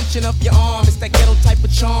an extension of your arm. It's that ghetto type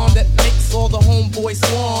of charm that makes all the homeboys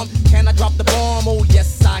swarm. Can I drop the bomb? Oh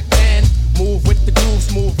yes I can. Move with the groove,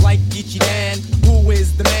 smooth like Geechee Dan. Who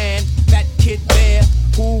is the man? That kid there.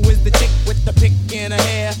 Who is the chick with the pick in her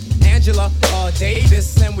hair? Angela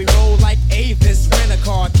Davis, and we roll like Avis. Rent a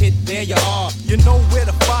car, kid, there you are. You know where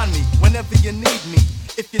to find me whenever you need me.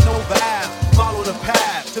 If you know the path, follow the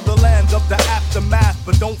path to the land of the aftermath,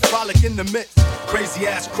 but don't frolic in the midst. Crazy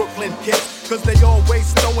ass Crooklyn kids, cause they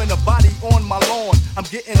always throwing a body on my lawn. I'm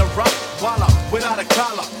getting a rock while I'm without a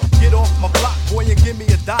collar. Get off my block, boy, and give me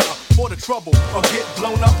 $1 for the trouble, or get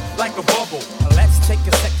blown up like a bubble. Let's take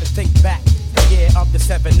a sec to think back. The year of the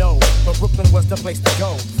 7-0, but Brooklyn was the place to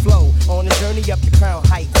go. Flow on a journey up the Crown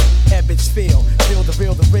Heights. Ebbets feel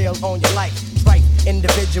the real on your life. Strike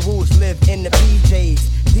individuals live in the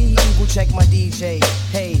PJs. The Eagle check my DJ.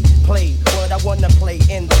 Hey, play what I wanna play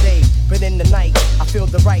in the day, but in the night I feel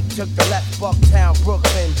the right. Took the left, Bucktown,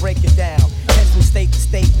 Brooklyn, break it down. Head from state to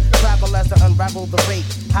state, travel as I unravel the rate.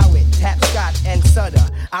 How it tap Scott and Sutter.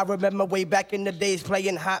 I remember way back in the days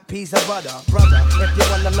playing hot piece of butter. Brother, if you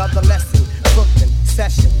want another lesson, Brooklyn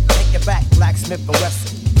session, take it back, Blacksmith and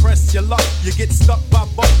Wesson. Press your luck, you get stuck by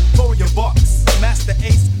buck for your bucks. Master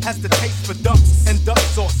Ace has the taste for ducks and duck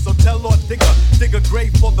sauce, so tell Lord Digger, dig a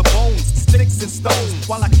grave for the bones, sticks and stones,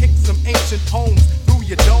 while I kick some ancient poems through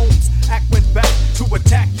your domes. Act went back to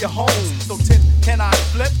attack your home. So Tip, can I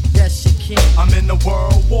flip? Yes, you can. I'm in the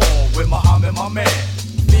world war with Muhammad, my man.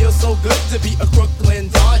 Feels so good to be a Brooklyn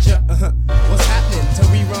Dodger. What's happening to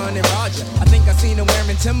rerun and Roger? I think I seen him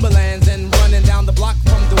wearing Timberlands and running down the block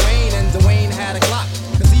from Dwayne, and Dwayne had a Glock.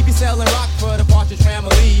 Cause he be selling rock for the Partridge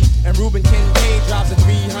Family. And Ruben Kincaid drops a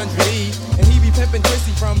 300E. And he be pimping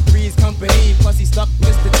Chrissy from Three's Company. Plus he stuck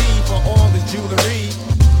Mr. T for all his jewelry.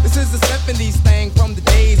 This is the 70s thing from the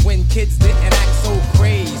days when kids didn't act so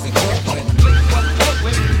crazy. Brooklyn.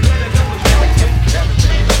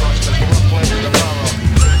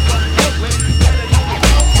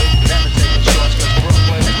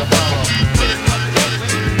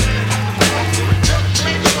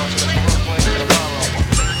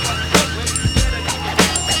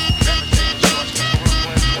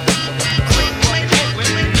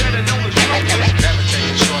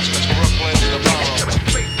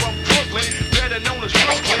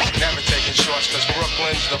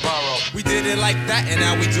 We did it like that, and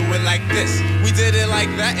now we do it like this. We did it like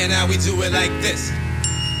that, and now we do it like this.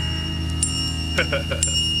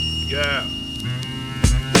 Yeah.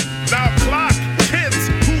 Now clock, kids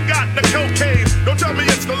who got the cocaine. Don't tell me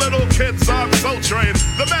it's the little kids on Soul Train.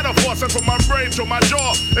 The metaphor sent from my brain to my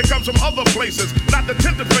jaw. It comes from other places, not the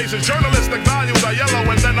tinted faces. Journalistic values are yellow,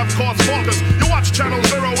 and then of course falters. You watch Channel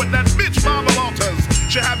Zero with that bitch Marvel Alters.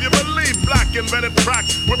 Should have you believe black invented crack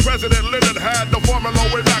when President Lyndon had the formula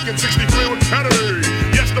way back in 63 with Kennedy.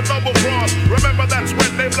 Yes, the double cross. Remember that's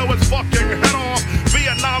when they blow his fucking head off.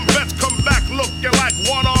 Vietnam vets come back looking like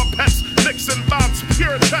one-armed pets. Nixon bombs,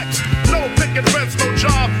 pure checks. No picket fence, no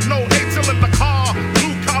job, no eight-cylinder car.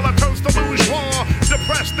 Blue collar turns to bourgeois.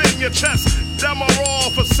 Depressed in your chest. Them are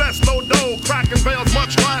all for cess, no dough. Cracking veils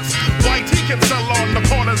much less. White he can sell on the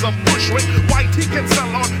corners of Bushwick. White he can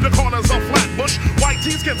sell on the corners of Flatbush. White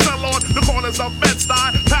tees can sell on the corners of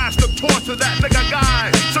Bed-Stuy. Pass the torch to that nigga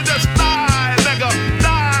guy. So just die, nigga.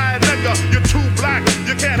 Die, nigga. You're too black.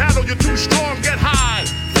 You can't handle. You're too strong. Get high.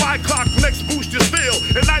 Fly clock next boost your steel.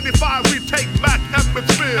 In 95 we take back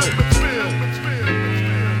Emmetsville.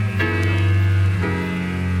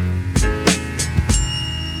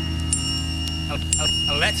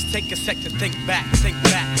 Let's take a sec to think back,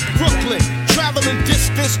 Brooklyn, traveling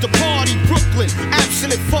distance to party. Brooklyn,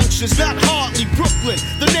 abstinent functions, not hardly. Brooklyn,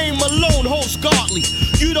 the name alone holds godly.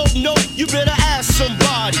 You don't know, you better ask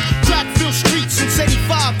somebody. Crackville streets since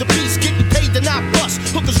 85, the beats getting paid to not bust.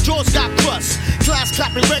 Hookers' jaws got crust, class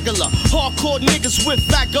clapping regular. Hardcore niggas with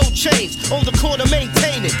fat gold chains, on the corner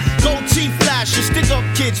maintaining. Gold teeth flash. fashion. Stick up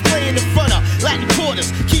kids playing in front of Latin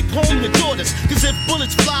quarters. Keep home your daughters, cause if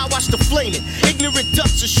bullets fly, watch the flaming. Ignorant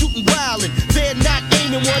ducks are shooting wild and they're not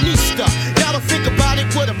aiming one Easter. Now to think about it,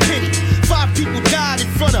 what a pity. 5 people died in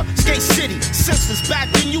front of Skate City. Senseless back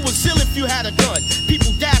then, you was ill if you had a gun.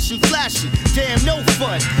 People dashing, flashing, damn no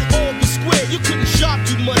fun. All be square, you couldn't shop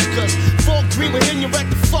too much, cause Fort Greene would hit you right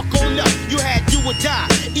the fuck on up. You had do or die.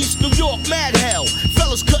 East New York, mad hell.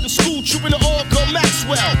 Fellas cutting school, trooping to all go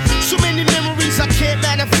Maxwell. So many memories I can't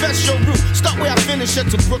manifest your route. Start where I finish at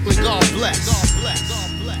to Brooklyn, God bless. God bless.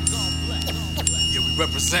 Yeah, we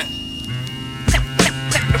represent.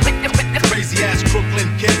 Crazy ass Brooklyn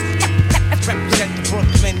kids. Represent the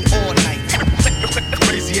Brooklyn all night.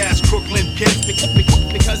 Crazy ass Brooklyn kids.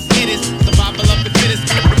 Because it is survival of the fittest.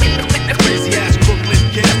 Crazy ass Brooklyn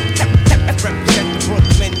kids. Represent the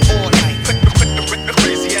Brooklyn all night.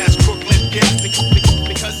 Crazy ass Brooklyn kids.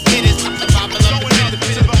 Because it is survival of the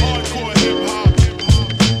fittest. Hardcore hip hop.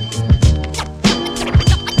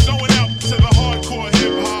 Going out to the hardcore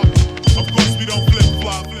hip hop. Of course we don't flip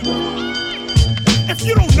flop. If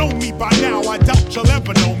you don't know me by now, I doubt you'll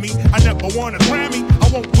ever know me. I never won a Grammy, I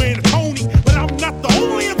won't win a Tony, but I'm not the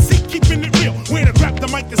only MC keeping it real. When I grab the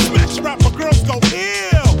mic and smash rap, my girls go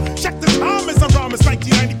ill. Check the time as I rhyme, it's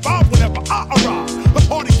 1995 whenever I arrive. The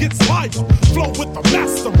party gets liver, flow with the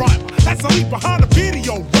master rhymer. That's a leap behind a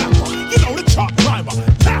video rapper. You know the chart climber,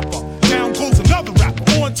 tapper. Down goes another rapper,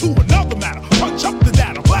 on to another matter. Punch up the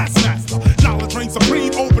data, blast master. Knowledge reigns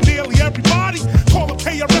supreme over nearly everybody. Call a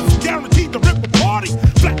KRS guaranteed to rip a party.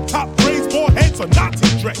 Flat top braids, more heads or Nazi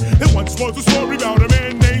dread. There once was a story about a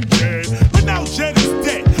man named Jed, but now Jed is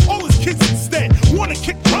dead. All his kids instead wanna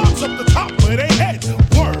kick bombs up the top of their head.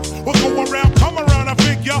 Word, we'll go around, come around, I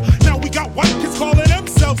figure. Now we got white kids calling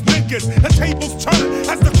themselves niggas. The tables turn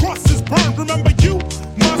as the crosses burn. Remember, you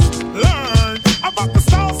must learn about the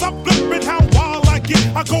styles I flip and how wild I get.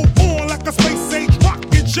 I go on like a space age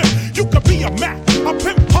rocket ship. You could be a Mac, a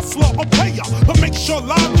pimp, hustler, a player, but make sure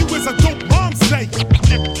live you is a dope rhyme say.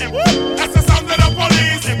 That's the sound of the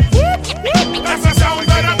police. That's the sound of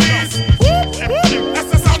the beast. That's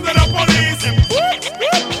the sound of the police.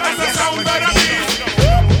 That's the sound of the beast.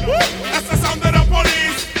 That's the sound of the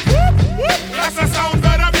police. That's the sound of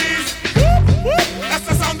the beast. That's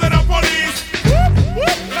the sound of the police.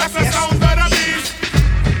 That's the sound of the beast.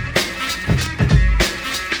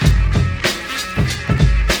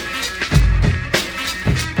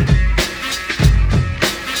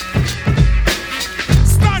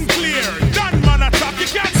 Stand clear, done man attack. You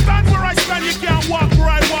can't stand where I stand, you can't walk where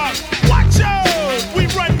I walk. Watch out, we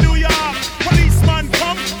run New York. Policeman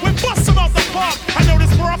come, we bust him out the park. I know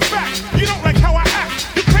this for a fact, you don't like how I act.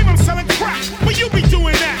 You claim I'm selling crack, but you be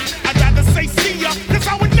doing that. I'd rather say see ya, cause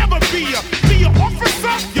I would never be ya. Be your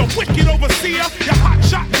officer, you wicked overseer. Your hot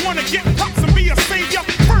shot, wanna get props and be a savior.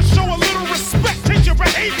 First show a little respect, change your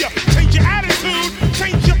behavior. Change your attitude,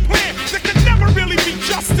 change your plan. There can never really be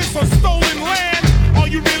justice on stolen land. Are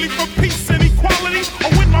you really for peace and equality?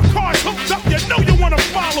 Or when my car's hooked up, you know you wanna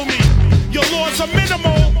follow me. Your laws are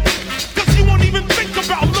minimal, cause you won't even think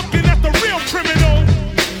about looking at the real criminal.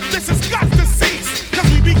 This has got to cease, cause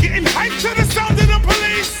we be getting hyped to the sound of the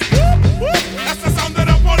police. That's the sound of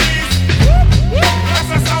the police. That's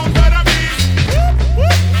the sound of the beast.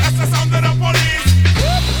 That's the sound of the police.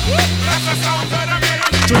 That's the sound of the beast.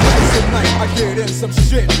 Tonight I get in some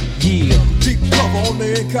shit. Yeah. Deep cover on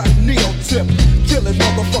the incognito tip. Killing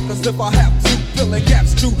motherfuckers if I have to. Filling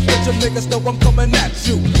gaps too. Let your niggas know I'm coming at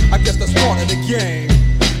you. I guess that's part of the game.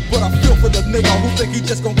 But I feel for the nigga who think he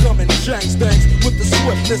just gon' come and change things with the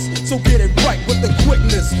swiftness. So get it right with the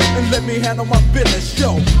quickness and let me handle my business.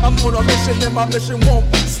 Yo, I'm on a mission and my mission won't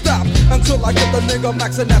stop until I get the nigga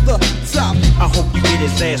maxing at the top. I hope you get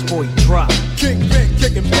his ass before he drop. Kingpin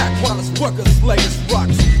kicking back while his workers lay his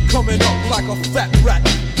rocks. Coming up like a fat rat.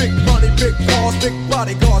 Big money, big cars, big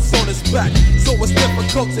bodyguards on his back. So it's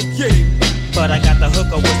difficult to get him. But I got the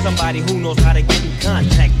hooker with somebody who knows how to get in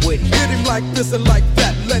contact with him. Hit him like this and like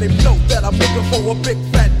that. Let him know that I'm looking for a big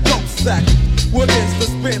fat dope sack. What is the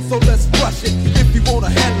spin? So let's rush it. If you wanna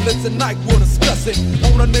handle it tonight, we'll discuss it.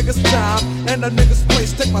 On a nigga's time and a nigga's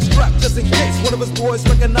place. Take my strap just in case one of his boys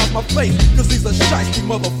recognize my face. Cause he's a shiesty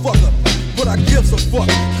motherfucker. But I gives a fuck,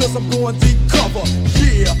 cause I'm going deep cover.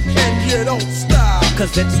 Yeah, and you don't stop.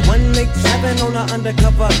 Cause it's 187 on an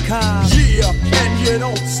undercover car. Yeah, and you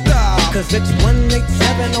don't stop. Cause it's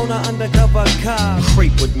 187 on an undercover car.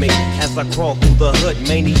 Creep with me as I crawl through the hood.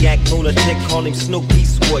 Maniac, lunatic, call him Snoop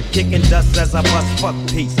Eastwood. Kicking dust as I bust fuck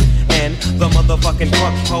peace. and the motherfucking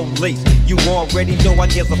fuck police. You already know I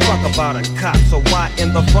give a fuck about a cop, so why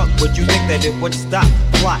in the fuck would you think that it would stop?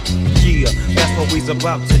 Plot, yeah, that's what we's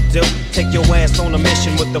about to do. Take your ass on a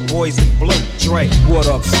mission with the boys in blue. Dre, what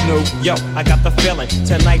up, Snoop? Yo, I got the feeling,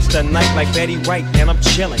 tonight's the night like Betty Wright, and I'm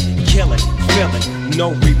chilling, killing, feeling,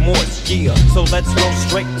 no remorse, yeah. So let's go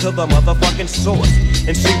straight to the motherfucking source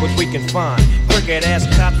and see what we can find. Crooked ass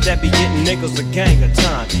cops that be getting niggas a gang of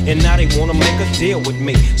time, and now they wanna make a deal with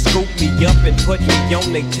me. Scoop me up and put me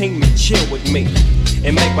on their team and chill with me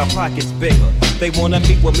and make my pockets bigger. They wanna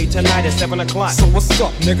meet with me tonight at 7 o'clock. So what's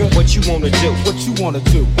up, nigga? What you wanna do? What you wanna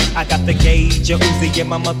do? I got the gauge, a Uzi, and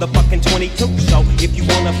my motherfucking 22. So if you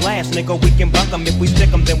wanna blast, nigga, we can buck 'em. If we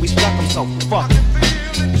stick 'em, then we stuck 'em. So fuck.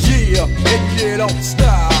 Yeah, and you don't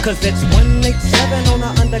stop. Cause it's 187 on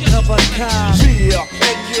an undercover car. Yeah,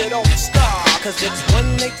 and you don't stop. Cause it's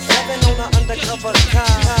 187 on an undercover car.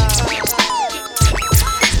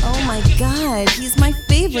 Oh my god, he's my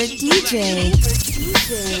favorite DJ.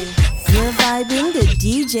 You're vibing to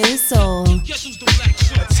DJ Soul.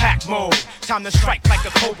 Attack mode, time to strike like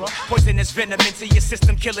a cobra. Poisonous venom into your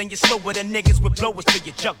system, killing you slower than niggas with blowers to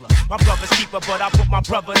your juggler. My brother's keeper, but I put my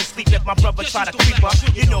brother to sleep if my brother try to creep up.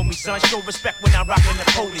 You know me, son, show respect when I'm rocking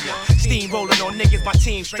Napoleon. Steamrolling on niggas, my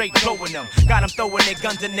team straight blowing them. Got them throwing their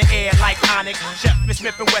guns in the air like Onyx. Chef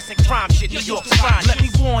Smith and Wesson crime shit, New York's fine. Let me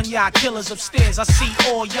warn y'all, killers upstairs, I see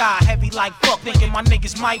all y'all. Heavy like fuck, thinking my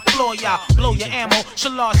niggas might floor y'all. Blow your ammo,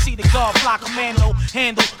 Shalar see the guard, fly commando.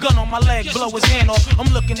 Handle, gun on my leg, blow his hand off.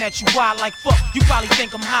 I'm looking at you wild like fuck. You probably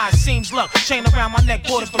think I'm high, seems luck. Chain around my neck,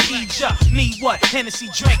 border from Egypt. Need what? Hennessy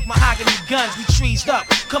drink, mahogany guns, we trees up.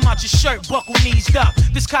 Come out your shirt, buckle knees up.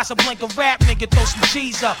 This Casablanca rap nigga, throw some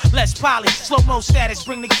cheese up. Less poly, slow-mo status,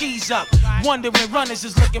 bring the keys up. Wondering runners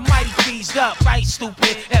is looking mighty feased up. Right,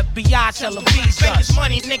 stupid, FBI tell them fees up. This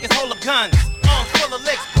money, niggas hold up guns. Full of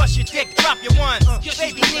licks, bust your dick, drop your ones.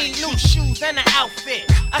 Baby need new shoes and an outfit.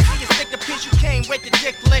 I see you stick the pitch, you came with the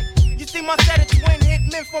dick lick. You see my set of twin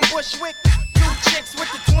hitmen from Bushwick? 2 chicks with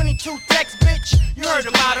the 22 text, bitch. You heard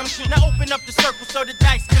about them. Now open up the circle so the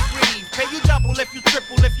dice can breathe. Pay you double if you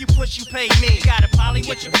triple, if you push, you pay me. Got a poly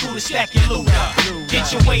with your crew to stack your loot up.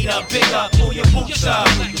 Get your weight up, big up, pull your boots up.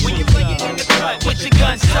 When you play it in the cut, with your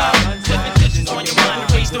guns up. Flipping dishes on your mind,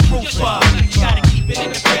 raise the roof up. Gotta keep it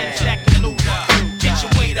in the bed, stack your loot up. Get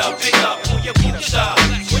your weight up, big up, pull your boots up.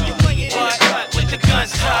 When you play it in the cut, with the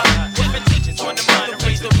guns up. Flipping dishes on the mind,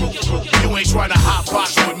 raise the roof up. You ain't trying to hot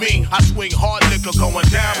box with me. I swing hard liquor going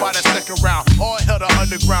down by the second round. All hell to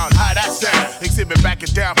underground. How that sound? Exhibit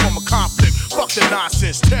backing down from a conflict. Fuck the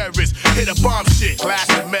nonsense. Terrorists hit a bomb shit. Glass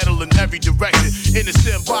and metal in every direction.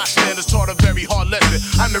 Innocent bystanders taught a very hard lesson.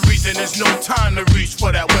 I'm the reason there's no time to reach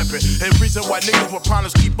for that weapon. And reason why niggas with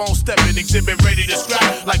problems keep on stepping. Exhibit ready to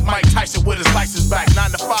scrap like Mike Tyson with his license back.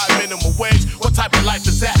 9 to 5 minimum wage. What type of life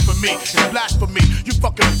is that for me? It's blasphemy. You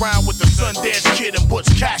fucking around with the Sundance Kid and Butch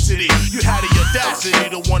Cassidy. You had the audacity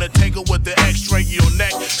to wanna tangle with the X-string in your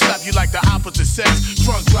neck. Slap you like the opposite sex.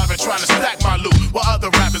 Drunk driving trying to stack my loot. While other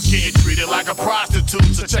rappers getting treated like a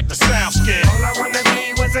prostitute. So check the sound scan. All I wanna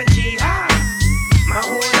be was a G-high. My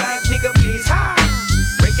whole life, nigga, please high.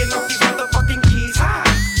 Breaking off these motherfucking keys high.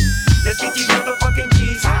 Let's get these motherfucking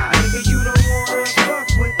keys high. Nigga, you don't wanna fuck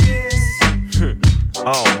with this.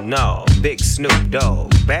 Oh no, Big Snoop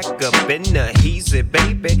Dogg, back up in the heezy,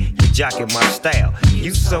 baby. You jocking my style,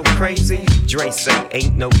 you so crazy. Dre say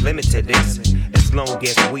ain't no limit to this. As long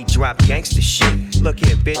as we drop gangsta shit. Look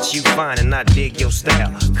here, bitch, you fine and I dig your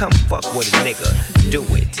style. Come fuck with a nigga, do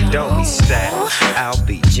it, don't be style. I'll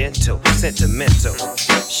be gentle, sentimental.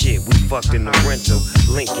 Shit, we fucked in the rental,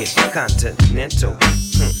 Lincoln Continental.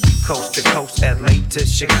 Coast to coast, LA to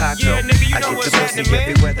Chicago. Yeah, nigga, you I know get what's the pussy happening, man.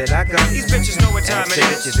 everywhere that I go. These bitches know what time Ask it the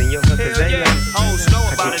is. bitches in your hood, cause they know. Hoes know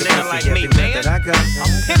about a nigga like me, man. That I go.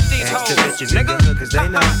 I'm pimp these Ask the hoes, bitches in your nigga. hood, cause they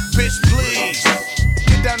know. Bitch, please.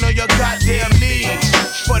 Get down on your goddamn knees.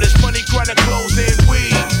 For this money, chronic clothes and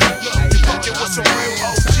weed. You fucking with some real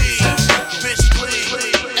OGs. Bitch, please.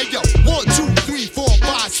 Hey yo, 1, 2, 3, 4,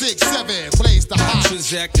 5, 6, 7. Blaze the hot.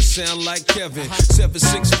 Transact to sound like Kevin.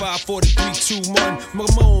 765-4321.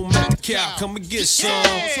 Mamone at the cap, come and get some.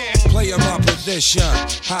 Play my position.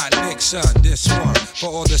 Hot Nixon, this one. For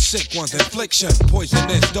all the sick ones, infliction.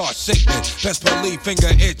 Poisonous, dark sickness. Best believe finger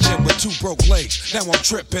itching with 2 broke legs. Now I'm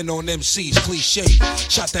tripping on MC's cliche.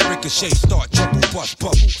 Shot that ricochet, start trouble, bust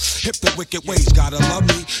bubble. Hip the wicked ways, gotta love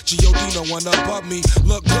me. G.O.D. no one above me.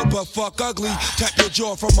 Look good but fuck ugly. Tap your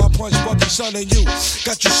jaw from my punch, buggy, son, and you.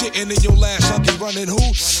 Got you shitting in your last huggy, running who?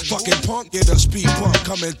 Fucking punk, get a speed bump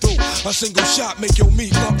coming through. A single shot make your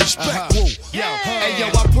meat lumpy spit. Select woo. Yo, hey yo,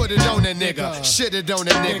 I put it on a nigga, shit it on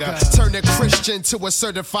a nigga, turn a Christian to a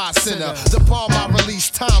certified sinner. The bomb I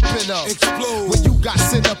released, time pin up. Explode. When you got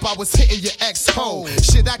sent up, I was hitting your ex-hoe.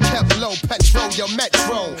 Shit, I kept low, petrol, your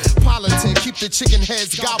metro. Politic, keep the chicken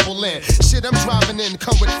heads gobbling. Shit, I'm driving in,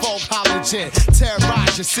 come with folk halogen.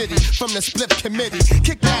 Terrorize your city from the split committee.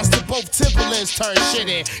 Kick ass to both Timberlands, turn shit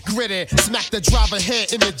in. Gritty, smack the driver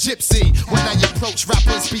head in the gypsy. When I approach,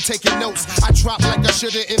 rappers be taking notes. I drop like I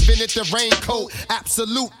should've invented the raincoat.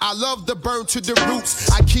 Absolute, I love the burn to the roots.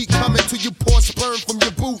 I keep coming till you pour sperm from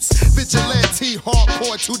your boots. Vigilante,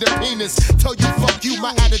 hardcore to the penis. Tell you fuck you,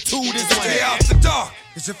 my attitude is Stay out the dark.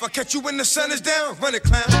 Cause if I catch you when the sun is down, run it,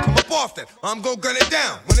 clown, come up off that. I'm gon' gun it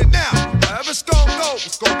down, run it down. However it's gon' go,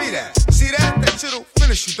 it's gon' be that. See that? That shit'll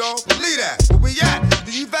finish you, dog. Believe that. Where we at?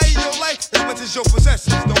 Do you value your life as much as your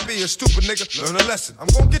possessions? Don't be a stupid nigga, learn a lesson. I'm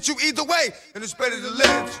gon' get you either way, and it's better to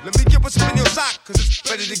live. Let me get what's in your sock, cause it's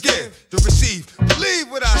better to give, to receive.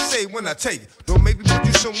 Believe what I say when I tell you. Don't make me put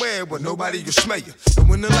you somewhere where nobody can smell you. And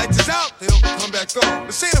when the lights is out, they don't come back on.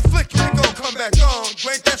 This ain't a flick, you ain't gon' come back on.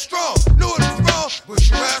 You ain't that strong, knew it was wrong, but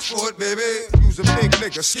you asked for it, baby. You's a big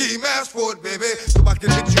nigga, scheme, ask for it, baby. So I can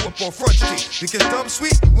hit you up on Front Street. You get dumb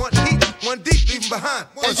sweet, you want heat, one deep, leave behind.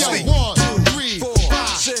 One hey, sweet. yo, 1, 2, 3, 4, 5,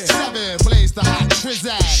 6, 7, blaze the hot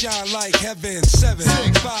trizac. Shine like heaven, 7,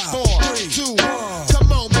 6, 5, 4, 3, 2, 1.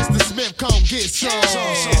 Come on, Mr. Smith, come get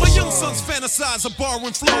some. My young sons fantasize of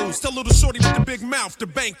borrowing flows. Tell little shorty with the big mouth, the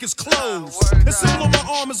bank is closed. The symbol on my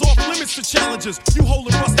arm is off limits to challenges. You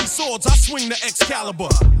holding rusty swords, I swing the Excalibur.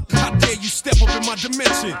 How dare you step up in my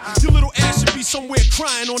dimension? Your little ass should be somewhere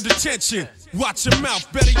crying on detention. Watch your mouth,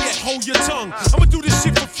 better yet, hold your tongue. I'ma do this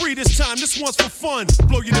shit for free this time, this one's for fun.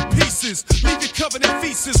 Blow you to pieces, leave you covered in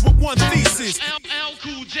feces with one thesis. LL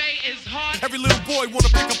Cool J is hard. Every little boy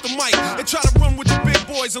wanna pick up the mic and try to run with the big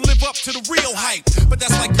boys and live up to the real hype. But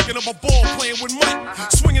that's like picking up a ball playing with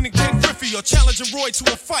Mike, swinging in Ken Griffey or challenging Roy to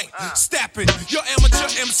a fight. Stapping, your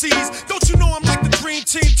amateur MCs. Don't you know I'm like the dream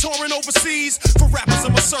team touring overseas? For rappers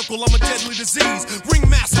in my circle, I'm a deadly disease.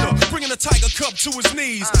 Ringmaster, bringing a tiger cub to his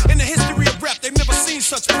knees. In the history of rap, they've never seen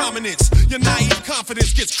such prominence. Your naive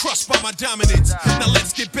confidence gets crushed by my dominance. Now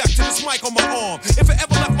let's get back to this mic on my arm. If it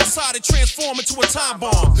ever left my side, it transformed into a time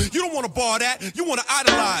bomb. You don't wanna bar that, you wanna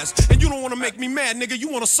idolize. And you don't wanna make me mad, nigga, you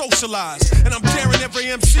wanna socialize. And I'm daring every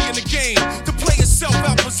MC in the game to play itself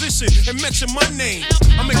out position and mention my name.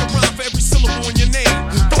 I make a rhyme for every syllable in your name.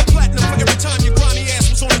 Go platinum for every time your grimy ass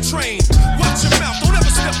was on the train. Watch your mouth, don't ever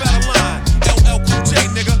step out of line. LL Cool J,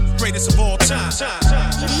 nigga, greatest of all time.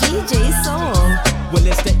 DJ Soul. Well,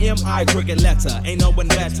 it's the M.I. cricket letter, ain't no one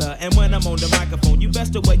better. And when I'm on the microphone, you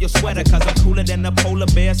best to wear your sweater, cause I'm cooler than the polar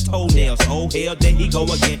bear's toenails. Oh hell, there he go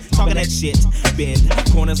again, talking that shit. Bend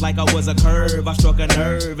corners like I was a curve, I struck a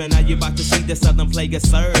nerve. And now you about to see the southern player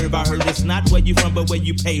serve. I heard it's not where you from, but where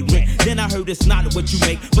you pay rent. Then I heard it's not what you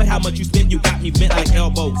make, but how much you spend. You got me bent like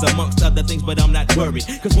elbows, amongst other things, but I'm not worried.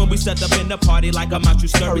 Cause when we set up in the party like I'm out, you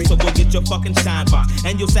scurry. So go get your fucking shine box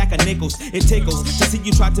and your sack of nickels. It tickles to see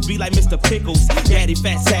you try to be like Mr. Pickles. Daddy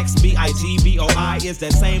Fat Sacks, B-I-G-B-O-I is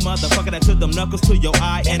that same motherfucker that took them knuckles to your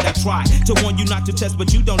eye. And I try to warn you not to test,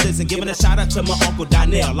 but you don't listen. Giving a shout out to my Uncle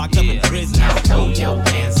Donnell, locked up in prison. Now throw your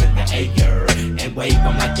hands in the air and wave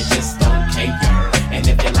them like you just don't care. And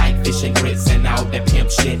if you like fish and grits and all that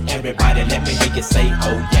pimp shit, everybody let me hear you say,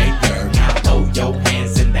 oh yeah. Now throw your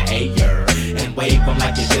hands in the air and wave them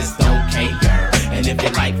like you just don't care. And if you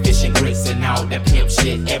like fish and grits and all that pimp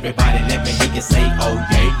shit, everybody let me hear you say, oh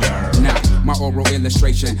yeah. Now, my oral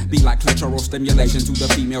illustration be like clitoral stimulation to the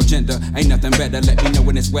female gender. Ain't nothing better, let me know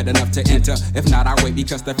when it's wet enough to enter. If not, I wait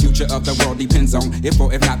because the future of the world depends on if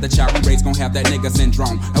or if not the child we raise gon' have that nigga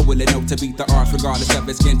syndrome. Or will it know to beat the odds regardless of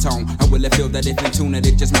its skin tone? Or will it feel that if in tune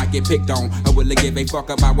it just might get picked on? Or will it give a fuck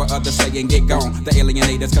about what others say and get gone? The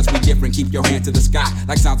alienators, cause we different, keep your hand to the sky.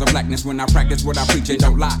 Like sounds of blackness when I practice what I preach and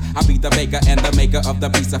don't lie. I be the baker and the maker of the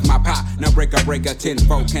piece of my pie. Now break a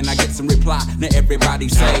tenfold, can I get some reply? Now everybody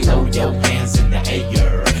say, throw your hands in the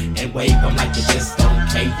air and wave them like you just don't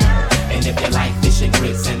care. And if you like fish and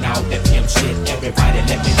grits and all that pimp shit, everybody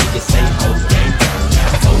let me hear you say, oh yeah.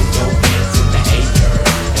 Now throw your hands in the air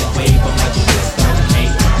and wave them like you just don't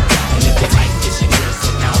care. And if you like fish and grits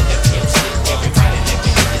and all that pimp shit, everybody let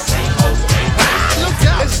me hear you say, oh yeah. Look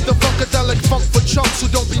out! It's the funkadelic funk for chumps who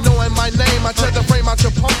don't be knowing my name. I tear the frame out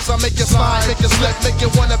your pumps, I make you slide, make you slip, make you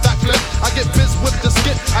wanna backflip. I get biz with the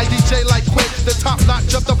skit, I DJ like Quick, the top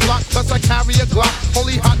notch of the block, plus I carry a Glock.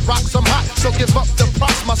 Holy hot rocks, I'm hot, so give up the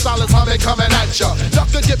props. My style is how they coming at ya. Duck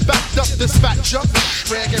or get backed up, dispatch ya.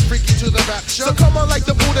 Drag and freaky to the rapture. So come on like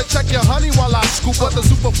the Buddha, check your honey while I scoop up the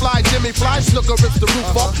super fly Jimmy Fly. Snooker rips the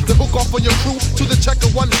roof off. The hook off on your crew to the checker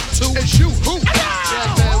 1, 2. And shoot, who?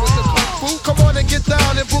 Yeah, man, with the kung fu. Come on and get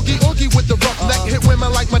down and boogie oogie with the rough neck. Hit women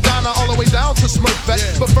like Madonna all the way down to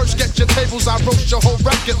Smurfette. But first get your tables, I roast your whole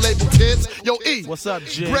record label, kids. Yo, E. What's up,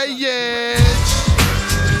 Jim? Grayage.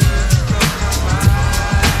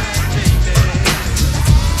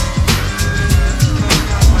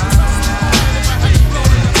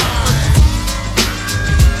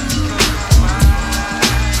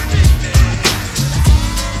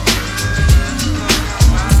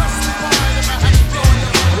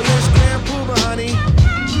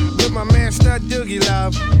 Doogie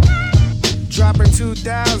Love, dropping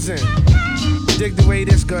 2,000. Dig the way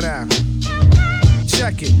this go down.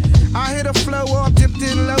 Check it. I hit a flow off, dipped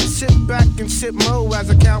in low, sit back and sip mo as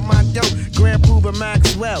I count my dough. Grand Pooba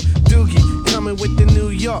Maxwell, Doogie, coming with the New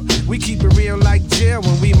York. We keep it real like jail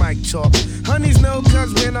when we might talk. Honeys know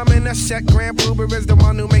cause when I'm in a set, Grand Pooba is the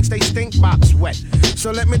one who makes they stink box wet.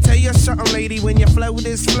 So let me tell you something, lady, when your float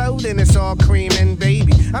is floating, it's all cream and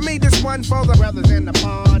baby. I made this one for the brothers in the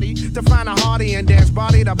party, to find a hearty and dance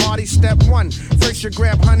body to body. Step 1, first you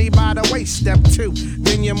grab honey by the waist. Step 2,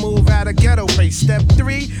 then you move at a ghetto pace. Step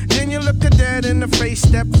 3, then you look a dead in the face.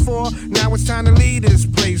 Step 4, now it's time to lead this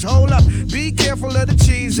place. Hold up, be careful of the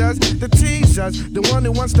cheesers, the teasers, the one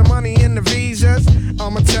who wants the money and the visas.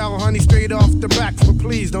 I'ma tell honey straight off the back, but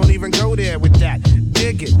please don't even go there with that.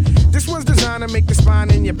 Dig it. This was designed to make the spine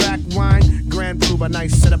in your back whine. Grand Pooba,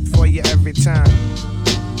 nice setup for you every time.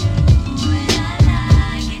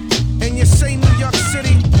 And you say New York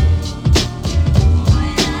City.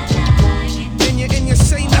 And you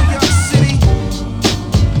say New York City.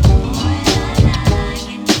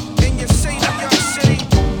 And you say New York City.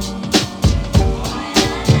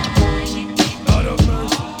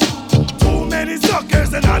 Too many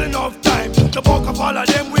suckers and not enough time to poke up all of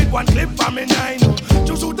them with one clip from me 9.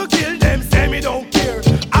 To shoot to kill them, say me don't care.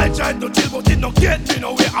 I tried to chill but it don't get me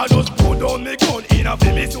nowhere. I just put down me gun in a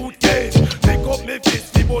me suitcase. Pick up me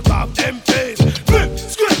fist, me both of them face. Flip,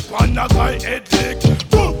 script on the guy head lick.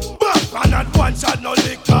 Boom, back, and at one shot no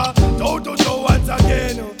liquor. Toe to toe once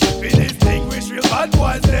again. We distinguish real bad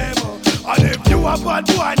boys them. And if you a bad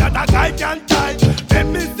boy that a guy can tie, let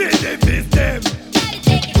me see the fist them.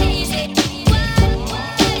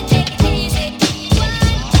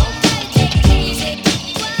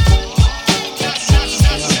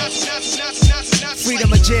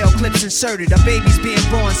 Freedom of jail, clips inserted. A baby's being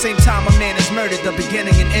born, same time a man is murdered. The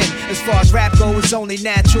beginning and end. As far as rap goes, it's only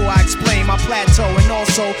natural. I explain my plateau and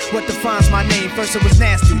also what defines my name. First it was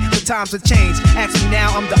nasty, but times have changed. Ask me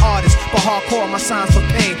now, I'm the artist, but hardcore my signs for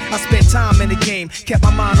pain. I spent time in the game, kept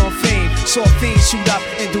my mind on fame. Saw fiends shoot up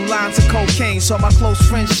and do lines of cocaine. Saw my close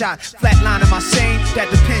friend shot, flatline in my sane. That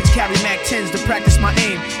depends, carry Mac 10s to practice my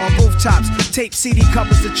aim. On rooftops, tape CD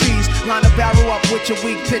covers the trees. Line a barrel up with your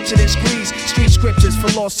weak picture then squeeze. Street scriptures for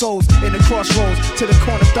lost souls in the crossroads. To the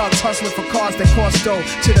corner thugs hustling for cars that cost dough.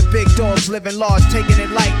 To the big dogs living large, taking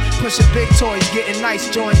it light. Pushing big toys, getting nice,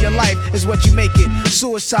 join your life is what you make it.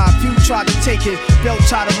 Suicide, few tried to take it. Belt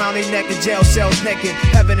tied around their neck in jail cells naked.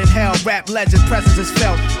 Heaven and hell, rap legend, presence is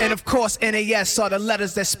felt. And of course, NAS are the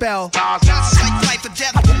letters that spell. Not psych, life or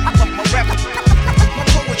death. My rap, my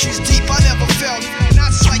poetry's deep, I never felt.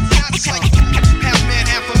 Not psych, half man,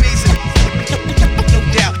 half amazing. No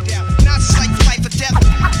doubt. Not psych, life or death.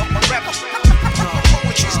 My rap, my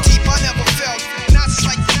poetry's deep, I never felt. Not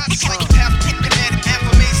psych, half man, half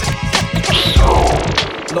amazing.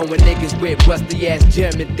 Blowing niggas with rusty ass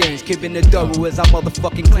German things. Giving the double as I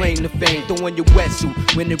motherfucking claim the fame. Throwing your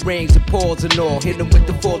wetsuit when it rains and pours and all. Hit them with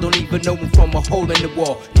the fall, don't even know them from a hole in the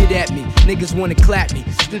wall. Get at me, niggas wanna clap me.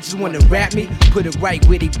 Snitches wanna rap me, put it right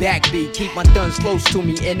where they back be. Keep my guns close to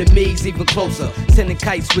me, enemies even closer. Sending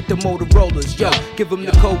kites with the Motorola's, yo. Give them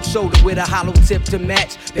the cold shoulder with a hollow tip to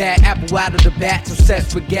match. Bad apple out of the bat,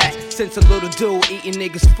 obsessed with gas. Since a little dude eating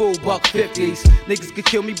niggas full $1.50s. Niggas could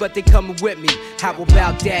kill me, but they coming with me. How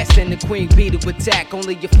about that? Send the queen bee to attack.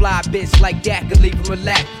 Only your fly bitch like that could leave him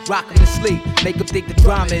relax. Rock him to sleep, make him think the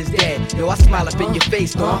drama is dead. Yo, I smile up in your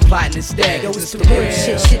face, though I'm plotting instead. Yo, it's the real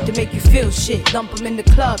shit, shit to make you feel shit. Lump them in the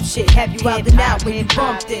club, shit. Have you out and out when you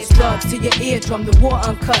bump this. Drugs to your eardrum, the war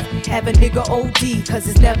uncut. Have a nigga OD, cause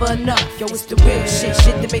it's never enough. Yo, it's the real shit,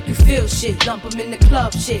 shit to make you feel shit. Lump them in the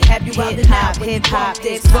club, shit. Have you out and out when you bump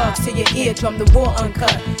this. Drugs to your eardrum, the war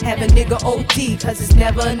uncut. Have a nigga OD, cause it's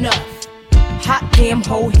never enough. Hot damn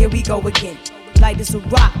hoe, here we go again. light as a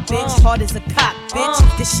rock, bitch. Hard as a cock,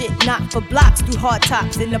 bitch. This shit not for blocks through hard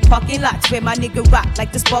tops in the parking lots where my nigga rock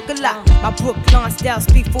like the spark a lot. My Brooklyn style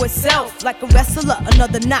speak for itself like a wrestler.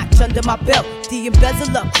 Another notch under my belt. The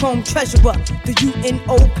embezzler, chrome treasurer, the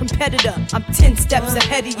UNO competitor. I'm 10 steps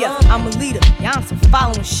ahead of ya. I'm a leader, yeah, I'm some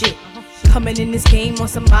following shit. Coming in this game on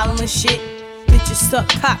some modeling shit. Bitches suck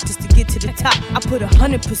cock just to get to the top. I put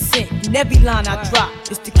 100% in every line I drop.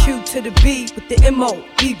 It's the Q to the B with the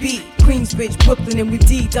M-O-B-B. Queensbridge, Brooklyn, and we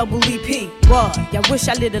D-double-E-P. What? Y'all wish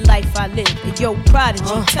I lived the life I live. And yo,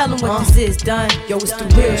 Prodigy, tell them what this is, done. Yo, it's the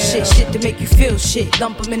real shit, shit to make you feel shit.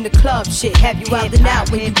 Lump them in the club, shit. Have you out and out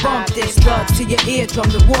when you bump this. Drugs to your eardrum,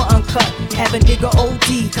 the war uncut. Have a nigga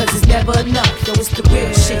OD, cause it's never enough. Yo, it's the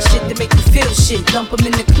real shit, shit to make you feel shit. Lump them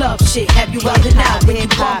in the club, shit. Have you out and out when you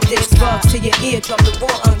bump this. Drugs to your eardrum, the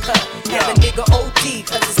war uncut. Have a nigga OD,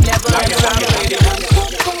 cause it's never enough.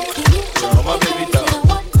 My baby dog.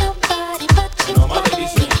 You know my baby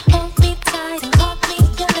sing. Hold me tight and call me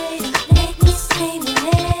your lady. Make me scream your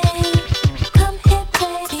name. Come here,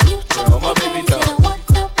 baby, you know my baby dog. Don't want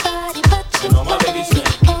nobody but you. You know my baby sing.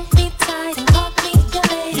 Hold me tight and call me your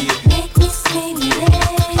lady. Make me scream your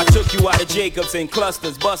name. I took you out of Jacobs and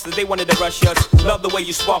clusters, busters. They wanted to rush us. Love the way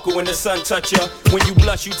you sparkle when the sun touch you. When you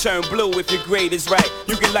blush, you turn blue if your grade is right.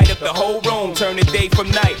 You can light up the whole room, turn the day from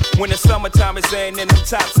night. When the summertime is in and the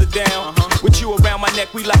tops are down. With you around my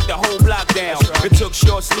neck, we lock the whole block down. It took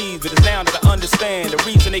short sleeves, but it's now that I understand the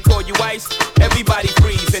reason they call you ice. Everybody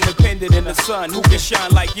freeze, independent in the sun. Who can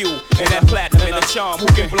shine like you? And that platinum and the charm. Who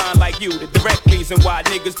can blind like you? The direct reason why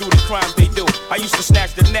niggas do the crimes they do. I used to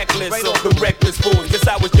snatch the necklace of the reckless fools. Guess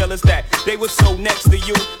I was jealous that they were so next to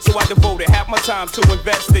you. So I devoted half my time to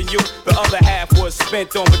invest in you. The other half was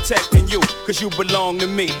spent on protecting you. Cause you belong to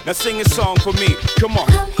me. Now sing a song for me. Come on.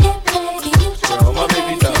 Come here, baby, you know my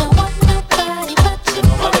baby dog. Don't want nobody but you.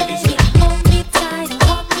 Know my baby sing. Hold me tight and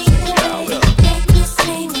call me your lady. Make me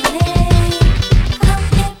scream your name. Come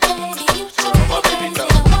here, baby, you know my baby dog.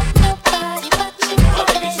 Don't want nobody but you. Know my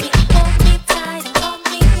baby sing. Hold me tight and call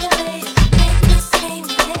me your lady. Make me scream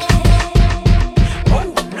your name. Oh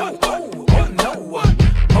no, oh no, oh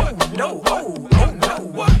no, oh no, oh no,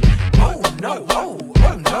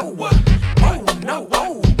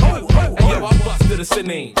 Hey yo, I bust to the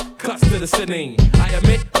sitting, cuts to the sitting. I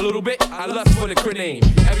admit a little bit, I lust for the crit name.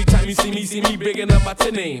 Every time you see me bigging up my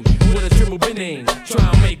tin name. With a triple binning, try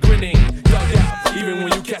and make grinning. Dug out, even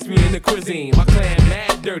when you catch me in the cuisine. My clan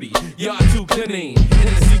mad dirty, y'all too cleaning.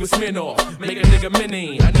 Hennessy with Smirnoff, make a nigga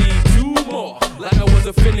minning. I need 2 more, like I was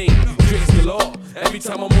a finning. Drinks galore, every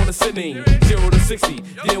time I'm on the sitting. 0 to 60,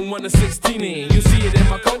 then 1 to 16. You see it in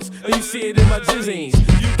my coats, or you see it in my jizzings.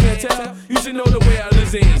 You can't tell, you should know the way I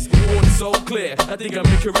listens. Water so clear, I think I'm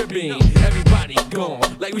in Caribbean. Everybody gone,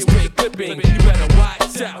 like we straight clipping. You better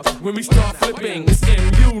watch out when we start flipping. It's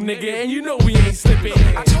MU, nigga, and you know we ain't slipping.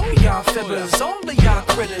 I told y'all fibbers, all of y'all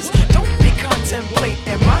critters, don't be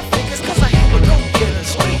contemplating my figures, cause I am a go-getter,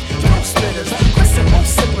 straight throat spitters, Chris and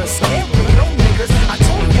most sippers, scared with no niggas. I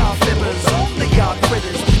told y'all fibbers, all of y'all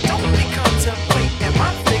critters, don't be contemplating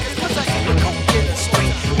my figures, cause I am a go-getter,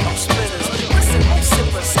 straight throat spitters, Chris and most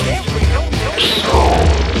sippers, scared with no niggas.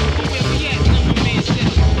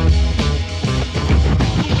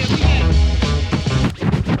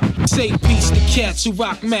 Say peace to cats who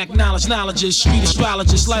rock Mac knowledges, street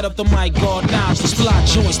astrologists, light up the mic, guard knowledges, fly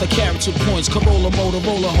joints that carry 2 points, Corolla,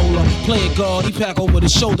 Motorola, holder, play it guard, he pack over the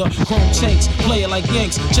shoulder, chrome tanks, play it like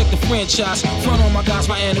Yanks, check the franchise, front on my guys,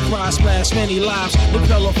 my enterprise, splash many lives,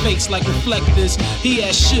 repeller fakes like reflectors, he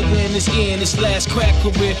has sugar in his ear in his last crack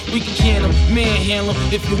career, we can can him, manhandle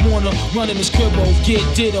him, if you wanna, run in his cribbo, get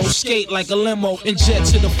ditto, skate like a limo, and jet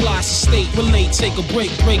to the fly state, relate, take a break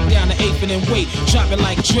down the 8th and then wait, drop it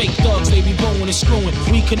like Drake, thugs, they be bowing and screwing.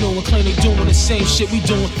 We canoeing, claim they doing the same shit we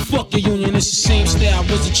doing. Fuck your union, it's the same style.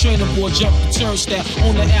 Was a trainer boy, jump the turnstile.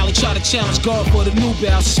 On the alley, try to challenge God for the new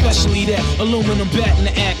bounce. Especially that aluminum bat in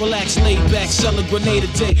the act. Relax, laid back, sell a grenade a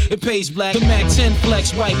day. It pays black. The Mac 10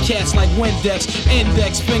 flex, white cats like Windex.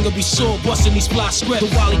 Index, finger be sore, busting these fly script.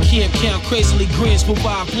 The Wally camp count, crazily grins,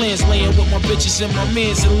 provide plans. Laying with my bitches and my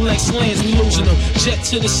mans and Lex lands, we losing them. Jet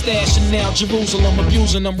to the stash and now Jerusalem,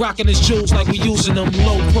 abusing them. Rocking his jewels like we using them.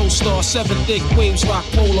 Low pro star, 7 thick waves, rock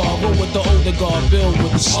polar. Roll with the older guard, build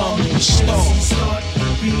with the sun and the stars. Start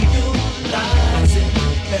realizing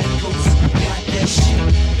that ghost got that shit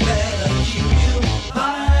that'll keep you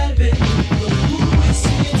vibing. Look who is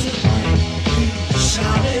here to bring you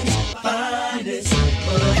Charlotte's finest,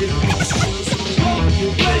 but if it's just wrong, you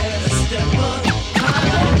better step up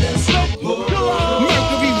behind us.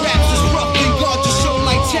 Mercury raps is rough and gorgeous, show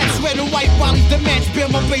like text, red and white, Wally the match, bear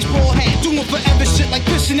my baseball hat. Doing forever shit like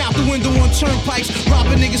pissing out the window on turnpikes.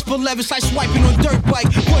 Robbing niggas for levis like swiping on dirt bike.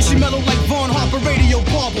 Voice mellow like Vaughn Harper, radio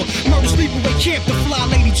barber. Murder sleepaway camp, the fly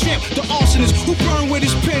lady champ. The arsonist who burn with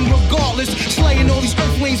his pen regardless. Slaying all these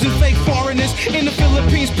earthlings and fake foreigners. In the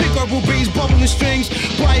Philippines, pick herbal beans, bubbling strings.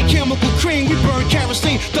 Bright chemical cream, we burn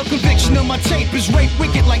kerosene. The conviction of my tape is rape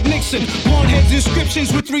wicked like Nixon. Blonde heads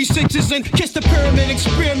inscriptions with 3 6s and kiss the pyramid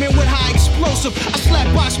experiment with high explosive. I slap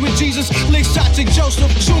box with Jesus, lick shots at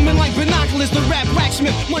Joseph. Zooming like binoculars, the rap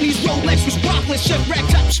blacksmith. Money's Rolex was rockless, chef rack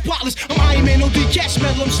top spotless. I'm Iron Man, no cash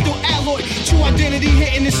metal, I'm still alloy. True identity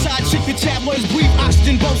hitting inside chicken tabloids. Breathe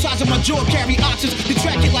oxygen, both sides of my jaw carry oxys.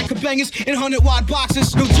 Detract like a bangers in 100-wide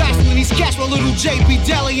boxes. No jostling these cats while little J be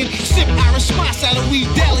dallying. Sip Irish spots out of weed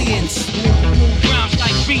dalliance. Rhymes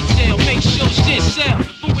like retail, make sure shit sell.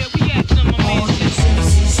 But where we at, some of my man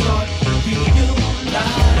says. Start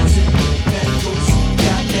realizing that those who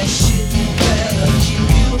got that shit better keep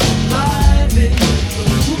you alive.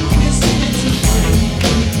 Who is it to bring?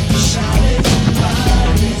 Shout it,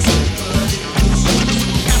 violence, but it was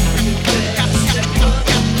you better step up.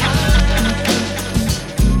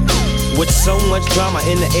 With so much drama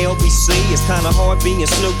in the LBC, it's kinda hard being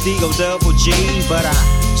Snoop D-O Double G, but I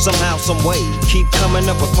somehow, someway keep coming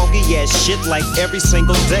up with funky ass shit like every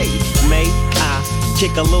single day. May I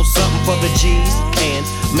kick a little something for the G's and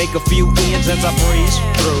make a few ends as I breeze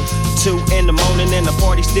through 2 in the morning and the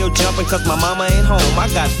party still jumping cause my mama ain't home. I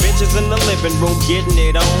got bitches in the living room getting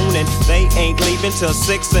it on and they ain't leaving till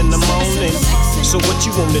 6 in the morning. So what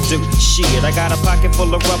you wanna do? Shit, I got a pocket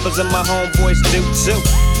full of rubbers and my homeboys do too.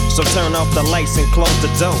 So turn off the lights and close the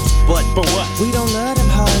doors. But what? We don't love them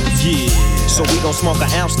hoes. Yeah. So we gon' smoke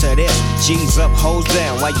an ounce to this. G's up, hoes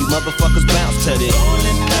down, while you motherfuckers bounce to this.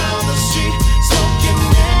 Rolling down the street, smoking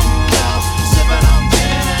windows, sipping on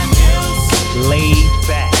gin and juice. Laid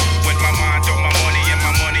back. With my mind on my money and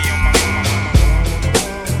my money on my mama.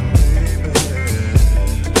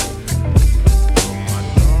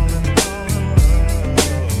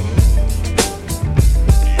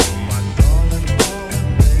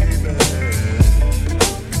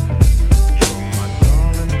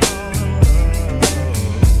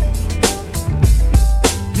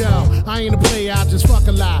 I ain't a player, I just fuck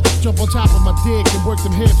a lot. Jump on top of my dick and work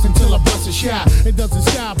them hips until I bust a shot. It doesn't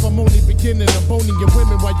stop, I'm only beginning. I'm boning your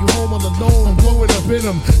women while you home all alone. I'm blowing up in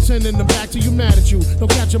them, sending them back to you mad at you.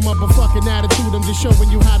 Don't catch a motherfucking attitude, I'm just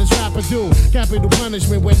showing you how this rapper do. Capital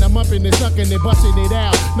punishment when I'm up in it, sucking it, busting it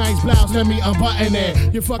out. Nice blouse, let me unbutton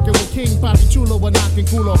it. You're fucking with King Papi Chulo or knocking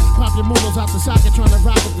culo. Pop your mulos out the socket, trying to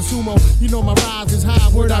rock with the sumo. You know my rise is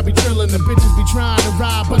high, word I be trillin' them. Bitches be trying to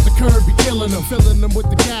ride, but the curve be killing them. Filling them with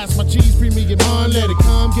the gas, my G's premium on. Let it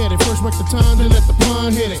come, get it. First work the tongue, then let the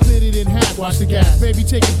pun hit it. Split it in half, watch the gas. Baby,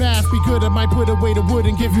 take a bath, be good. I might put away the wood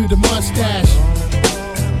and give you the mustache.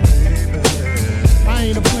 I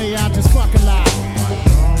ain't a player, I just fuck a lot.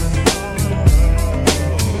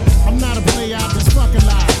 I'm not a player, I just fuck a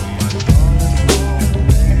lot.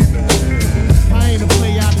 I ain't a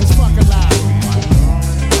player, I just fuck a lot.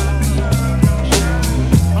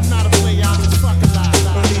 I'm not a player, I just fuck a lot.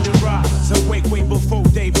 Early to rise, awake way before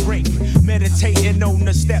daybreak. Meditating on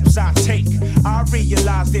the steps I take. I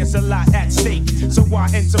realize there's a lot at stake. So I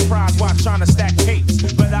enterprise while trying to stack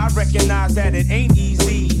capes. But I recognize that it ain't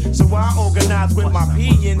easy. So I organize with my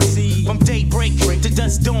PNC. From daybreak to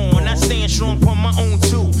dusk dawn, I stand strong on my own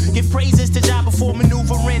too. Give praises to God before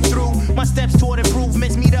maneuvering through. My steps toward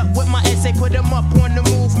improvements. Meet up with my essay, put them up on the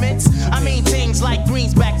movements. I mean things like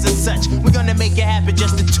greensbacks and such. We're gonna make it happen,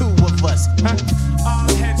 just the two of us. Huh?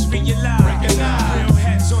 All heads realize. Recognize. Real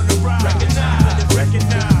heads on the rise. Recognize.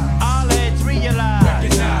 Recognize. All heads realize.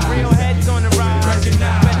 Recognize. Real heads on the rise.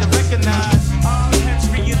 Recognize. Better recognize. All heads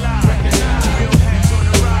realize. Recognize. Real heads on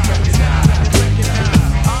the rise. Recognize.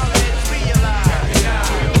 Recognize. All heads realize. Recognize.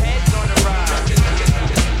 Real heads on the rise.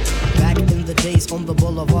 Back in the days on the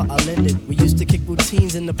boulevard I landed, we used to kick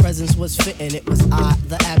routines and the presence was fitting. It was I,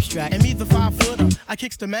 the abstract. And me, the 5-footer. I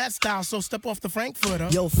kicks the mad style, so step off the Frankfurter.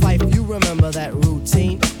 Yo, Fife, you remember that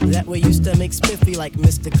routine? That we used to make spiffy like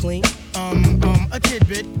Mr. Clean? A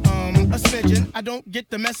tidbit, a smidgen. I don't get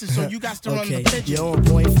the message, so you got to run the pigeon. You're on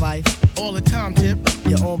point, Fife. All the time, Tip.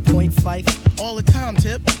 You're on point, Fife. All the time,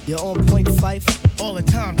 Tip. You're on point, Fife. All the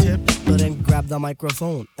time, Tip. So then grab the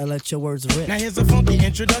microphone and let your words rip. Now here's a funky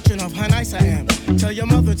introduction of how nice I am. Tell your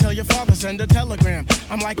mother, tell your father, send a telegram.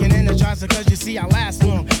 I'm like an energizer, cause you see I last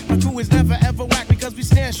long. My crew is never ever whack because we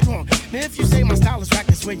stand strong. Now if you say my style is whack,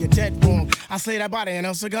 that's where you're dead wrong. I slay that body and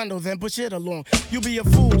El Segundo, then push it along. You'll be a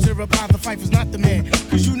fool to reply the Fife is not the man.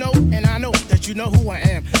 Cause you know, and I know that you know who I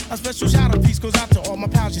am. A special shout out piece goes out to all my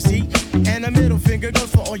pals, you see. And a middle finger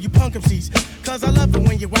goes for all you punk MCs. Cause I love it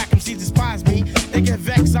when you whack MCs despise me. They get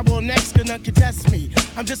vexed, I will next, cause none contest me.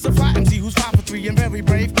 I'm just a fly MC who's 5 for 3 and very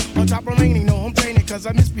brave. On top remaining, no home training cause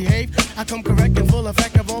I misbehave. I come correct and full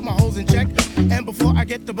effect of all my hoes in check. And before I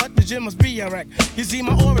get the butt, the gym must be a wreck. You see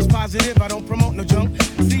my aura's positive, I don't promote no junk.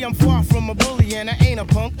 See I'm far from a bully and I ain't a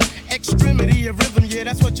punk. Extremity of rhythm, yeah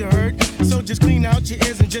that's what you heard. So just clean out your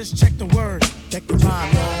ears and just check the word. Check the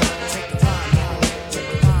rhyme, check the rhyme.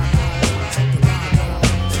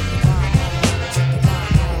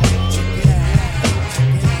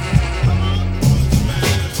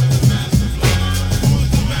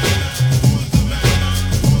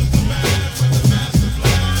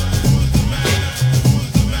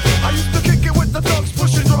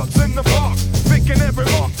 Every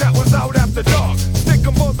mark that was out after dark. Stick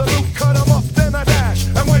 'em for the loot, cut 'em off, then I dash.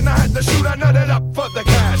 And when I had to shoot, I nutted up for the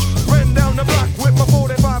cash. Ran down the block with my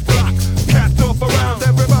 45 Glock. Capped off around,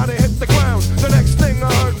 everybody hit the ground. The next thing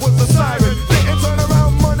I heard was a siren. Didn't turn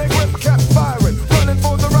around, money grip kept firing. Running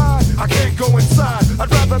for the ride, I can't go inside.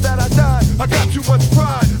 I'd rather that I die, I got too much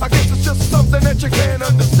pride. I guess it's just something that you can't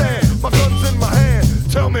understand. My gun's in my hand,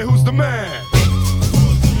 tell me who's the man.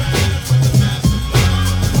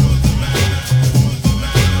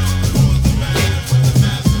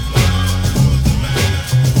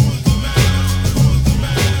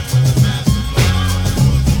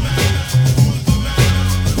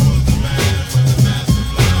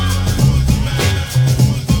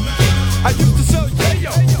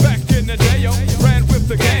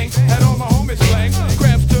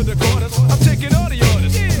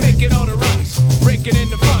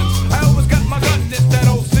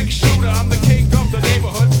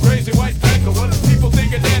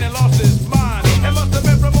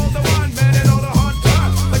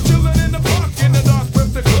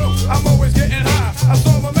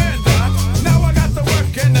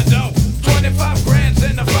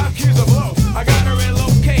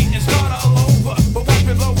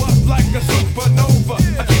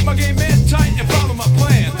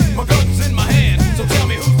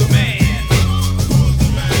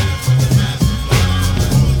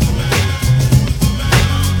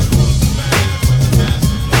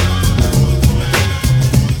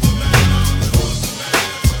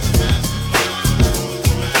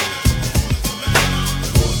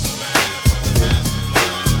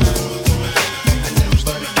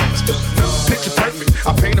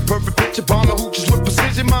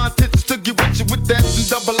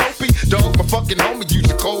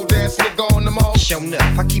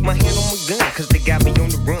 I keep my hand on my gun, cause they got me on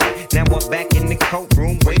the run. Now I'm back in the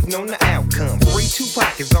courtroom, waiting on the outcome. Free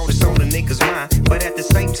Tupac is all that's on the niggas' mind. But at the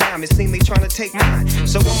same time, it seems they trying to take mine.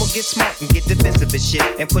 So I'ma get smart and get defensive and shit.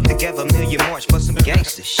 And put together a million march for some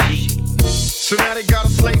gangster shit. So now they got a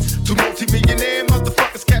slate. 2 multi-millionaire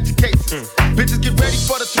motherfuckers catching cases. Bitches get ready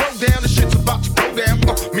for the throwdown. The shit's about to go down.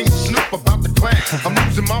 Me and Snoop about to clan. I'm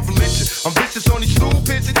losing my religion. I'm vicious on these stool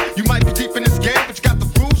pigeons. You might be deep in this game, but you got the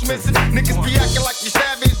rules missing. Niggas be acting like you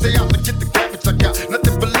savage. They out to get the cabbage. I got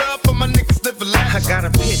nothing but love for my niggas living life. I got a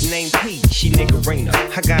pit named P, she niggerina.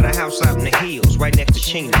 I got a house out in the hills, right next to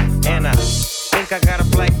Chino. And I think I got a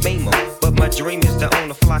black Beamer, but my dream is to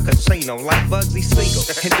own a fly casino like Bugsy Siegel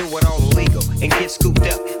and do it all illegal and get scooped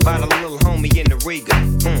up by the little homie in the Riga.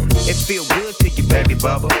 It feel good to you, baby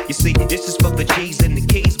bubba. You see, this is for the G's and the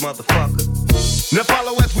keys, motherfucker. Now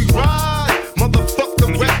follow as we ride, motherfuck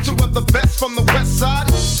the rest. 2 of the best from the west side,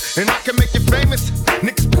 and I can make you famous.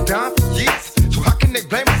 Niggas been down for years, so how can they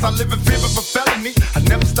blame us? I live in fear of a felony. I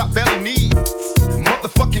never stop belly needs,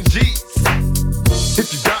 motherfucking G's.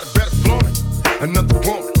 If you got it, better flaunt it. Another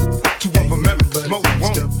woman, 2 of them ever smoke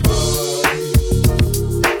one.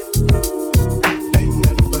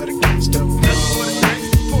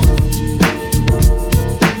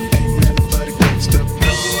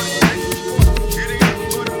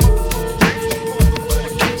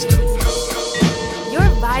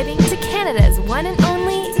 One and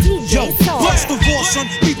only DJ Soul. What's the war, son?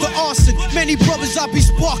 Beat the arson. Many brothers I be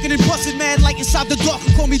sparking and busting mad like inside the dark.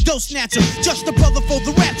 Call me Doe Snatcher. Just a brother for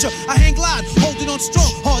the rapture. I hang glide, holding on strong,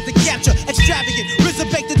 hard to capture. Extravagant, RZA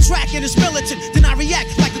bake the track and it's militant. Then I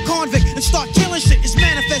react like a convict and start killing shit. It's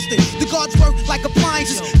manifested. The guards work like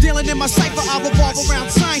appliances. Dealing in my cipher, I revolve around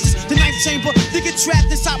sciences. The ninth chamber, they get trapped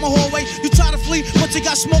inside my hallway. You try to flee, but you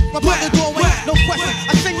got smoked right by the doorway. No question,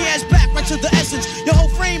 I send your ass back right to the essence. Your whole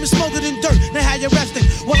frame is smothered in dirt. Now how you resting?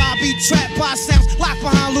 Well, I be trapped by sounds, locked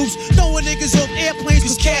behind loops. Throwing niggas off airplanes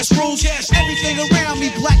cause cash rules. Everything around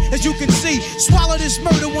me black, as you can see. Swallow this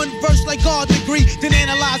murder, 1 verse like God degree. Then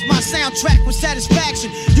analyze my soundtrack with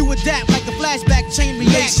satisfaction. You adapt like a flashback chain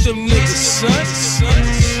reaction. Them niggas, son.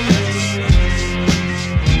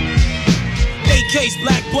 They case,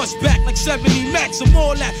 black bust back like 70 max. I'm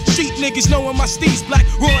all that. Street niggas knowing my steez black.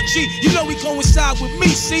 Raw G, you know he coincide with me,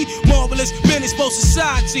 see? Marvelous, menace for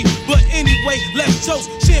society. But anyway, let's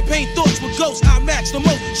toast. Champagne thoughts with ghosts. I match the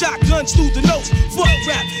most. Shotguns through the nose. Fuck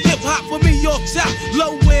rap. Hip hop for me, York top.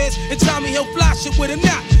 Low wears and Tommy Hill fly shit with a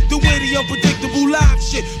knot. The way the unpredictable live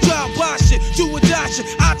shit. Drive by shit. Do or die shit.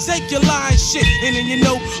 I take your lying shit. And then you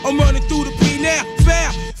know I'm running through the P now.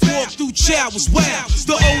 Foul. Walk through child was wild.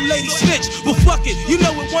 The old lady snitch. But fuck it. You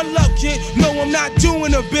know it. One love, kid. No, I'm not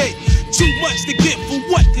doing a bit. Too much to get for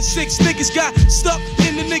what? Cause 6 niggas got stuck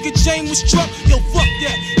and the nigga chain was struck. Yo, fuck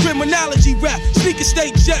that. Criminology rap. Sneaker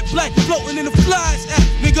stay jet black. Floating in the flies.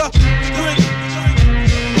 Nigga.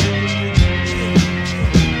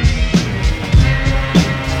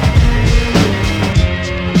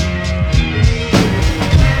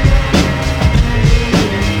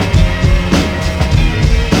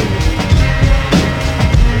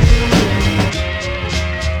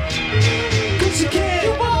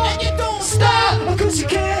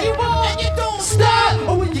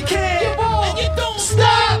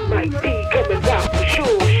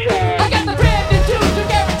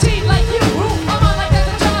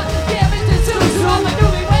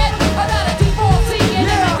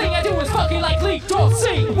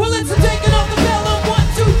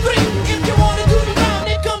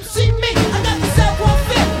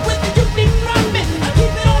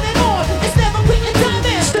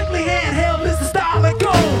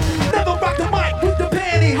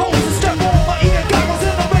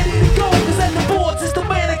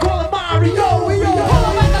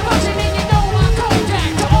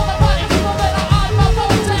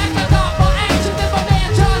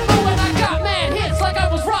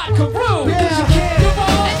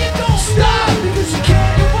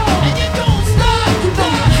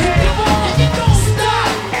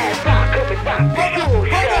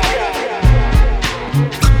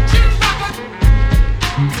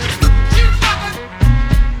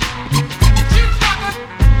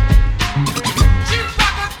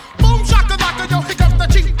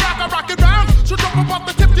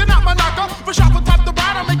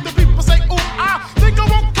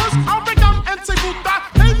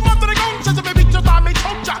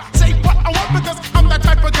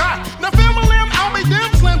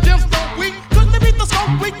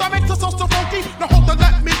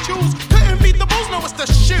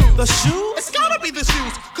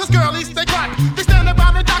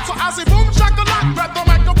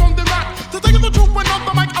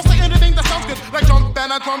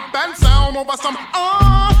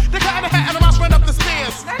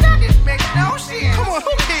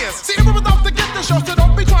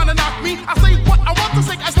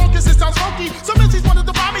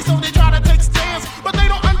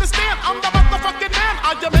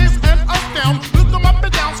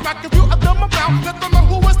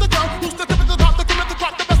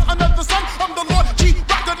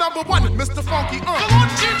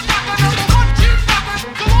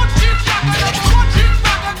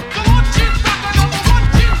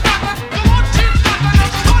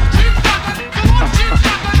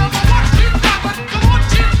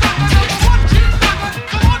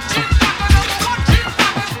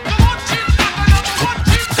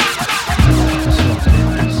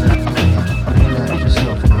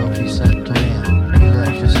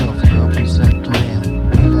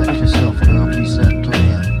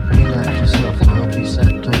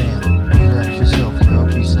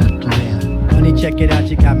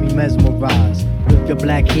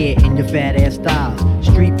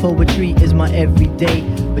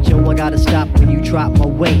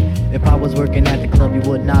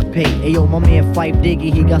 Fife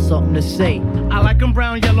Diggy, he got something to say. I like him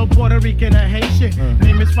brown, yellow, Puerto Rican, or Haitian.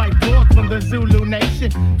 Name is Fife Dog from the Zulu Nation.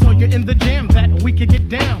 Told you in the jam that we could get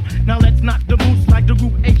down. Now let's knock the boots like the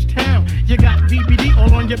group H-Town. You got BBD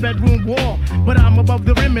all on your bedroom wall. But I'm above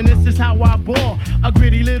the rim and this is how I ball. A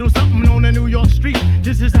gritty little something on the New York street.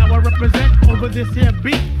 This is how I represent over this here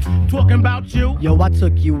beat. Talking about you. Yo, I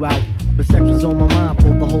took you out. But sex was on my mind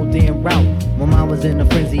for the whole damn route. My mind was in a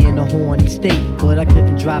frenzy in a horny state. But I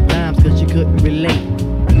couldn't drop dimes cause you couldn't relate.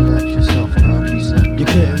 Relax yourself, you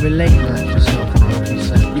couldn't relate. Relax yourself,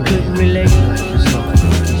 you couldn't relate.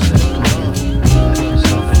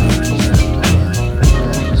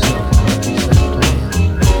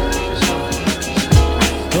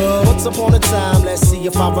 Once upon a time, let's see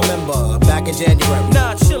if I remember. Back in January.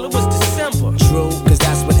 Nah, chill, it was December. True, cause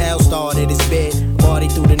that's when L started his bid. Party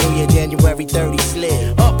through the new year, January 30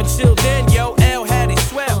 slid. Up until then, yo, L had it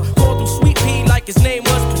swell. Called him Sweet Pea like his name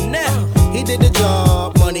was Pernell. He did the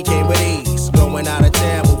job, money came with ease. Going out of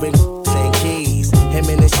town, moving St. Keys. Him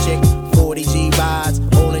and his chick, 40 G rides.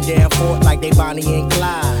 Holding down fort like like they Bonnie and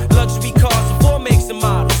Clyde. Luxury cars and four makes and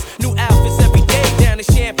models. New outfits every day, down to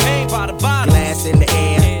champagne by the bottle. Glass in the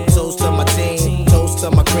air, toast to my team, toast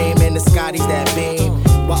to my cream and the Scotties that beam.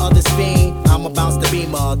 While others fiend, I'ma bounce the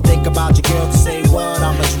beamer. Think about your girl to say what,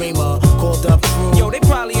 I'm a dreamer. Called up true. Yo, they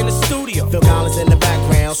probably in the studio. Phil Collins in the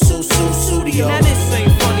background, Studio. Now this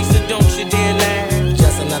ain't funny, so don't you dare laugh.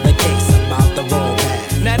 Just another case about the wrong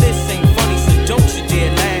path. Now this ain't funny, so don't you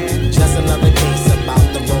dare laugh. Just another case about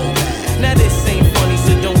the wrong path. Now this ain't funny,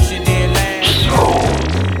 so don't you dare laugh.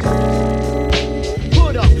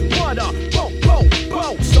 Put up, what up,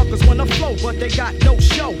 whoa. Suckers wanna flow, but they got no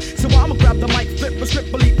show. So I'ma grab the mic, flip a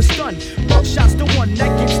script, believe the stun. Both shots the one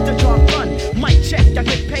that gets the job done. Mic check, I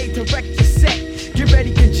get paid to wreck your set. Get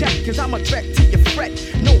ready, get checked, cause I'm a threat to your fret.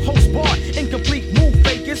 No host bar, incomplete move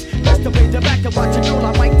fakers. Best to play the back and watch a girl,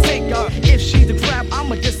 I might take her. If she's a crab,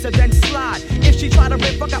 I'ma diss her then slide. If she try to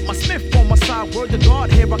rip, I got my Smith on my side. Word to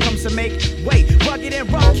God, here I comes to make way. Rugged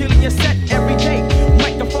and rough, killing your set every day.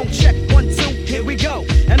 Microphone check, 1, 2, here we go.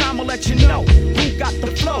 And I'ma let you know who got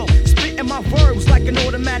the flow. Spitting my verbs like an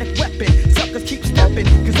automatic weapon. Suckers keep stepping,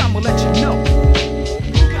 cause I'ma let you know.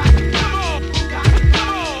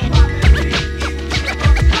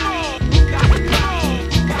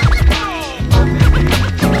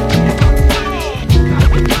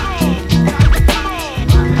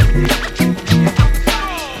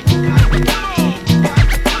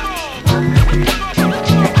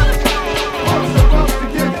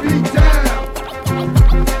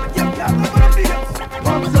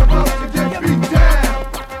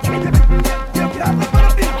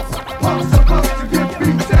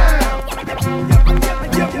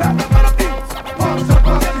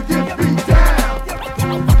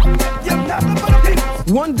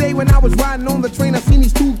 One day when I was riding on the train, I seen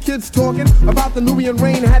these two kids talking about the Nubian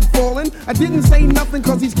rain had fallen. I didn't say nothing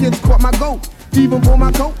cause these kids caught my goat. Even pull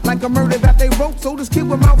my coat like a murder that they wrote. So this kid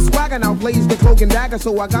with mouth swagger now blazed the cloak and dagger.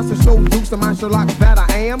 So I got to show Dukes to my Sherlock that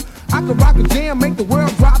I am. I could rock a jam, make the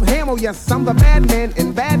world drop ham. Oh yes, I'm the bad man,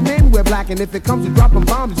 and bad men wear black. And if it comes to dropping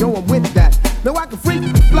bombs, yo, I'm with that. No, I can freak,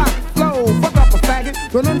 fly, flow, fuck up a faggot.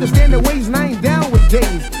 Don't understand the ways and I ain't down with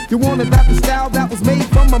days. You want about the style that was made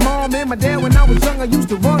from my mom and my dad. When I was young, I used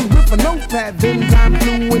to run with a notepad. Then time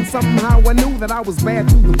flew and somehow I knew that I was bad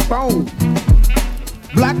to the bone.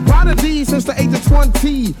 Black prodigy since the age of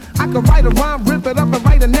 20. I could write a rhyme, rip it up and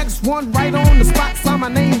write the next one right on the spot. Sign my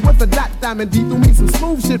name with a dot. Diamond D threw me some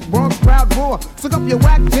smooth shit, Bronx crowd roar. Suck up your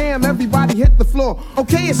whack jam, everybody hit the floor.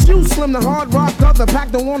 Okay, it's you, Slim, the hard rock other.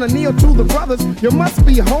 Pack don't wanna kneel to the brothers. You must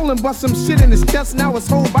be holding, bust some shit in his chest. Now his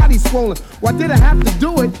whole body swollen. Why did I have to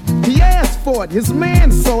do it? He asked for it, his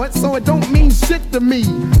man saw it, so it don't mean shit to me.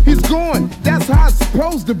 He's gone, that's how it's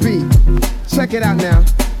supposed to be. Check it out now.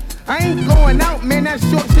 I ain't going out, man, that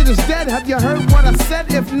short shit is dead. Have you heard what I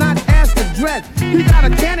said? If not, ask the dread. He got a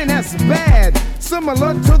cannon that's bad,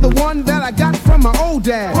 similar to the one that I got from my old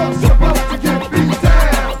dad. What's supposed to get beat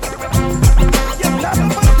down?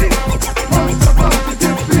 What's supposed to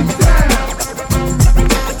get beat down?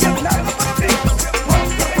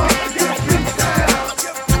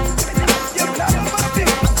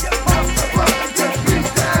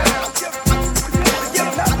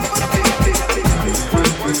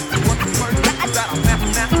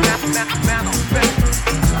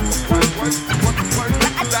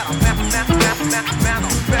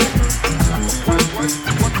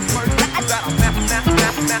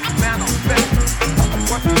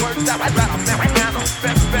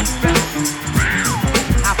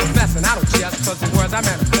 I profess and I don't jest, cause the words I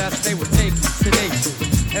manifest, they will take you sedation.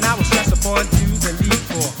 And I will stress upon Jews and need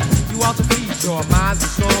for you all to feed your minds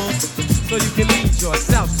and souls, so you can lead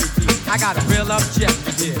yourself to peace. I got a real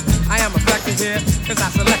objective here. I am effective here, cause I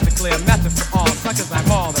select a clear method for all suckers I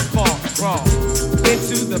maul and fall wrong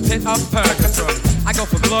into the pit of purgatory. I go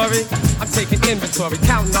for glory, I'm taking inventory,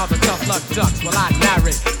 counting all the tough luck ducks while I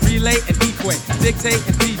narrate, relay and equate, dictate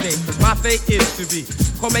and predate, cause my fate is to be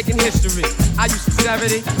making history. I use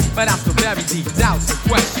sincerity, but I still bury deep doubts and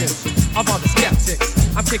questions of all the skeptics.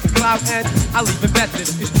 I'm kicking clout and I'll even bet that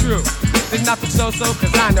it's true. There's nothing so-so,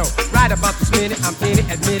 cause I know right about this minute, I'm in it,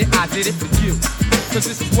 admit it, I did it for you. Cause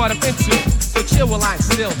this is what I'm into. So chill while I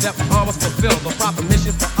instill that we almost fulfill the proper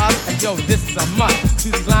mission for us. And yo, this is a must.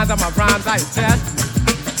 To these lines are my rhymes I attest.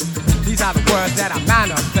 These are the words that I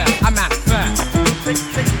manifest. I manifest. Take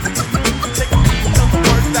the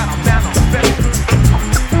words that I manifest.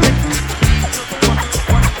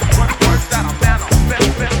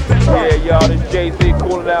 Yeah, y'all, this Jay-Z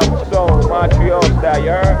cooling out the song, Montreal style, you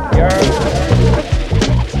heard? You heard?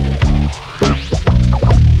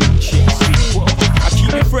 I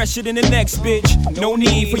keep it fresh fresher than the next bitch. No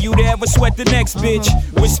need for you to ever sweat the next bitch.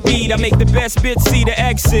 With speed, I make the best bitch see the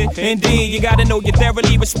exit. Indeed, you gotta know you're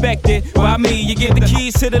thoroughly respected. By me, you get the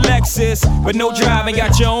keys to the Lexus, but no driving,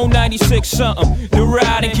 got your own 96 something. The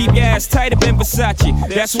ride and keep your ass tighter than Versace.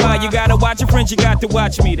 That's why you gotta watch your friends, you got to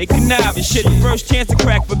watch me. They connive and shit, the first chance to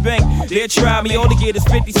crack for bank. They'll try me, all they get is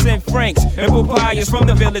 50 cent francs. And papayas from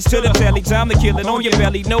the village to the telly, time to kill it on your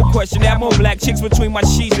belly. No question, have more black chicks between my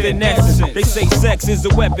sheets than essence. They say sex is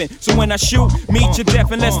a weapon, so when I shoot, meet your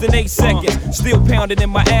death in less than 8 seconds. Still pounding in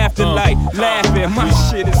my afterlife, laughing, my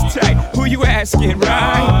shit is tight. Who you asking,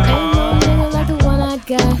 right? Ain't no nigga like the one I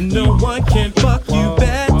got. No one can fuck you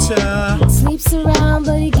better. Sleeps around,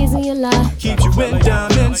 but he gives me a lot. Keeps you in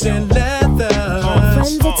diamonds and leather.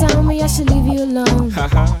 Friends that tell me I should leave you alone.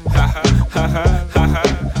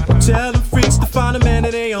 Tell the freaks to find a man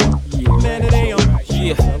that they own. Man that they own.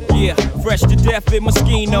 Yeah, fresh to death in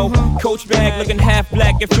Moschino. Coach bag looking half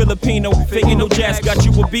black and Filipino. Faking no jazz, got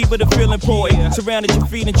you a beat but a feeling important. Surrounded your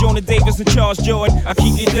feet and Jonah Davis and Charles Jordan. I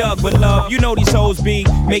keep you dug, but love, you know these hoes be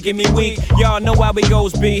making me weak. Y'all know how it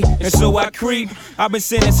goes, B, and so I creep. I've been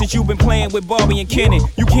sinning since you've been playing with Barbie and Kenny.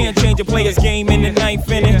 You can't change a player's game in the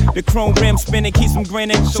ninth inning. The chrome rim spinning keeps them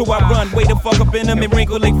grinning. So I run, way the fuck up in them and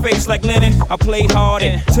wrinkle their face like linen. I play hard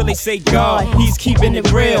until they say God, he's keeping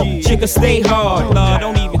it real. Chicka stay hard, Lord,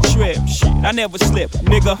 don't even trip. Shit, I never slip,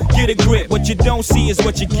 nigga, get a grip. What you don't see is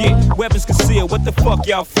what you get. Weapons concealed, what the fuck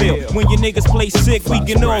y'all feel? When your niggas play sick, we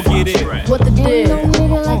can all get it. What the deal? Ain't no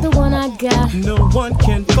nigga like the one I got. No one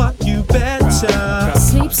can fuck you better.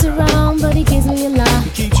 Sleeps around, but he gives me a lot. He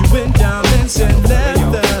keeps you in diamonds and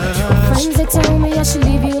leather. Friends that tell me I should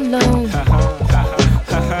leave you alone.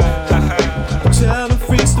 Tell the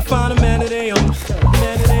freaks to find a man that they own.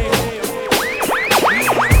 Man that they own.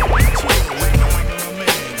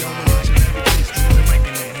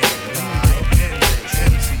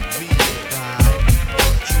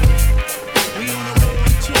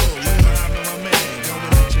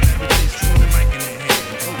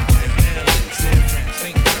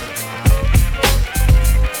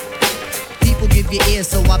 Your ear,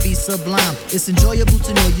 so I be sublime. It's enjoyable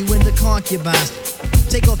to know you in the concubines.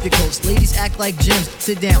 Take off your coats, ladies act like gems.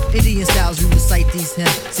 Sit down, Indian styles, we recite these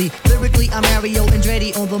hymns. See, lyrically I'm Mario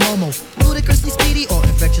Andretti on the Momo. Ludicrously speedy or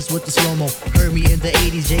infectious with the slow-mo. Heard me in the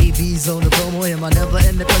 80s, JB's on the promo. Him, I never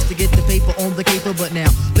end the quest to get the paper on the caper. But now,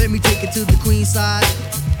 let me take it to the Queen side.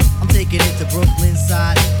 I'm taking it to Brooklyn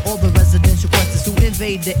side. All the residential questions to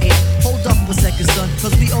invade the air. Hold up a second, son,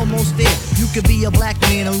 cause we almost there. You could be a black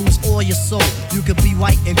man and lose all your soul. You could be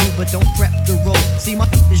white and blue, but don't prep the road. See, my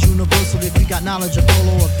is universal if you got knowledge of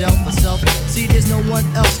Polo or Del myself. See, there's no one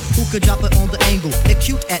else who could drop it on the angle. They're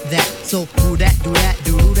cute at that. So, do that, do that,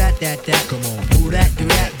 do that, that. Come on. Do that, do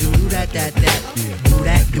that, do that, that. Do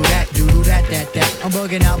that, do that, do that, that. I'm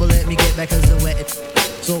bugging out, but let me get back cause I'm wet.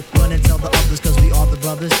 So run and tell the others cause we are the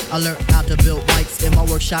brothers. I learned how to build mics in my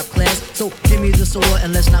workshop class. So give me the sword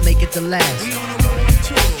and let's not make it the last.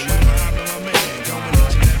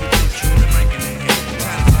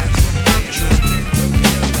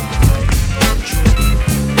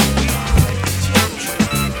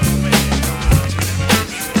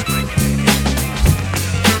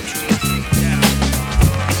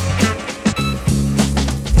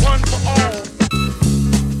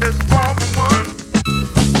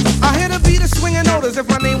 If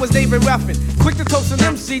my name was David Ruffin, quick to toast an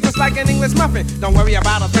MC just like an English muffin. Don't worry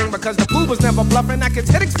about a thing because the fool was never bluffing. I get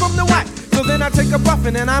headaches from the whack, so then I take a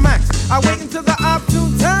buffin' and I max. I wait until the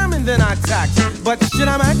opportune time and then I tax. But shit,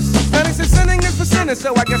 I'm max. Headaches and sinning is for sinners,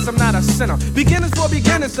 so I guess I'm not a sinner. Beginners for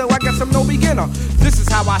beginners, so I guess I'm no beginner. This is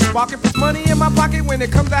how I spark it. Puts money in my pocket. When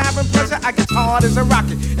it comes to having pleasure, I get hard as a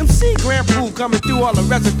rocket. MC Grand Pool coming through all the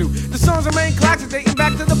residue. The songs remain classic, dating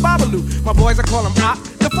back to the Babalu. My boys, I call them op.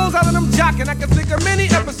 The phones out of them jockin'. I can think of many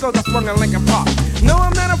episodes I swung in Lincoln Park. No,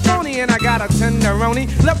 I'm not a phony, and I got a tenderoni.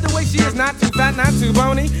 Left the way she is, not too fat, not too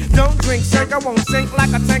bony. Don't drink, sink, I won't sink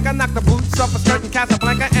like a tanker. Knock the boots off a certain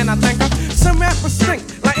Casablanca, and I thank her. Some rappers stink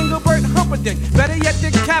like Engelbert Humperdinck. Better yet,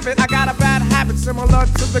 Dick Cavett. I got a bad habit similar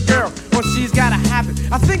to the girl when she's got a habit.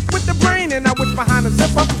 I think with the brain, and I wish behind the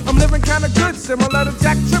zipper. I'm living kinda good, similar to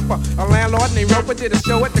Jack Tripper. A landlord named Roper did a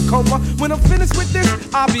show at the Copa. When I'm finished with this,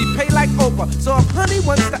 I'll be paid like Oprah. So if honey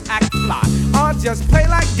wants to act fly, I'll just play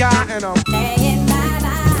like Guy and I'm playing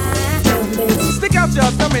stick out your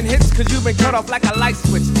thumb and hits cause you've been cut off like a light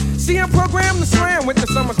switch. See, I'm programmed to slam with the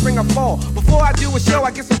summer, spring, or fall. Before I do a show,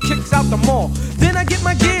 I get some kicks out the mall. Then I get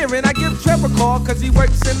my gear and I give Trevor a call cause he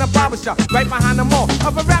works in the barbershop right behind the mall.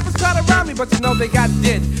 Other rappers try to rhyme me, but you know they got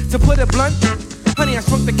dead. To put it blunt, honey, I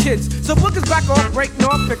shrunk the kids. So bookers back off, break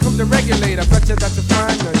north, here comes the regulator. Bet you that's a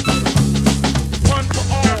fine night. One for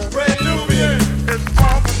all.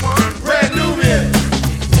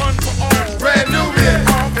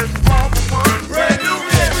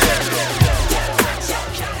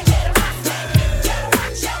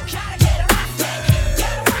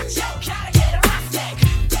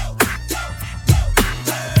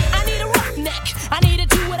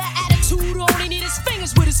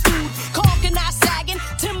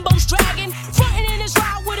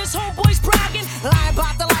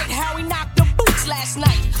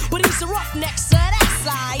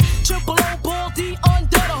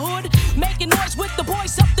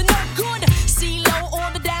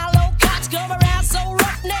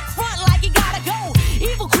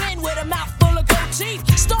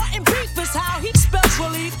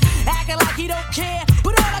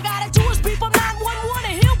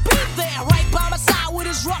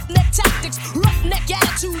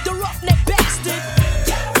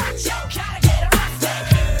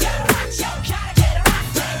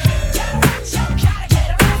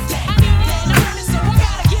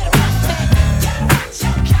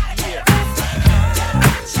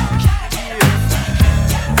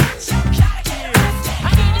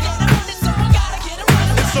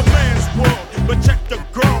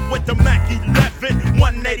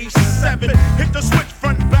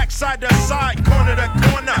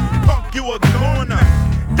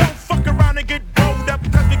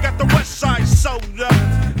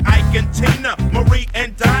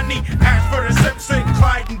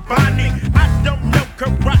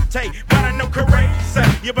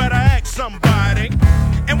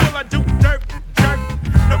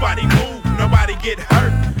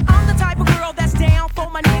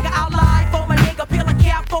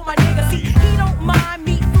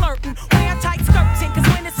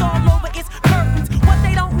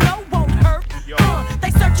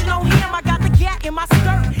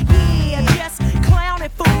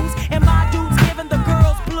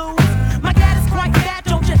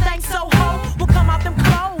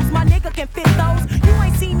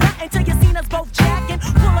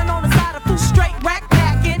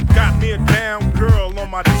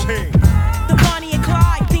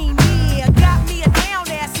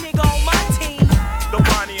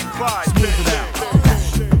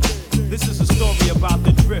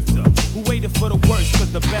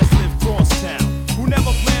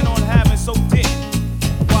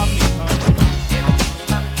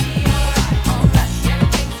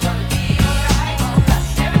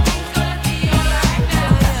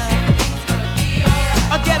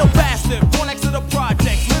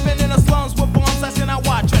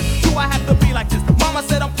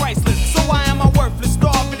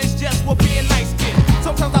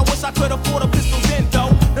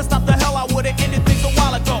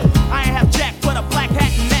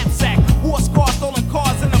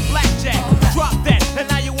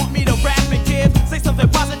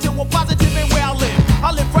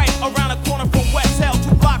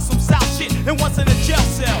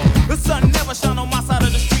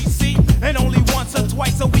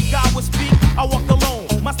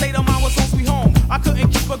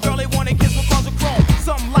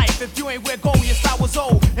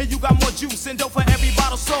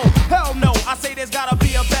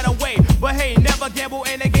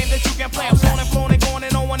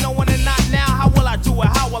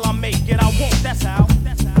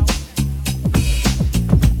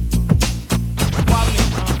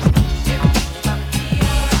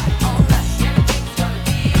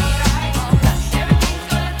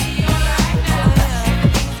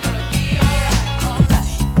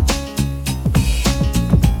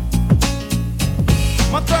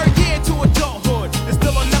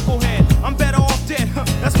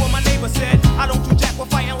 That's what my neighbor said. I don't do jack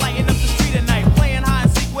with fighting, lighting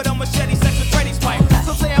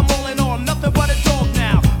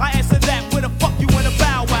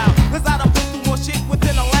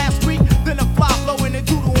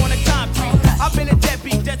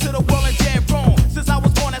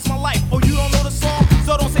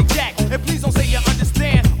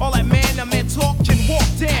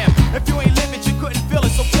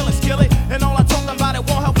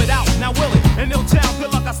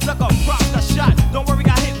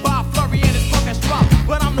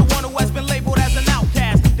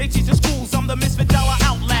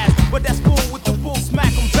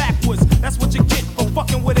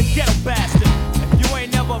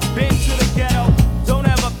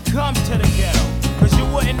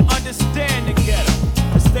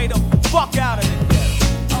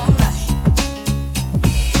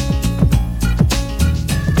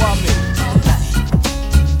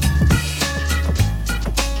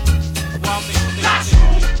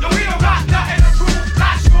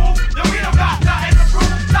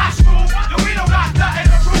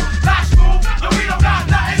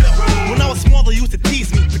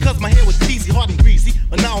my hair was peasy, hard and greasy.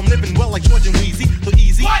 But now I'm living well like George and Wheezy. So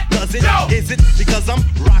easy, does it? No. Is it because I'm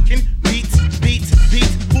rocking beats?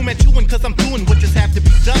 Who met you? Cause I'm doing what just have to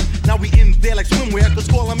be done. Now we in there like swimwear, cause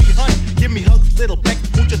calling me hun. Give me hugs, little peck,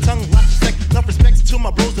 put your tongue, lots of sex. Enough respect to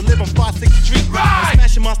my bros that live on 560 Street. I'm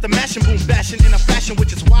smashing, monster mashing, boom bashing in a fashion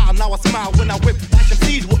which is wild. Now I smile when I whip action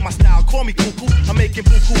seeds with my style. Call me cuckoo, I'm making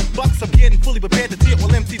buku bucks. I'm getting fully prepared to deal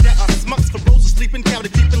with MCs that are smucks. For bros who sleeping, count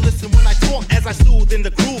it deep and listen when I talk. As I soothe in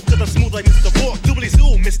the groove, cause I'm smooth like Mr. Borg. Doobly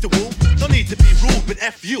zoo, Mr. Woo. No need to be rude, but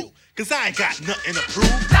F you, cause I ain't got nothing to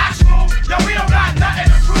prove. Lash move, yo, we don't got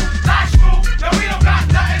nothing to prove. Lash move, yo, we don't got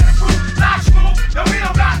nothing to prove. Lash move, yo, we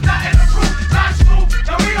don't got nothing to prove. Lash move,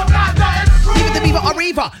 yo, we don't got nothing to prove. Even the beaver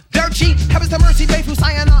arriva, dirt cheap, heavens to mercy, Bayfu,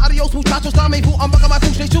 sayana, adios, muchachos, dame fu, I'm bugging my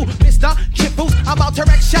food straight to Mr. Chip Boost, I'm about to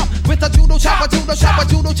wreck shop with a judo chop, a judo chop, a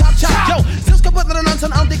judo chop chop. Yo, Silks can put little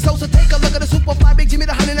nonsense, I don't think so, so take a look at the super fly, big Jimmy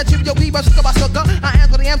the Hun and the chip, yo, beaver, sugar by sugar. I am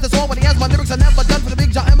for the amps, that's all, but the amps, my lyrics are never done for the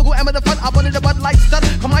big John Emma, go Emma the fun, I wanted the Bud Light stud,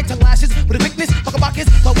 come like tongue lashes, with a quickness, fuck a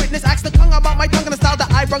buckets, but witness, ask the tongue about my tongue and the style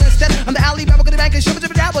that I brung instead. I'm the alley, Baba, good bank, and shibba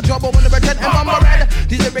jibba dabba, jumbo, when the red and bumba red.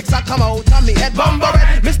 These lyrics I come out, Tommy, Ed Bumba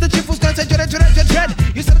Red. Mr. Chip who's gonna say dread.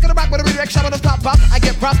 You said I'm gonna rock with a redirect shot on the top pop. I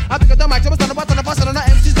get props, I pick up the mic, jump on the button, the bus, on the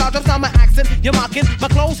MC's dodge, jumps on my accent. You're mocking my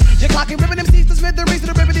clothes, you're clocking, ripping MCs to Smith, the reason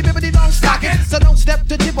the bibbity long stocking. So don't step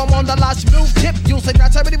to tip, I'm on the lash move tip. You'll say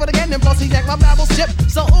that's everybody but again, and plus he yank my babble chip.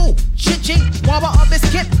 So ooh, chitchy, wabba of this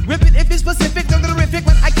kit. Rip it if it's specific, they're terrific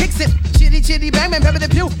when I kicks it. Chitty bang, man, pepper the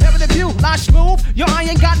pew. Lash move, yo, I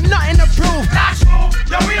ain't got nothing to prove. Lash move,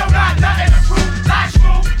 yo, we don't got nothing to prove. Lash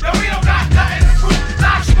move, yo, we don't got nothing to prove.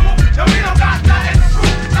 Lash move, yo, we don't got nothing to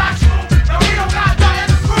prove. Lash move, yo, we don't got nothing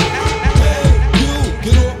to prove. Hey, you,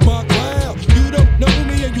 get off my cloud. You don't know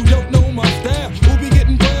me and you don't know my style. Who be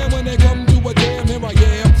getting burned when they come to a jam? Here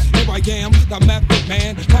I am, the method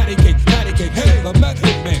man. Patty cake, hey, the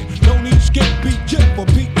method man. Don't need skip, beat, Jim for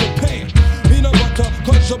Peter Pan. Peanut butter,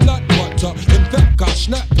 cause I'm not butter. In fact, I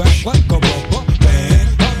snap back like a rubber man.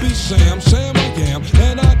 I be Sam I am,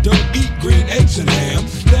 and I don't eat green eggs and ham.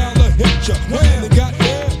 Now the hit ya, when it got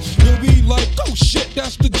there, you'll be like, oh shit,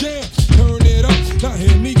 that's the jam. Turn it up, now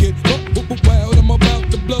hear me get wild. I'm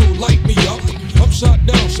about to blow, light me up. Upside,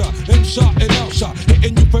 downside, inside and outside,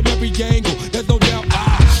 hitting you from every angle. There's no doubt I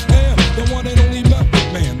am the one and only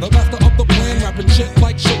method man, the master of the plan, rapping shit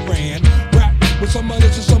like Saran. Rap with some of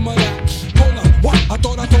this and some of that. Hold on, what? I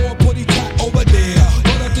thought I saw a putty cat over there,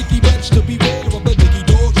 but I think he bets to beware of the diggy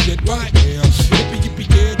dog shit right here. Yippee,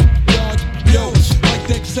 yeah, yo, like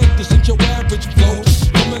that this ain't your average flow.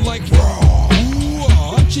 Coming like raw,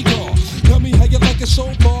 ooh, chico. Tell me how you like it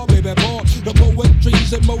so far, baby boy. The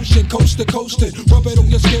poetry's in motion, coast to coast it. Rub it on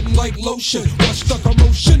your skin like lotion. What's the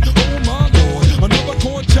commotion? Oh my lord, another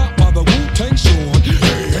corn chop by the Wu-Tang sword.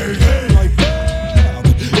 Hey, like that.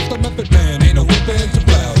 It's the method man, ain't no ifs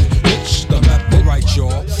about it. It's the method, right,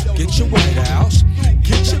 y'all. Get your White House,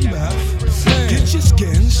 get your meth, get your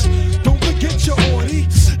skins. Don't forget your orty,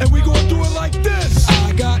 and we gon' do it like this.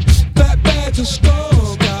 I got fat bags and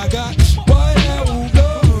skunk. I got White House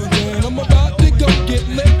guns, and I'm about to go get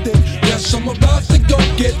lifted. Yes, I'm about to go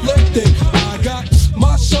get lifted. I got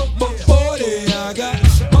myself a 40, I got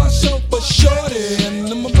myself a shorty, and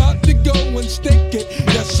I'm about to go and stick it.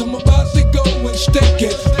 Yes, I'm about to go and stick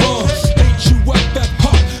it. H-U-F-F,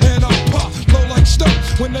 hot, and I pop, blow like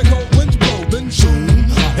stuff. When the cold winds blow, then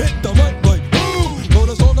soon I hit the mic like boom. Know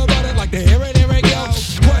the song about it like the here it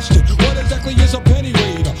goes. Question, what exactly is a penny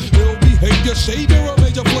raider? Ill behavior, savior, or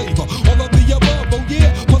major flavor? All of the above, oh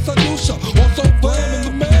yeah, plus I do so. Also flam in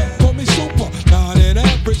the man, call me super. Not an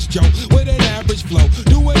average Joe, with an average flow.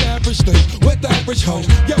 Doing average things with average hoes.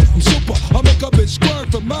 Yo, I'm super, I make a bitch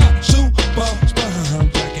squirt for my super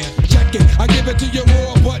sperm. Check it, I give it to you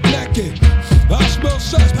raw but naked. I smell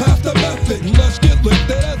sex, half the method. Let's get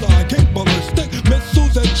lifted as I kick ballistic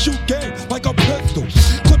missiles and shoot game like a pistol.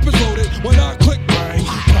 Clip is loaded when I click bang.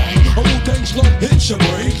 A Wu-Tang slug hits your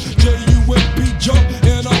brain. J-U-M-P jump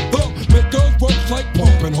and I thump. Make girls work like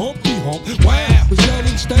pumping Humpty Hump. Wow, the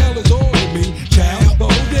shining style is all in me. Child, the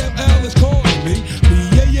whole damn L is calling me.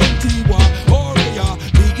 B-A-N-T-Y-R-A-I-B-E-R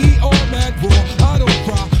mad raw. I don't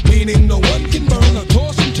cry, meaning no one can burn or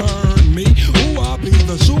toss and turn me. Ooh, I be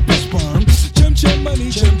the super sperm. Chimney,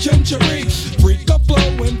 chim-chim-cheree. Freak a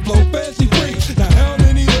flow and flow fancy free. Now how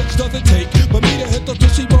many licks does it take for me to hit the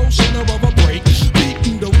Tootsie Roll center of a break?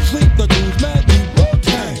 Beating don't sleep, the groove's mad deep.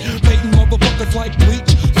 Wu-Tang, painting motherfuckers like bleach.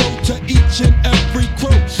 So to each and every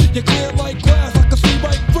crew, you clear like glass, I can see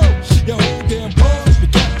right through. Your whole damn bars be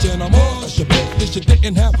catching, I'm all your business. You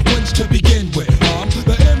didn't have wins to begin with. I'm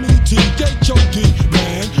the M-E-T-H-O-D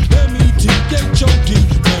man. M-E-T-H-O-D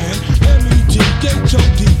man.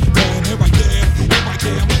 M-E-T-H-O-D man.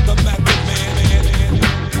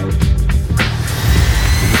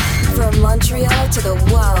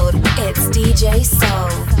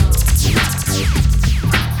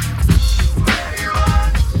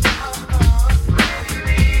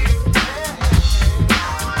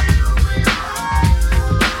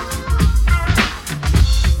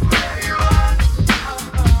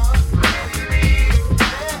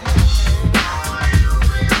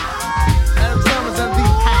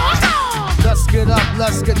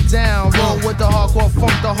 let's get down. Roll with the hardcore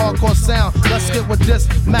funk, the hardcore sound. Let's get with this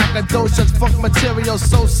Macadocious funk material,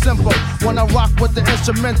 so simple. When I rock with the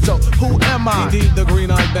instrumental, who am I? Indeed, the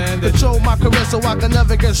Green-Eyed Bandit. Control my career so I can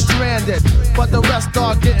never get stranded. But the rest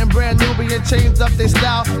are getting brand new, being changed up their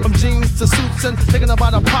style from jeans to suits and thinking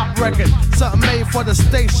about a pop record, something made for the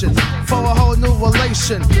station, for a whole new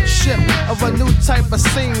relationship of a new type of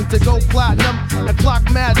scene to go platinum and clock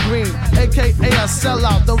mad green, aka a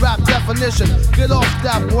sellout, the rap definition. Get off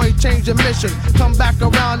that boy, change your mission, come back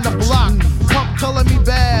around the block. Pump color me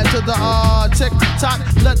bad to the tick tock,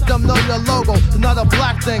 let them know your logo, it's not a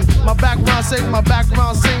black thing. My background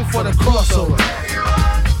sing for the crossover.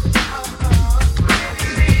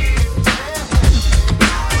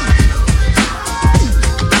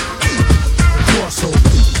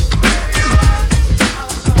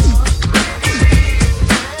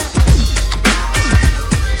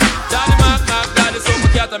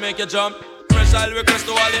 Make you jump. Special request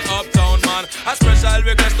to all the uptown man. A special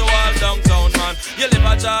request to all downtown man. You live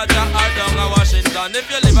at Georgia or down at Washington. If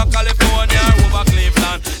you live at California or over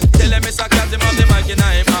Cleveland, tell them Mr. Cat him have the mic in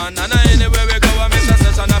him hand. And anywhere we go, Mr.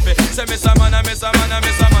 Session happy. Say Mr. Man, Mr. Man,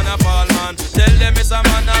 Mr. Man a fall man. Tell them Mr.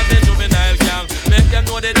 Man and the juvenile gang. Make them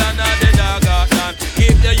know the Dan and the dog out down.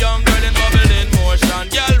 Keep the young girl in bubble in motion.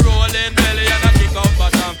 Girl rolling belly and a kick out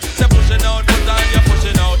bottom. Say pushing out foot and you're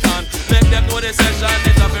pushing out hand. Make them know the session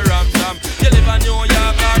is a fi ram jam. You live in New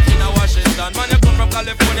York or in Washington. Man, you come from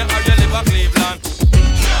California or you live in Cleveland.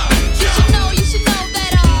 You should know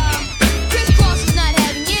that Chris Cross is not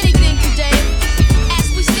having anything today. As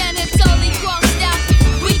we stand here totally crossed out,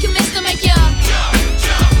 we commence to make ya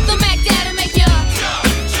the Mac Daddy make ya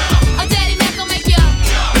a Daddy Mac will make ya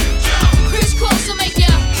Chris Cross will make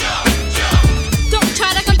ya. Don't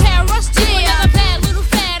try to compare us to another bad little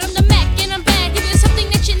fad. I'm the Mac and I'm bad. Give you something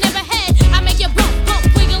that you never had. I make you bump, bump,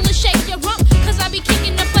 wiggle and shake your rump. Cause I be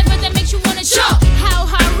kicking the flavor that makes you wanna jump. How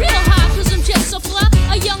high, real high, cause I'm just so fly.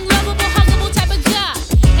 A young, lovable, huggable type of guy.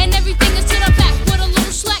 And everything is to the back with a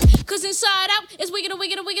little slack. Cause inside out is wiggin'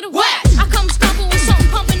 whack. I come stomping with something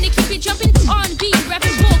pumping to keep you jumping. R&B,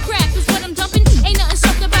 rapping, bull crap is what I'm dumping. Ain't nothing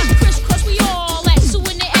soft about Chris Cross, we all at. So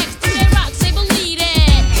when they ask, do they rock, say believe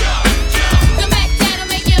it. The Mac Dad'll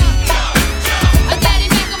make ya a Daddy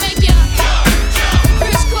Mac will make ya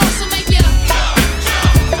Chris Cross will make ya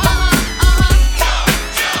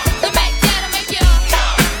The Mac Dad'll make ya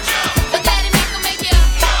a Daddy Mac will make ya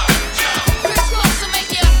Chris Cross will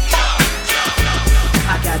make ya.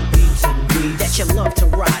 I got beats and weed that you love to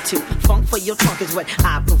ride to. Funk for your trunk is what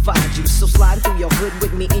I provide you. So slide through your hood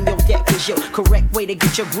with me in your deck is your correct way to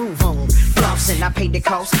get your groove on. Flossing, I paid the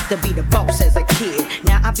cost to be the boss as a kid.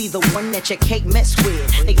 Now I be the one that your cake mess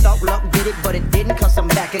with. They thought luck did it, but it didn't, cause I'm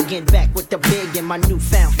back again, back with the big and my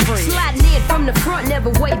newfound friend. Sliding in from the front, never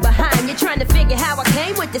way behind. You're trying to figure how I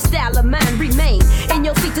came with the style of mine. Remain in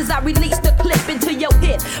your seats as I release the clip into your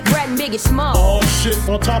hip. Brad and Biggie Small. Oh shit,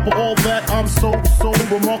 on top of all that, I'm so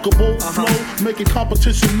remarkable. Flow, making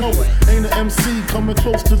competition know it. Ain't an MC coming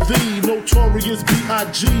close to thee. Notorious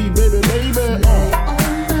B.I.G. Baby.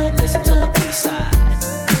 Listen to the B-side.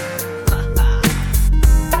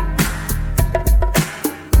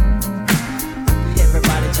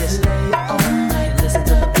 Everybody just lay on and listen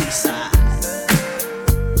to the B-side.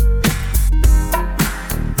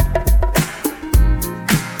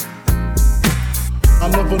 I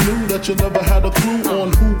never knew that you never had a clue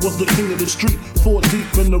on who was the king of the street. 4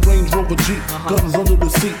 deep in the Range Rover Jeep, guns under the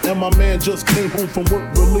seat, and my man just came home from work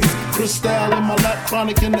release. Crystal in my lap,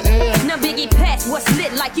 chronic in the air. Now Biggie Patch, what's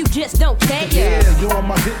lit like you just don't care? Yeah, you're on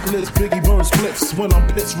my hit list. Biggie burns clips when I'm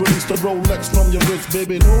pissed. Release the Rolex from your wrist,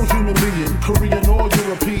 baby. No human being, Korean or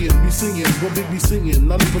European, be singing what Big be singing,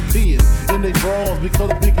 not even peeing in they draws because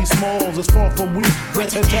Biggie Smalls is far from weak.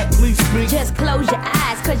 Rat-tat-tat, please speak. Just close your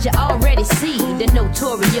eyes, cause you already see the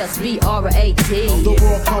notorious B.R.A.T. The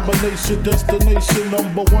world combination, destination,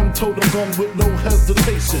 #1 total gun with no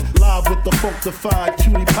hesitation. Live with the funkified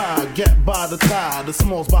cutie pie, gap by the thigh, the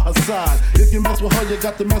Smalls by her side. If you mess with her, you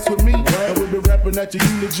got to mess with me. And we'll be rapping at your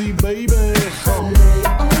eulogy, baby.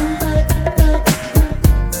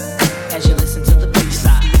 As you listen to the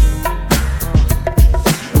B-side.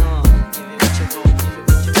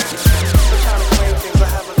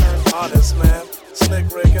 Artists, man. Slick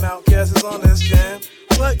raking out guesses on this jam.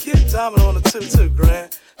 But keep diamond on the 2-2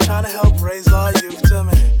 grand. Trying to help raise our youth to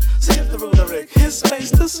man. See if the ruler Rick his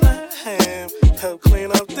space to slam. Help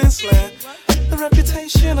clean up this land. The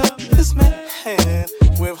reputation of this man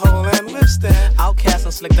with hole and whip stand. Outcast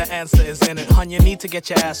and slick, the answer is in it. Hun, you need to get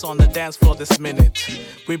your ass on the dance floor this minute.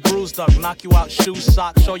 We bruised up, knock you out, shoes,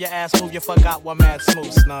 socks, show your ass move, you forgot what mad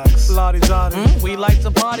smooth snugs. We like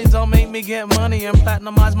to party, don't make me get money and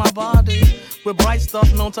platinumize my body. With bright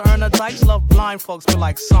stuff known to earn a dykes, love blind folks, but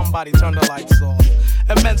like somebody turn the lights off.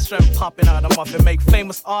 Immense strength popping out of muffin, make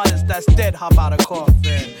famous artists that's dead hop out of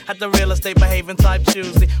coffin. At the real estate behaving type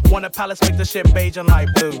choosy, want a palace, make the shit beige and light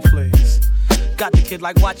blue, please. Got the kid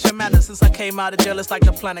like watch your manners, since I came out of jail it's like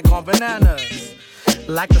the planet gone bananas.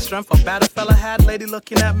 Like the strength a bad fella had, lady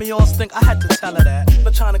looking at me all stink, I had to tell her that.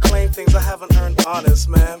 But trying to claim things I haven't earned, honest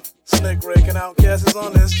man. Slick raking out guesses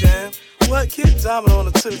on this jam. What kid diamond on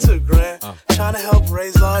the 2 grand? Trying to help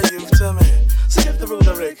raise our youth to man. Skip the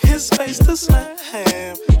ruler Rick, his space to slam.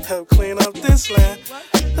 Help clean up this land.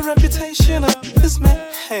 The reputation of this man.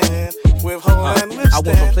 With whole and whip stand. I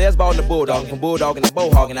went from players ball to bulldog, from bulldogging to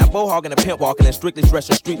bowhogging, now bowhogging to pimp walking, and strictly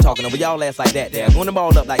stretching street talking over y'all ass like that there. Going them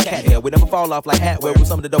all up like cat hair, we never fall off like Hatware with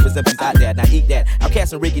some of the dopest MCs out there. Now eat that.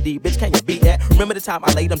 Outcast and Ricky D, bitch, can you beat that? Remember the time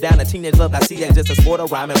I laid them down in teenage love? Now see that just a sport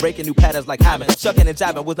of rhyming, breaking new patterns like Hyman. Shucking and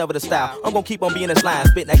jiving was never the style. I'm gonna keep on being this line,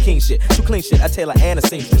 spitting that king shit. Too clean shit, a tailor and a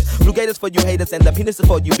seamstress. Blue gators for you haters and the penis is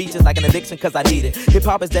for you beaches, like an addiction cause I need it. Hip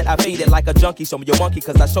hop is that I feed it like a junkie. Show me your monkey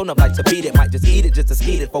cause I shown up like to beat it. Might just eat it just to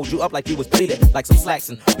skeet it. Fold you up like you was pleated. Like some slacks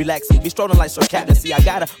and relaxing. Be strolling like Sir Captain. See I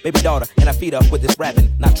got a baby daughter and I feed her with this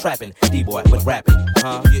rapping. Not trapping, D-boy, but rapping.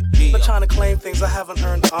 But trying to claim things I haven't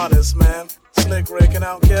earned, honest man. Slick raking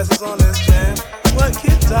out guesses on this jam. What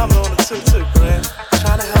kid diamond on the 2 grand?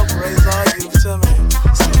 Trying to help raise our youth to man.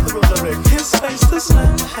 Skip the ruler Rick, his space to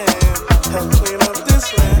slam. Help clean up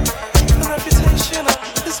this land. The reputation of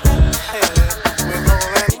this man. With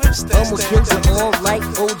whole and whip stand. I'ma kill them all like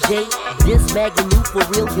OJ. This Maggie for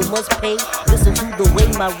real, you must pay. Listen to the way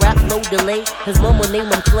my rap no delay. His mama name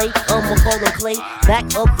him Clay, I'ma call him Clay. Back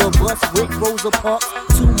of the bus with Rosa Parks.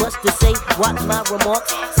 Too much to say, watch my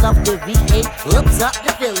remarks. South the VA, up top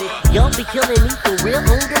the Philly. Y'all be killing me for real,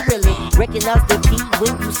 on the really. Recognize the P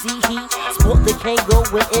when you see he. Sport the Kango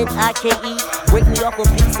with N-I-K-E. Break me off a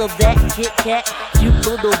piece of that Kit Kat. Cute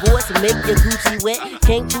little voice, make your Gucci wet.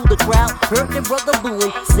 Came through the crowd, heard the brother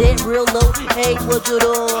booing. Said real low, hey, what you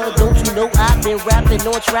doing? Don't you know I've been rapping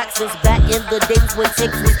on track since back in the days when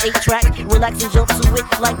tapes was 8-track. Relax and jump to it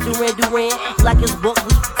like Duran Duran. Like it's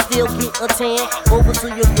buckwheat, still get a tan. Over to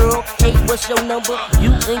your girl, hey, what's your number?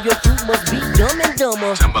 You and your crew must be dumb and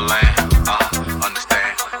dumber. Timberland,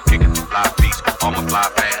 understand. Kicking the fly beats, all my fly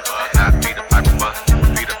fans. Not be the piper, but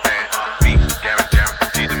be the fan. Beat Gary,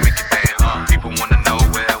 need to make it dance. People wanna know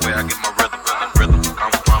where I get my rhythm. Rhythm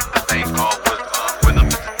come from the thing called wisdom. Rhythm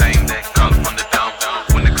is the thing that comes from the dome.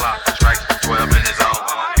 When the clock strikes 12 in his own.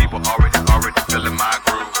 People already feeling my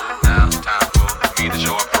groove. Now it's time for me to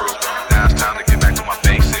show approve. Now it's time to get back to my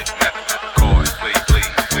basic. Chords, please, please,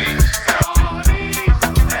 please.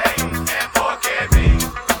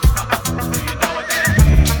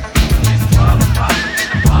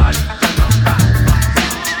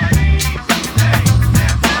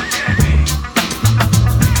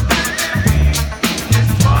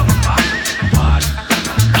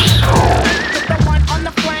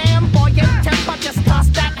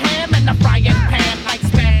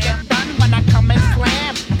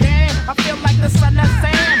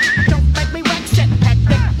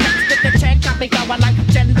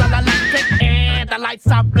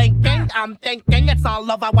 I'm thinking it's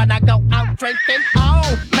all over when I go out drinking.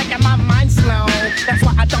 Oh, making my mind slow. That's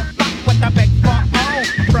why I don't fuck with the big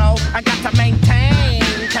 4-0, bro. I got to maintain,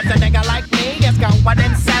 cause a nigga like me is going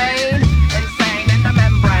insane. Insane in the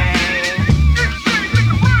membrane.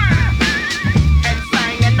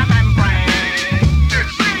 Insane in the membrane.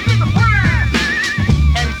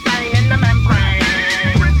 Insane in the membrane.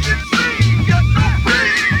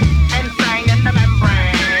 Insane in the membrane.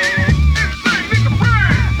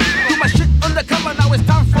 Undercover, now it's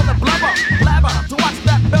time for the blubber. Blabber, to watch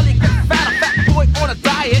that belly get fatter. Fat boy on a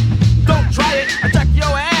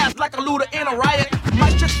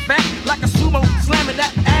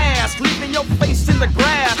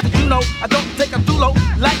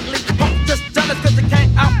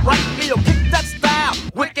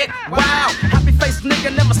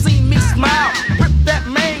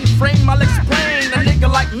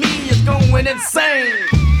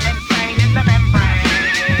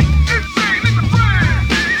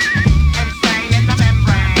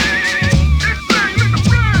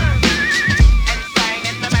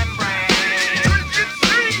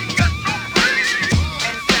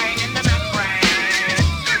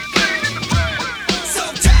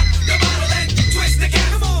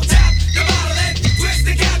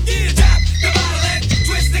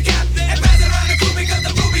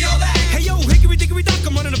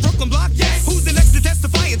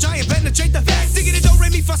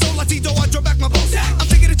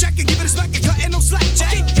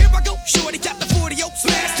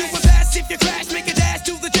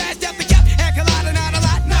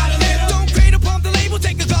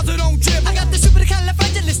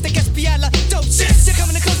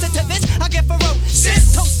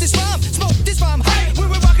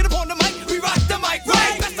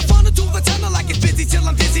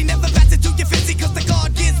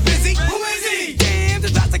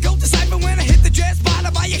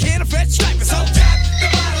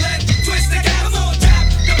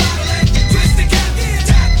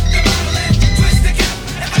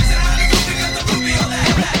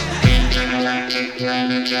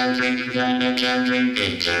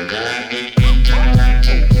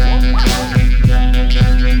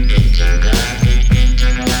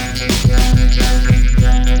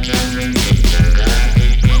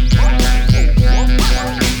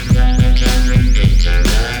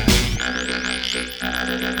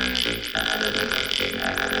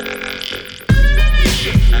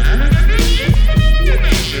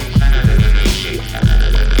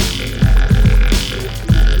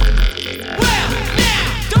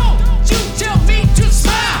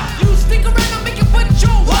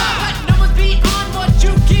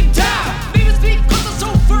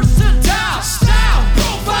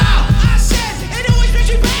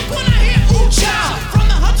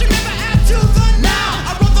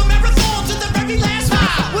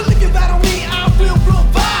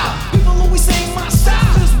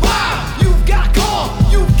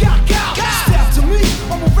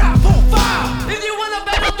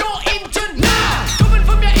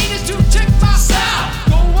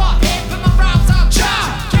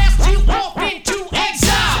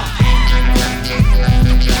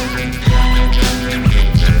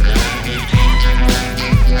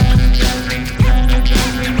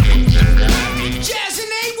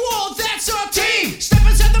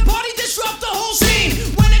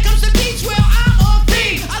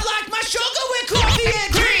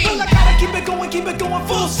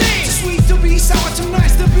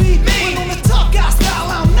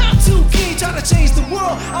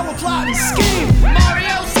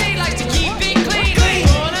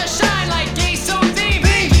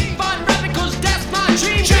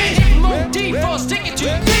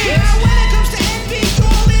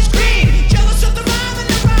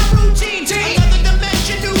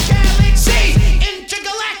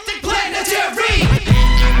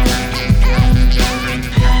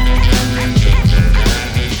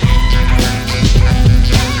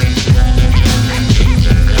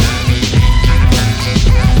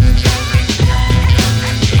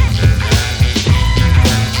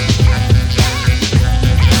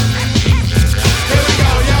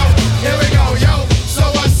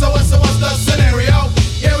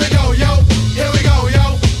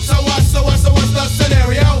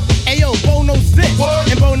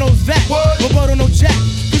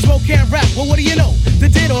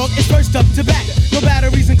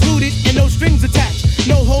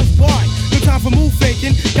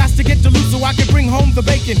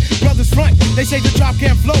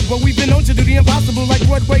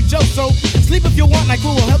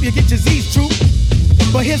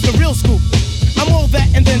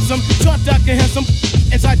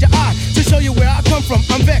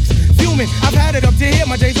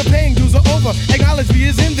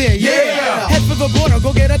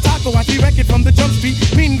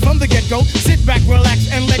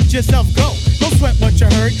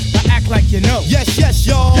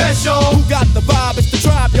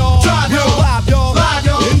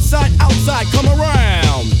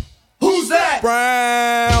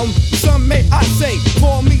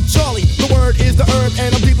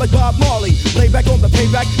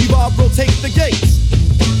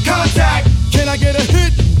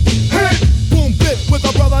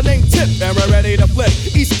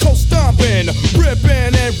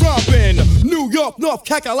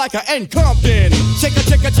Kakalaka and Compton.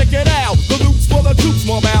 Check it out. The loops for the troops,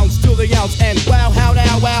 more bounds to the ounce. And wow, how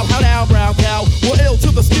now, brown cow. Well, ill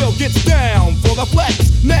to the skill gets down for the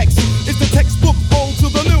flex. Next is the textbook old to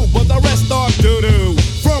the new, but the rest are doo-doo.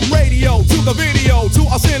 From radio to the video to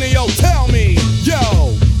Arsenio, tell me, yo,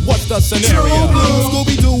 what's the scenario? True blue,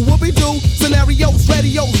 Scooby-Doo, whoopie-doo. Scenarios,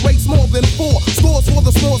 radios, rates more than 4. Scores for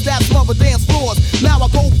the scores that smother dance floors. Now I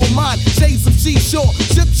go for mine, shades of seashore.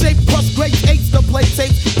 Ship-shape plus great eights to play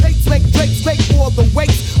tapes. Pates make drakes make for the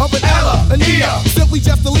weight of an Ella, an Ea. Simply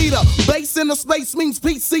just a leader. Base in the space means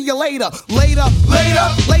peace, see you later. Later,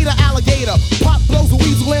 alligator. Pop blows a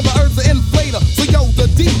weasel and the earth's an inflator. So yo, the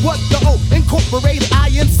D, what the O? Incorporated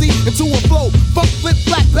INC into a flow. Funk, flip,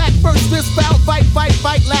 flat, back, first, this, foul, fight,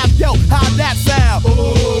 laugh. Yo, how'd that sound?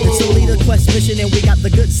 Ooh. It's a leader quest mission and we got the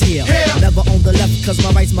goods here. Never on the left cause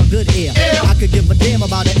my right's my good ear. I could give a damn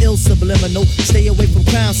about an ill subliminal. Stay away from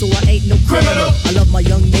crime so I ain't no criminal. I love my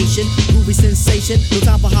young nation, groovy sensation. No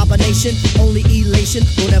time for hibernation, only elation.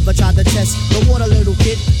 Don't ever try to test the water, little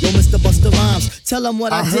kid. Yo, Mr. Busta Rhymes, tell them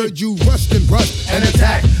what I did. Heard you rushed and brushed and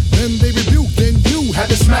attacked. Then they rebuked, then you had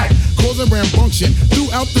to smack. Causing rambunction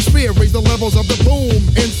throughout the sphere. Raise the levels of the boom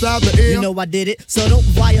inside the air. You know I did it, so don't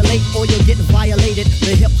violate or you'll get violated.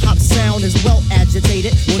 The hip-hop sound is well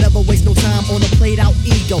agitated. We'll never waste no time on a played-out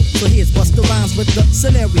ego. So here's Busta Rhymes with the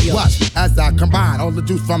scenario. Watch as I combine all the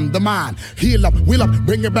juice from the mind. Heal up, wheel up,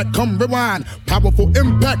 bring it back, come rewind. Powerful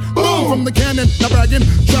impact, boom from the cannon. Now bragging.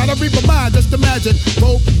 Try to read my mind, just imagine.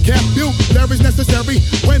 Vocabulary's necessary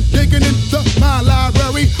when digging into my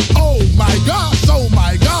library. Oh my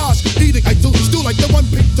gosh, eating I do stew like the one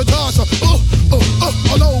picked to toss.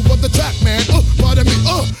 All over the track, man. Pardon me,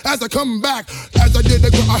 as I come back, as I did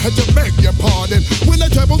the I had to beg your pardon. When I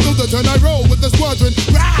travel through the turn, I roll with the squadron.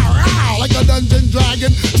 Rawr, like a dungeon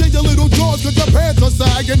dragon. Change a little jaws cause your pants are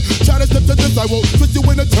sagging. Try to step to this, I will twist you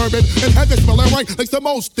in a turban and have it smelling right like some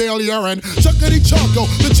old stale urine. Chuckity choco,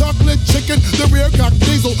 the chocolate chicken, the rear cock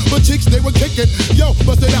diesel, the cheeks they were kicking. Yo,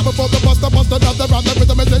 bust it out before the buster another round the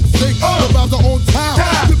rhythm is in sync. The rhymes are on time,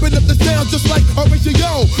 ripping up the sound just like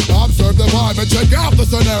Horatio. Observe the vibe and check out the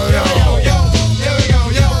scenario. Here we go,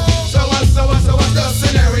 yo. So what's the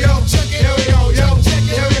scenario? Check it. Here we go, yo. Check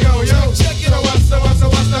it. Here we go, yo. Check it. So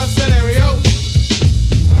what's the scenario?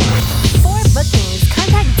 For bookings,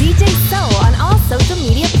 contact DJ Soul on all social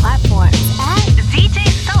media platforms at DJ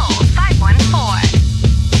Soul 514.